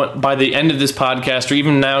least, but by the end of this podcast, or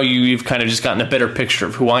even now, you've kind of just gotten a better picture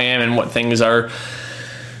of who I am and what things are,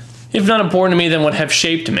 if not important to me, then what have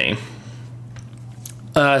shaped me.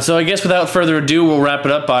 So I guess without further ado, we'll wrap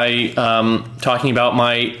it up by talking about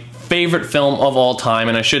my favorite film of all time.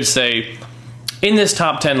 And I should say, in this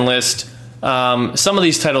top 10 list, some of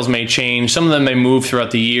these titles may change. Some of them may move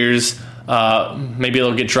throughout the years. Maybe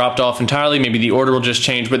they'll get dropped off entirely. Maybe the order will just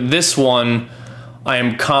change. But this one, I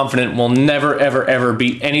am confident will never, ever, ever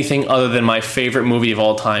be anything other than my favorite movie of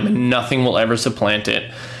all time, and nothing will ever supplant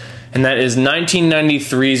it. And that is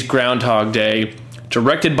 1993's Groundhog Day,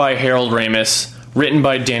 directed by Harold Ramis, written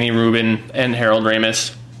by Danny Rubin and Harold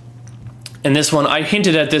Ramis. And this one, I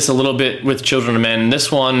hinted at this a little bit with Children of Men.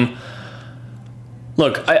 This one,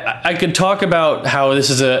 look, I could talk about how this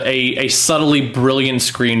is a subtly brilliant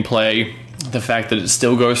screenplay. The fact that it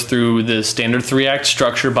still goes through the standard 3-act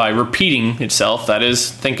structure by repeating itself. That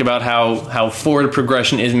is, think about how forward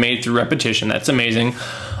progression is made through repetition. That's amazing.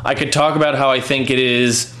 I could talk about how I think it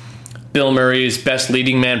is Bill Murray's best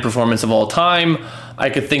leading man performance of all time. I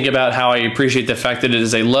could think about how I appreciate the fact that it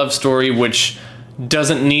is a love story which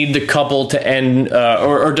doesn't need the couple to end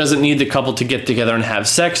or doesn't need the couple to get together and have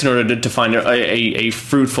sex in order to find a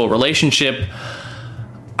fruitful relationship.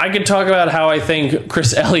 I could talk about how I think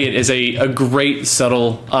Chris Elliott is a great,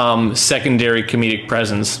 subtle, secondary comedic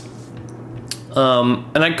presence.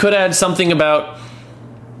 And I could add something about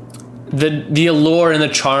the allure and the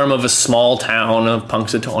charm of a small town of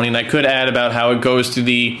Punxsutawney, and I could add about how it goes through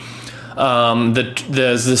the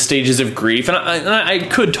stages of grief, and I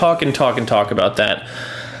could talk about that,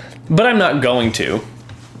 but I'm not going to.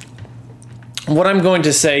 What I'm going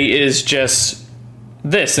to say is just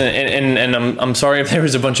this, and I'm sorry if there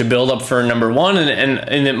was a bunch of build up for number one,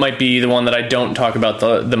 and it might be the one that I don't talk about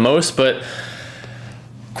the most, but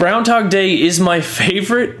Groundhog Day is my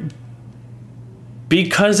favorite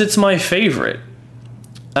because it's my favorite.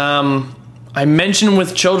 I mentioned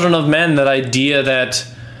with Children of Men that idea that,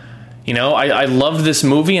 you know, I loved this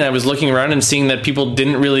movie, and I was looking around and seeing that people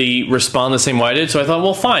didn't really respond the same way I did. So I thought,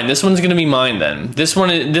 well, fine, this one's going to be mine then. This one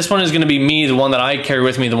is going to be me, the one that I carry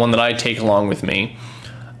with me, the one that I take along with me.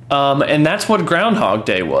 And that's what Groundhog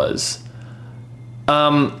Day was.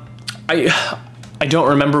 I don't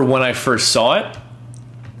remember when I first saw it.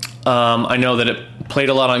 I know that it played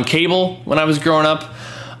a lot on cable when I was growing up.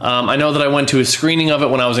 I know that I went to a screening of it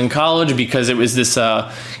when I was in college because it was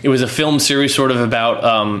it was a film series sort of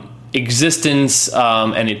about existence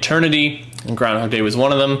and eternity, and Groundhog Day was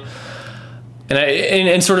one of them.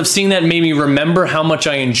 And sort of seeing that made me remember how much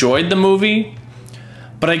I enjoyed the movie,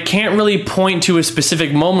 but I can't really point to a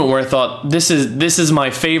specific moment where I thought this is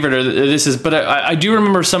my favorite, or this is. But I do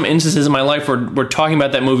remember some instances in my life where we're talking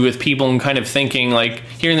about that movie with people and kind of thinking, like,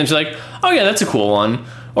 hearing them say, like, oh yeah, that's a cool one,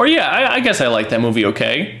 or yeah, I guess I like that movie,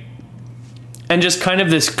 okay. And just kind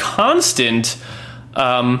of this constant,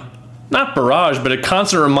 not barrage, but a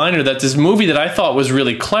constant reminder that this movie that I thought was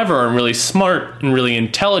really clever and really smart and really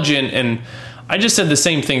intelligent, and I just said the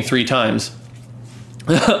same thing 3 times.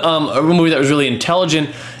 A movie that was really intelligent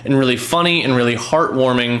and really funny and really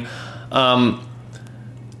heartwarming,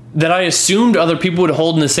 that I assumed other people would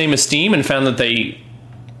hold in the same esteem, and found that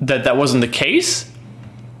that wasn't the case.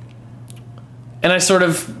 And I sort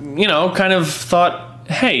of, kind of thought,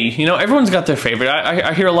 hey, everyone's got their favorite.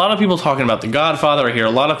 I hear a lot of people talking about The Godfather. I hear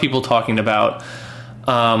a lot of people talking about,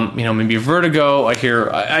 maybe Vertigo. I hear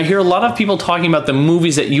a lot of people talking about the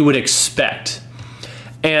movies that you would expect.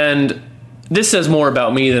 And this says more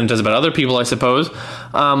about me than it does about other people, I suppose.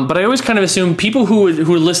 But I always kind of assume people who would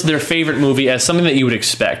list their favorite movie as something that you would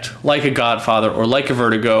expect, like a Godfather, or like a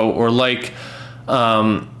Vertigo, or like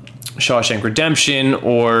Shawshank Redemption,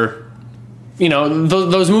 or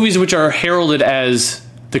those movies which are heralded as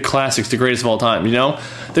the classics, the greatest of all time.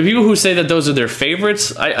 The people who say that those are their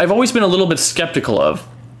favorites, I've always been a little bit skeptical of,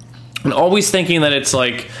 and always thinking that it's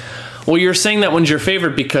like, well, you're saying that one's your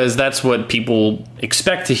favorite because that's what people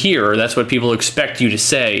expect to hear, or that's what people expect you to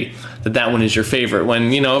say, that one is your favorite,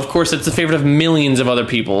 when, of course, it's the favorite of millions of other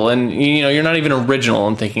people, and, you're not even original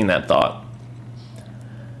in thinking that thought.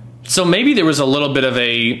 So maybe there was a little bit of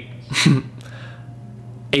a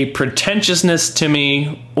pretentiousness to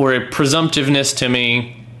me, or a presumptiveness to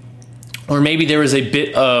me, or maybe there was a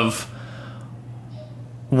bit of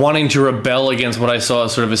wanting to rebel against what I saw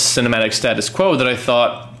as sort of a cinematic status quo that I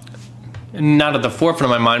thought, not at the forefront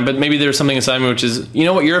of my mind, but maybe there's something inside me which is,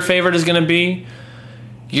 what your favorite is going to be?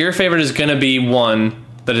 Your favorite is going to be one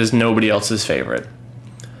that is nobody else's favorite.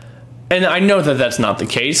 And I know that that's not the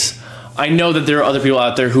case. I know that there are other people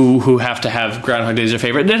out there who have to have Groundhog Day as their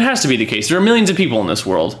favorite. And it has to be the case. There are millions of people in this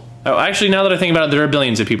world. Oh, actually, now that I think about it, there are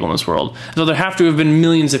billions of people in this world. So there have to have been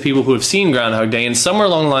millions of people who have seen Groundhog Day, and somewhere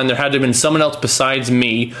along the line there had to have been someone else besides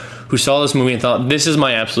me who saw this movie and thought, this is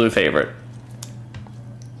my absolute favorite.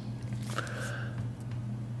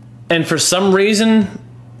 And for some reason,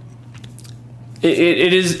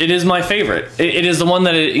 it is my favorite. It is the one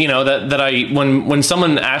that that I when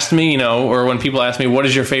someone asked me, or when people ask me what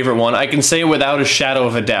is your favorite one, I can say without a shadow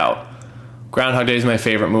of a doubt, Groundhog Day is my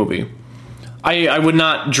favorite movie. I would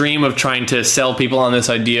not dream of trying to sell people on this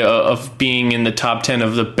idea of being in the top 10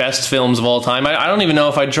 of the best films of all time. I don't even know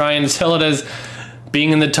if I'd try and sell it as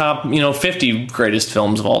being in the top, 50 greatest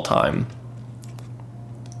films of all time.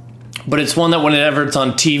 But it's one that whenever it's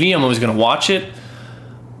on TV, I'm always going to watch it.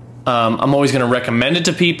 I'm always going to recommend it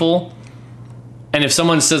to people. And if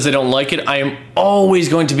someone says they don't like it, I am always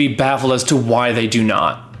going to be baffled as to why they do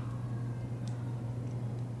not.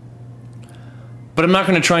 But I'm not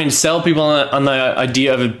going to try and sell people on the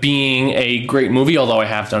idea of it being a great movie, although I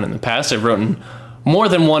have done it in the past. I've written more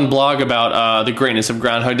than one blog about the greatness of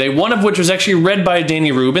Groundhog Day, one of which was actually read by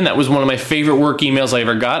Danny Rubin. That was one of my favorite work emails I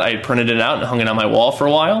ever got. I had printed it out and hung it on my wall for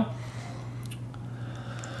a while.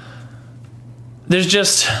 There's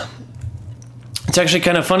just... It's actually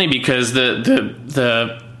kind of funny because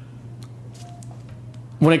the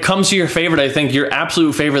when it comes to your favorite, I think your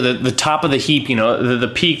absolute favorite, the top of the heap,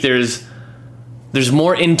 the peak, there's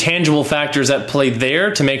more intangible factors at play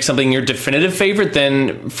there to make something your definitive favorite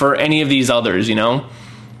than for any of these others, There's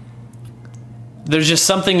just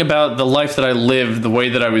something about the life that I lived, the way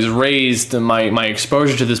that I was raised, my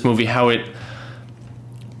exposure to this movie, how it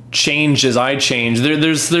changed as I changed.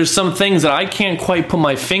 There's some things that I can't quite put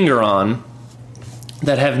my finger on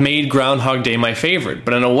that have made Groundhog Day my favorite.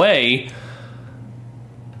 But in a way,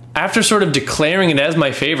 after sort of declaring it as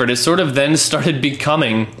my favorite, it sort of then started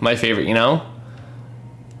becoming my favorite,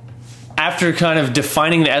 After kind of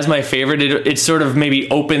defining it as my favorite, it sort of maybe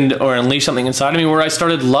opened or unleashed something inside of me where I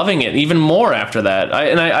started loving it even more after that.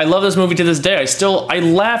 I love this movie to this day. I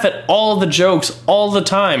laugh at all the jokes all the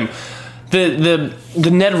time. The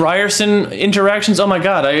Ned Ryerson interactions, oh my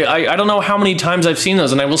god, I don't know how many times I've seen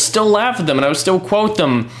those, and I will still laugh at them, and I will still quote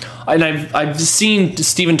them. And I've seen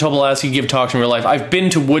Stephen Tobolowsky give talks in real life. I've been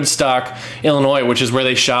to Woodstock, Illinois, which is where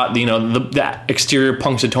they shot the exterior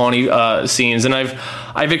Punxsutawney scenes, and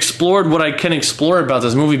I've explored what I can explore about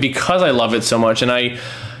this movie because I love it so much, and I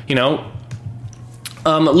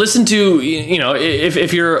listen to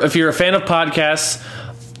if you're a fan of podcasts.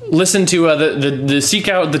 Listen to the seek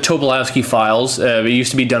out the Tobolowsky files. It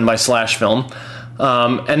used to be done by Slash Film,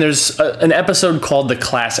 and there's an episode called The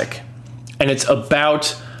Classic, and it's about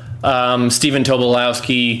Stephen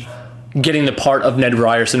Tobolowsky getting the part of Ned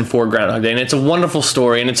Ryerson for Groundhog Day, and it's a wonderful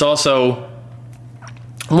story, and it's also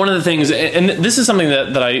one of the things. And this is something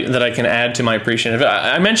that I can add to my appreciation.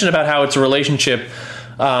 I mentioned about how it's a relationship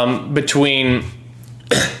between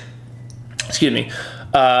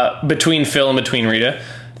between Phil and between Rita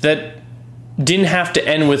that didn't have to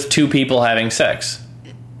end with two people having sex.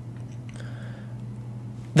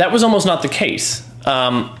 That was almost not the case.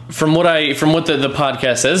 From what the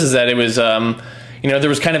podcast says is that it was, there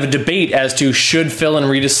was kind of a debate as to should Phil and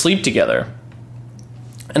Rita sleep together.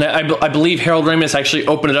 And I believe Harold Ramis actually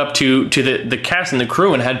opened it up to the cast and the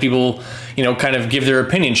crew and had people, kind of give their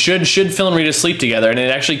opinion. Should Phil and Rita sleep together? And it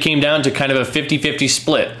actually came down to kind of a 50-50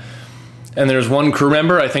 split. And there's one crew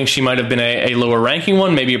member, I think she might have been a lower ranking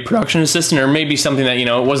one, maybe a production assistant, or maybe something that,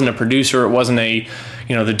 it wasn't a producer, it wasn't the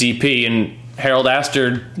DP. And Harold asked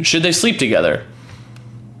her, should they sleep together?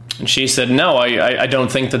 And she said, no, I don't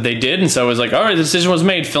think that they did. And so it was like, all right, the decision was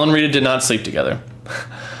made. Phil and Rita did not sleep together.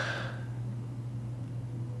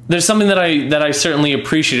 There's something that I certainly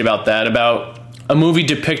appreciate about that, about a movie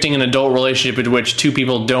depicting an adult relationship in which two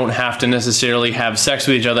people don't have to necessarily have sex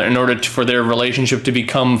with each other in order for their relationship to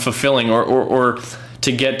become fulfilling or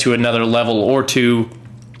to get to another level or to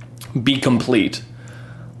be complete.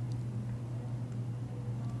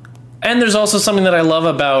 And there's also something that I love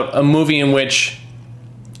about a movie in which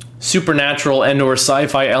supernatural and or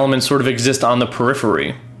sci-fi elements sort of exist on the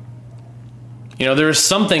periphery. There is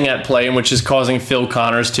something at play in which is causing Phil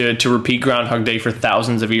Connors to repeat Groundhog Day for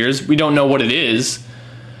thousands of years. We don't know what it is,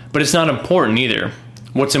 but it's not important either.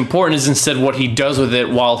 What's important is instead what he does with it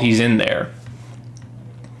while he's in there.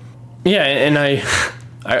 Yeah, and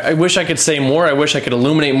I wish I could say more. I wish I could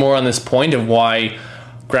illuminate more on this point of why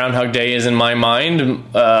Groundhog Day is, in my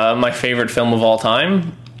mind, my favorite film of all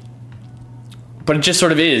time. But it just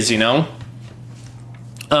sort of is, When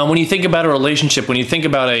you think about a relationship, when you think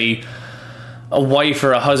about a wife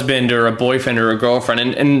or a husband or a boyfriend or a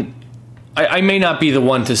girlfriend, and I may not be the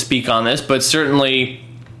one to speak on this, but certainly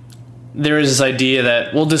there is this idea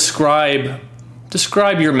that, well, describe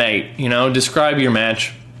your mate, describe your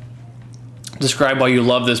match, describe why you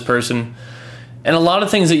love this person. And a lot of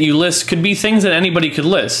things that you list could be things that anybody could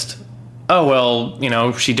list. Oh, well,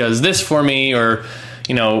 she does this for me, or,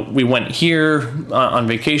 we went here on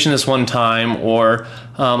vacation this one time, or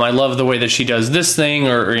I love the way that she does this thing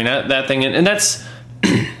or that thing. And that's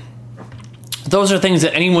those are things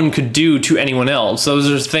that anyone could do to anyone else. Those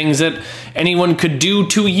are things that anyone could do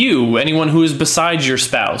to you, anyone who is besides your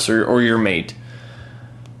spouse or your mate.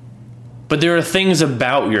 But there are things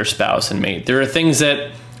about your spouse and mate. There are things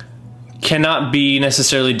that cannot be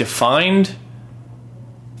necessarily defined,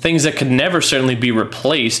 things that could never certainly be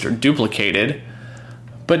replaced or duplicated,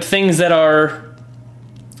 but things that are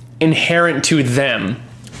inherent to them,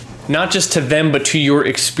 not just to them, but to your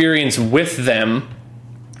experience with them,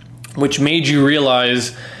 which made you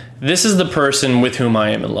realize this is the person with whom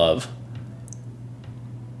I am in love.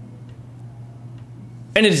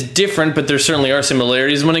 And it's different, but there certainly are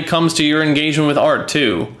similarities when it comes to your engagement with art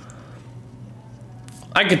too.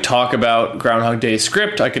 I could talk about Groundhog Day's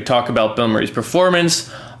script, I could talk about Bill Murray's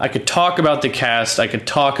performance, I could talk about the cast, I could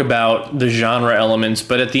talk about the genre elements,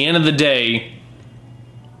 but at the end of the day,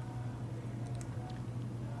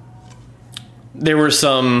 there were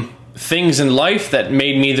some things in life that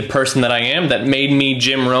made me the person that I am, that made me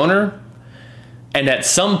Jim Rohner. And at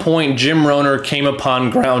some point, Jim Rohner came upon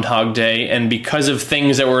Groundhog Day, and because of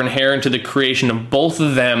things that were inherent to the creation of both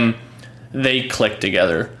of them, they clicked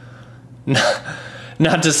together.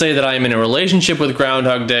 Not to say that I am in a relationship with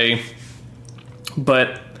Groundhog Day,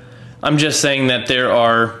 but I'm just saying that there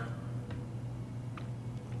are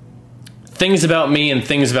things about me and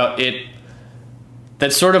things about it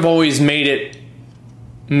that sort of always made it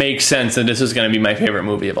make sense that this is going to be my favorite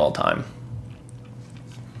movie of all time.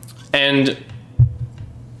 And,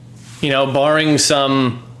 you know, barring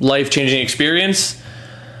some life-changing experience,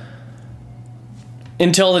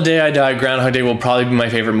 until the day I die, Groundhog Day will probably be my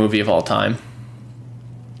favorite movie of all time.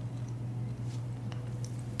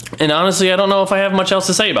 And honestly, I don't know if I have much else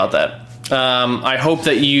to say about that. I hope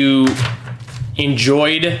that you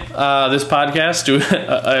enjoyed this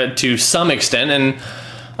podcast to some extent, and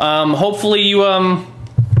hopefully you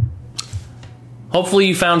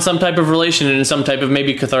found some type of relation and some type of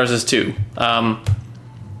maybe catharsis too.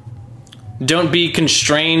 Don't be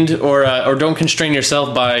constrained or don't constrain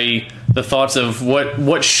yourself by the thoughts of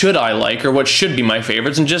what should I like or what should be my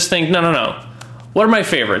favorites, and just think, no. What are my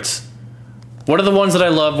favorites? What are the ones that I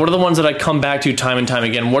love? What are the ones that I come back to time and time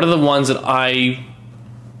again? What are the ones that I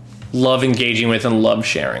love engaging with and love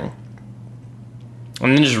sharing?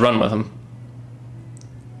 And then just run with them.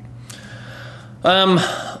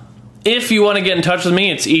 If you want to get in touch with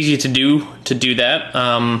me, it's easy to do that.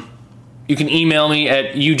 You can email me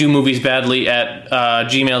at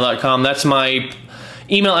youdomoviesbadly@gmail.com. That's my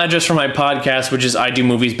email address for my podcast, which is I Do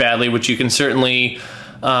Movies Badly, which you can certainly...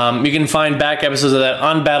 you can find back episodes of that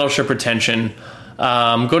on Battleship Retention.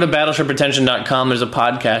 Go to battleshipretention.com. There's a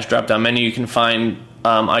podcast drop-down menu. You can find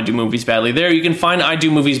I Do Movies Badly there. You can find I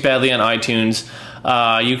Do Movies Badly on iTunes.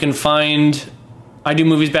 You can find I Do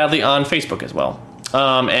Movies Badly on Facebook as well.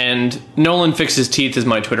 And Nolan Fixes Teeth is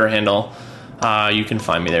my Twitter handle. You can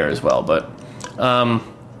find me there as well. But I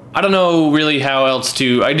don't know really how else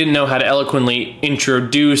to... I didn't know how to eloquently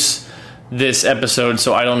introduce this episode,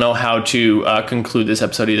 so I don't know how to conclude this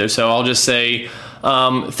episode either. So I'll just say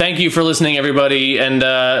thank you for listening, everybody, and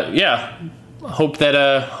hope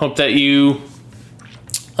that you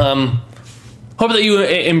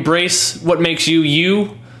embrace what makes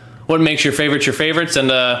you, what makes your favorites, and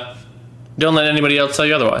don't let anybody else tell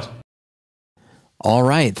you otherwise. All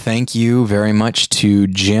right. Thank you very much to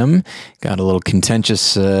Jim. Got a little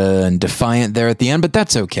contentious and defiant there at the end, but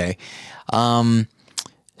that's okay. I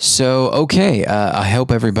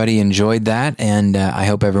hope everybody enjoyed that, and I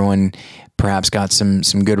hope everyone perhaps got some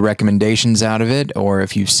good recommendations out of it, or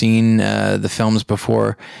if you've seen the films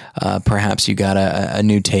before, perhaps you got a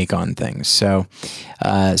new take on things. So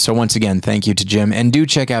once again, thank you to Jim, and do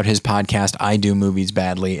check out his podcast, I Do Movies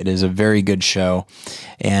Badly. It is a very good show,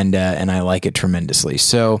 and I like it tremendously.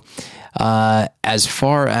 So as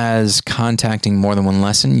far as contacting More Than One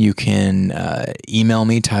Lesson, you can email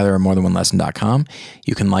me, Tyler@morethanonelesson.com.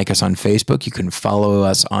 You can like us on Facebook. You can follow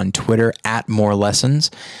us on Twitter @MoreLessons.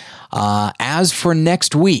 As for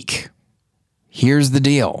next week, here's the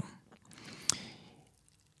deal.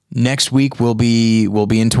 Next week we'll be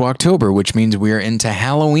into October, which means we are into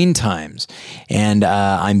Halloween times, and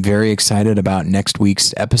I'm very excited about next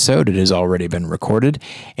week's episode. It has already been recorded,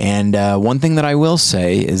 and one thing that I will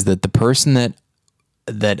say is that the person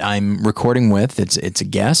that I'm recording with, it's a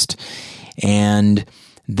guest, and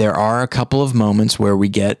there are a couple of moments where we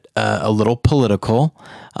get a little political.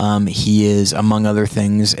 He is, among other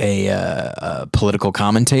things, a political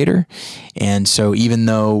commentator. And so even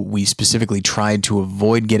though we specifically tried to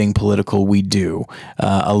avoid getting political, we do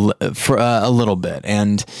for a little bit.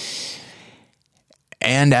 And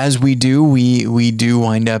And as we do, we do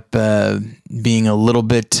wind up being a little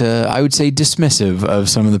bit, I would say, dismissive of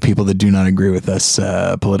some of the people that do not agree with us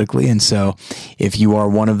politically. And so if you are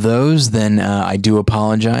one of those, then I do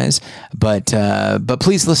apologize. But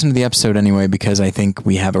please listen to the episode anyway, because I think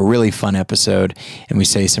we have a really fun episode and we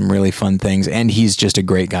say some really fun things. And he's just a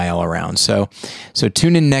great guy all around. So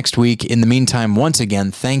tune in next week. In the meantime, once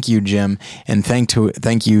again, thank you, Jim. And thank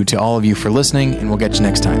you to all of you for listening. And we'll get you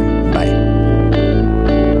next time. Bye.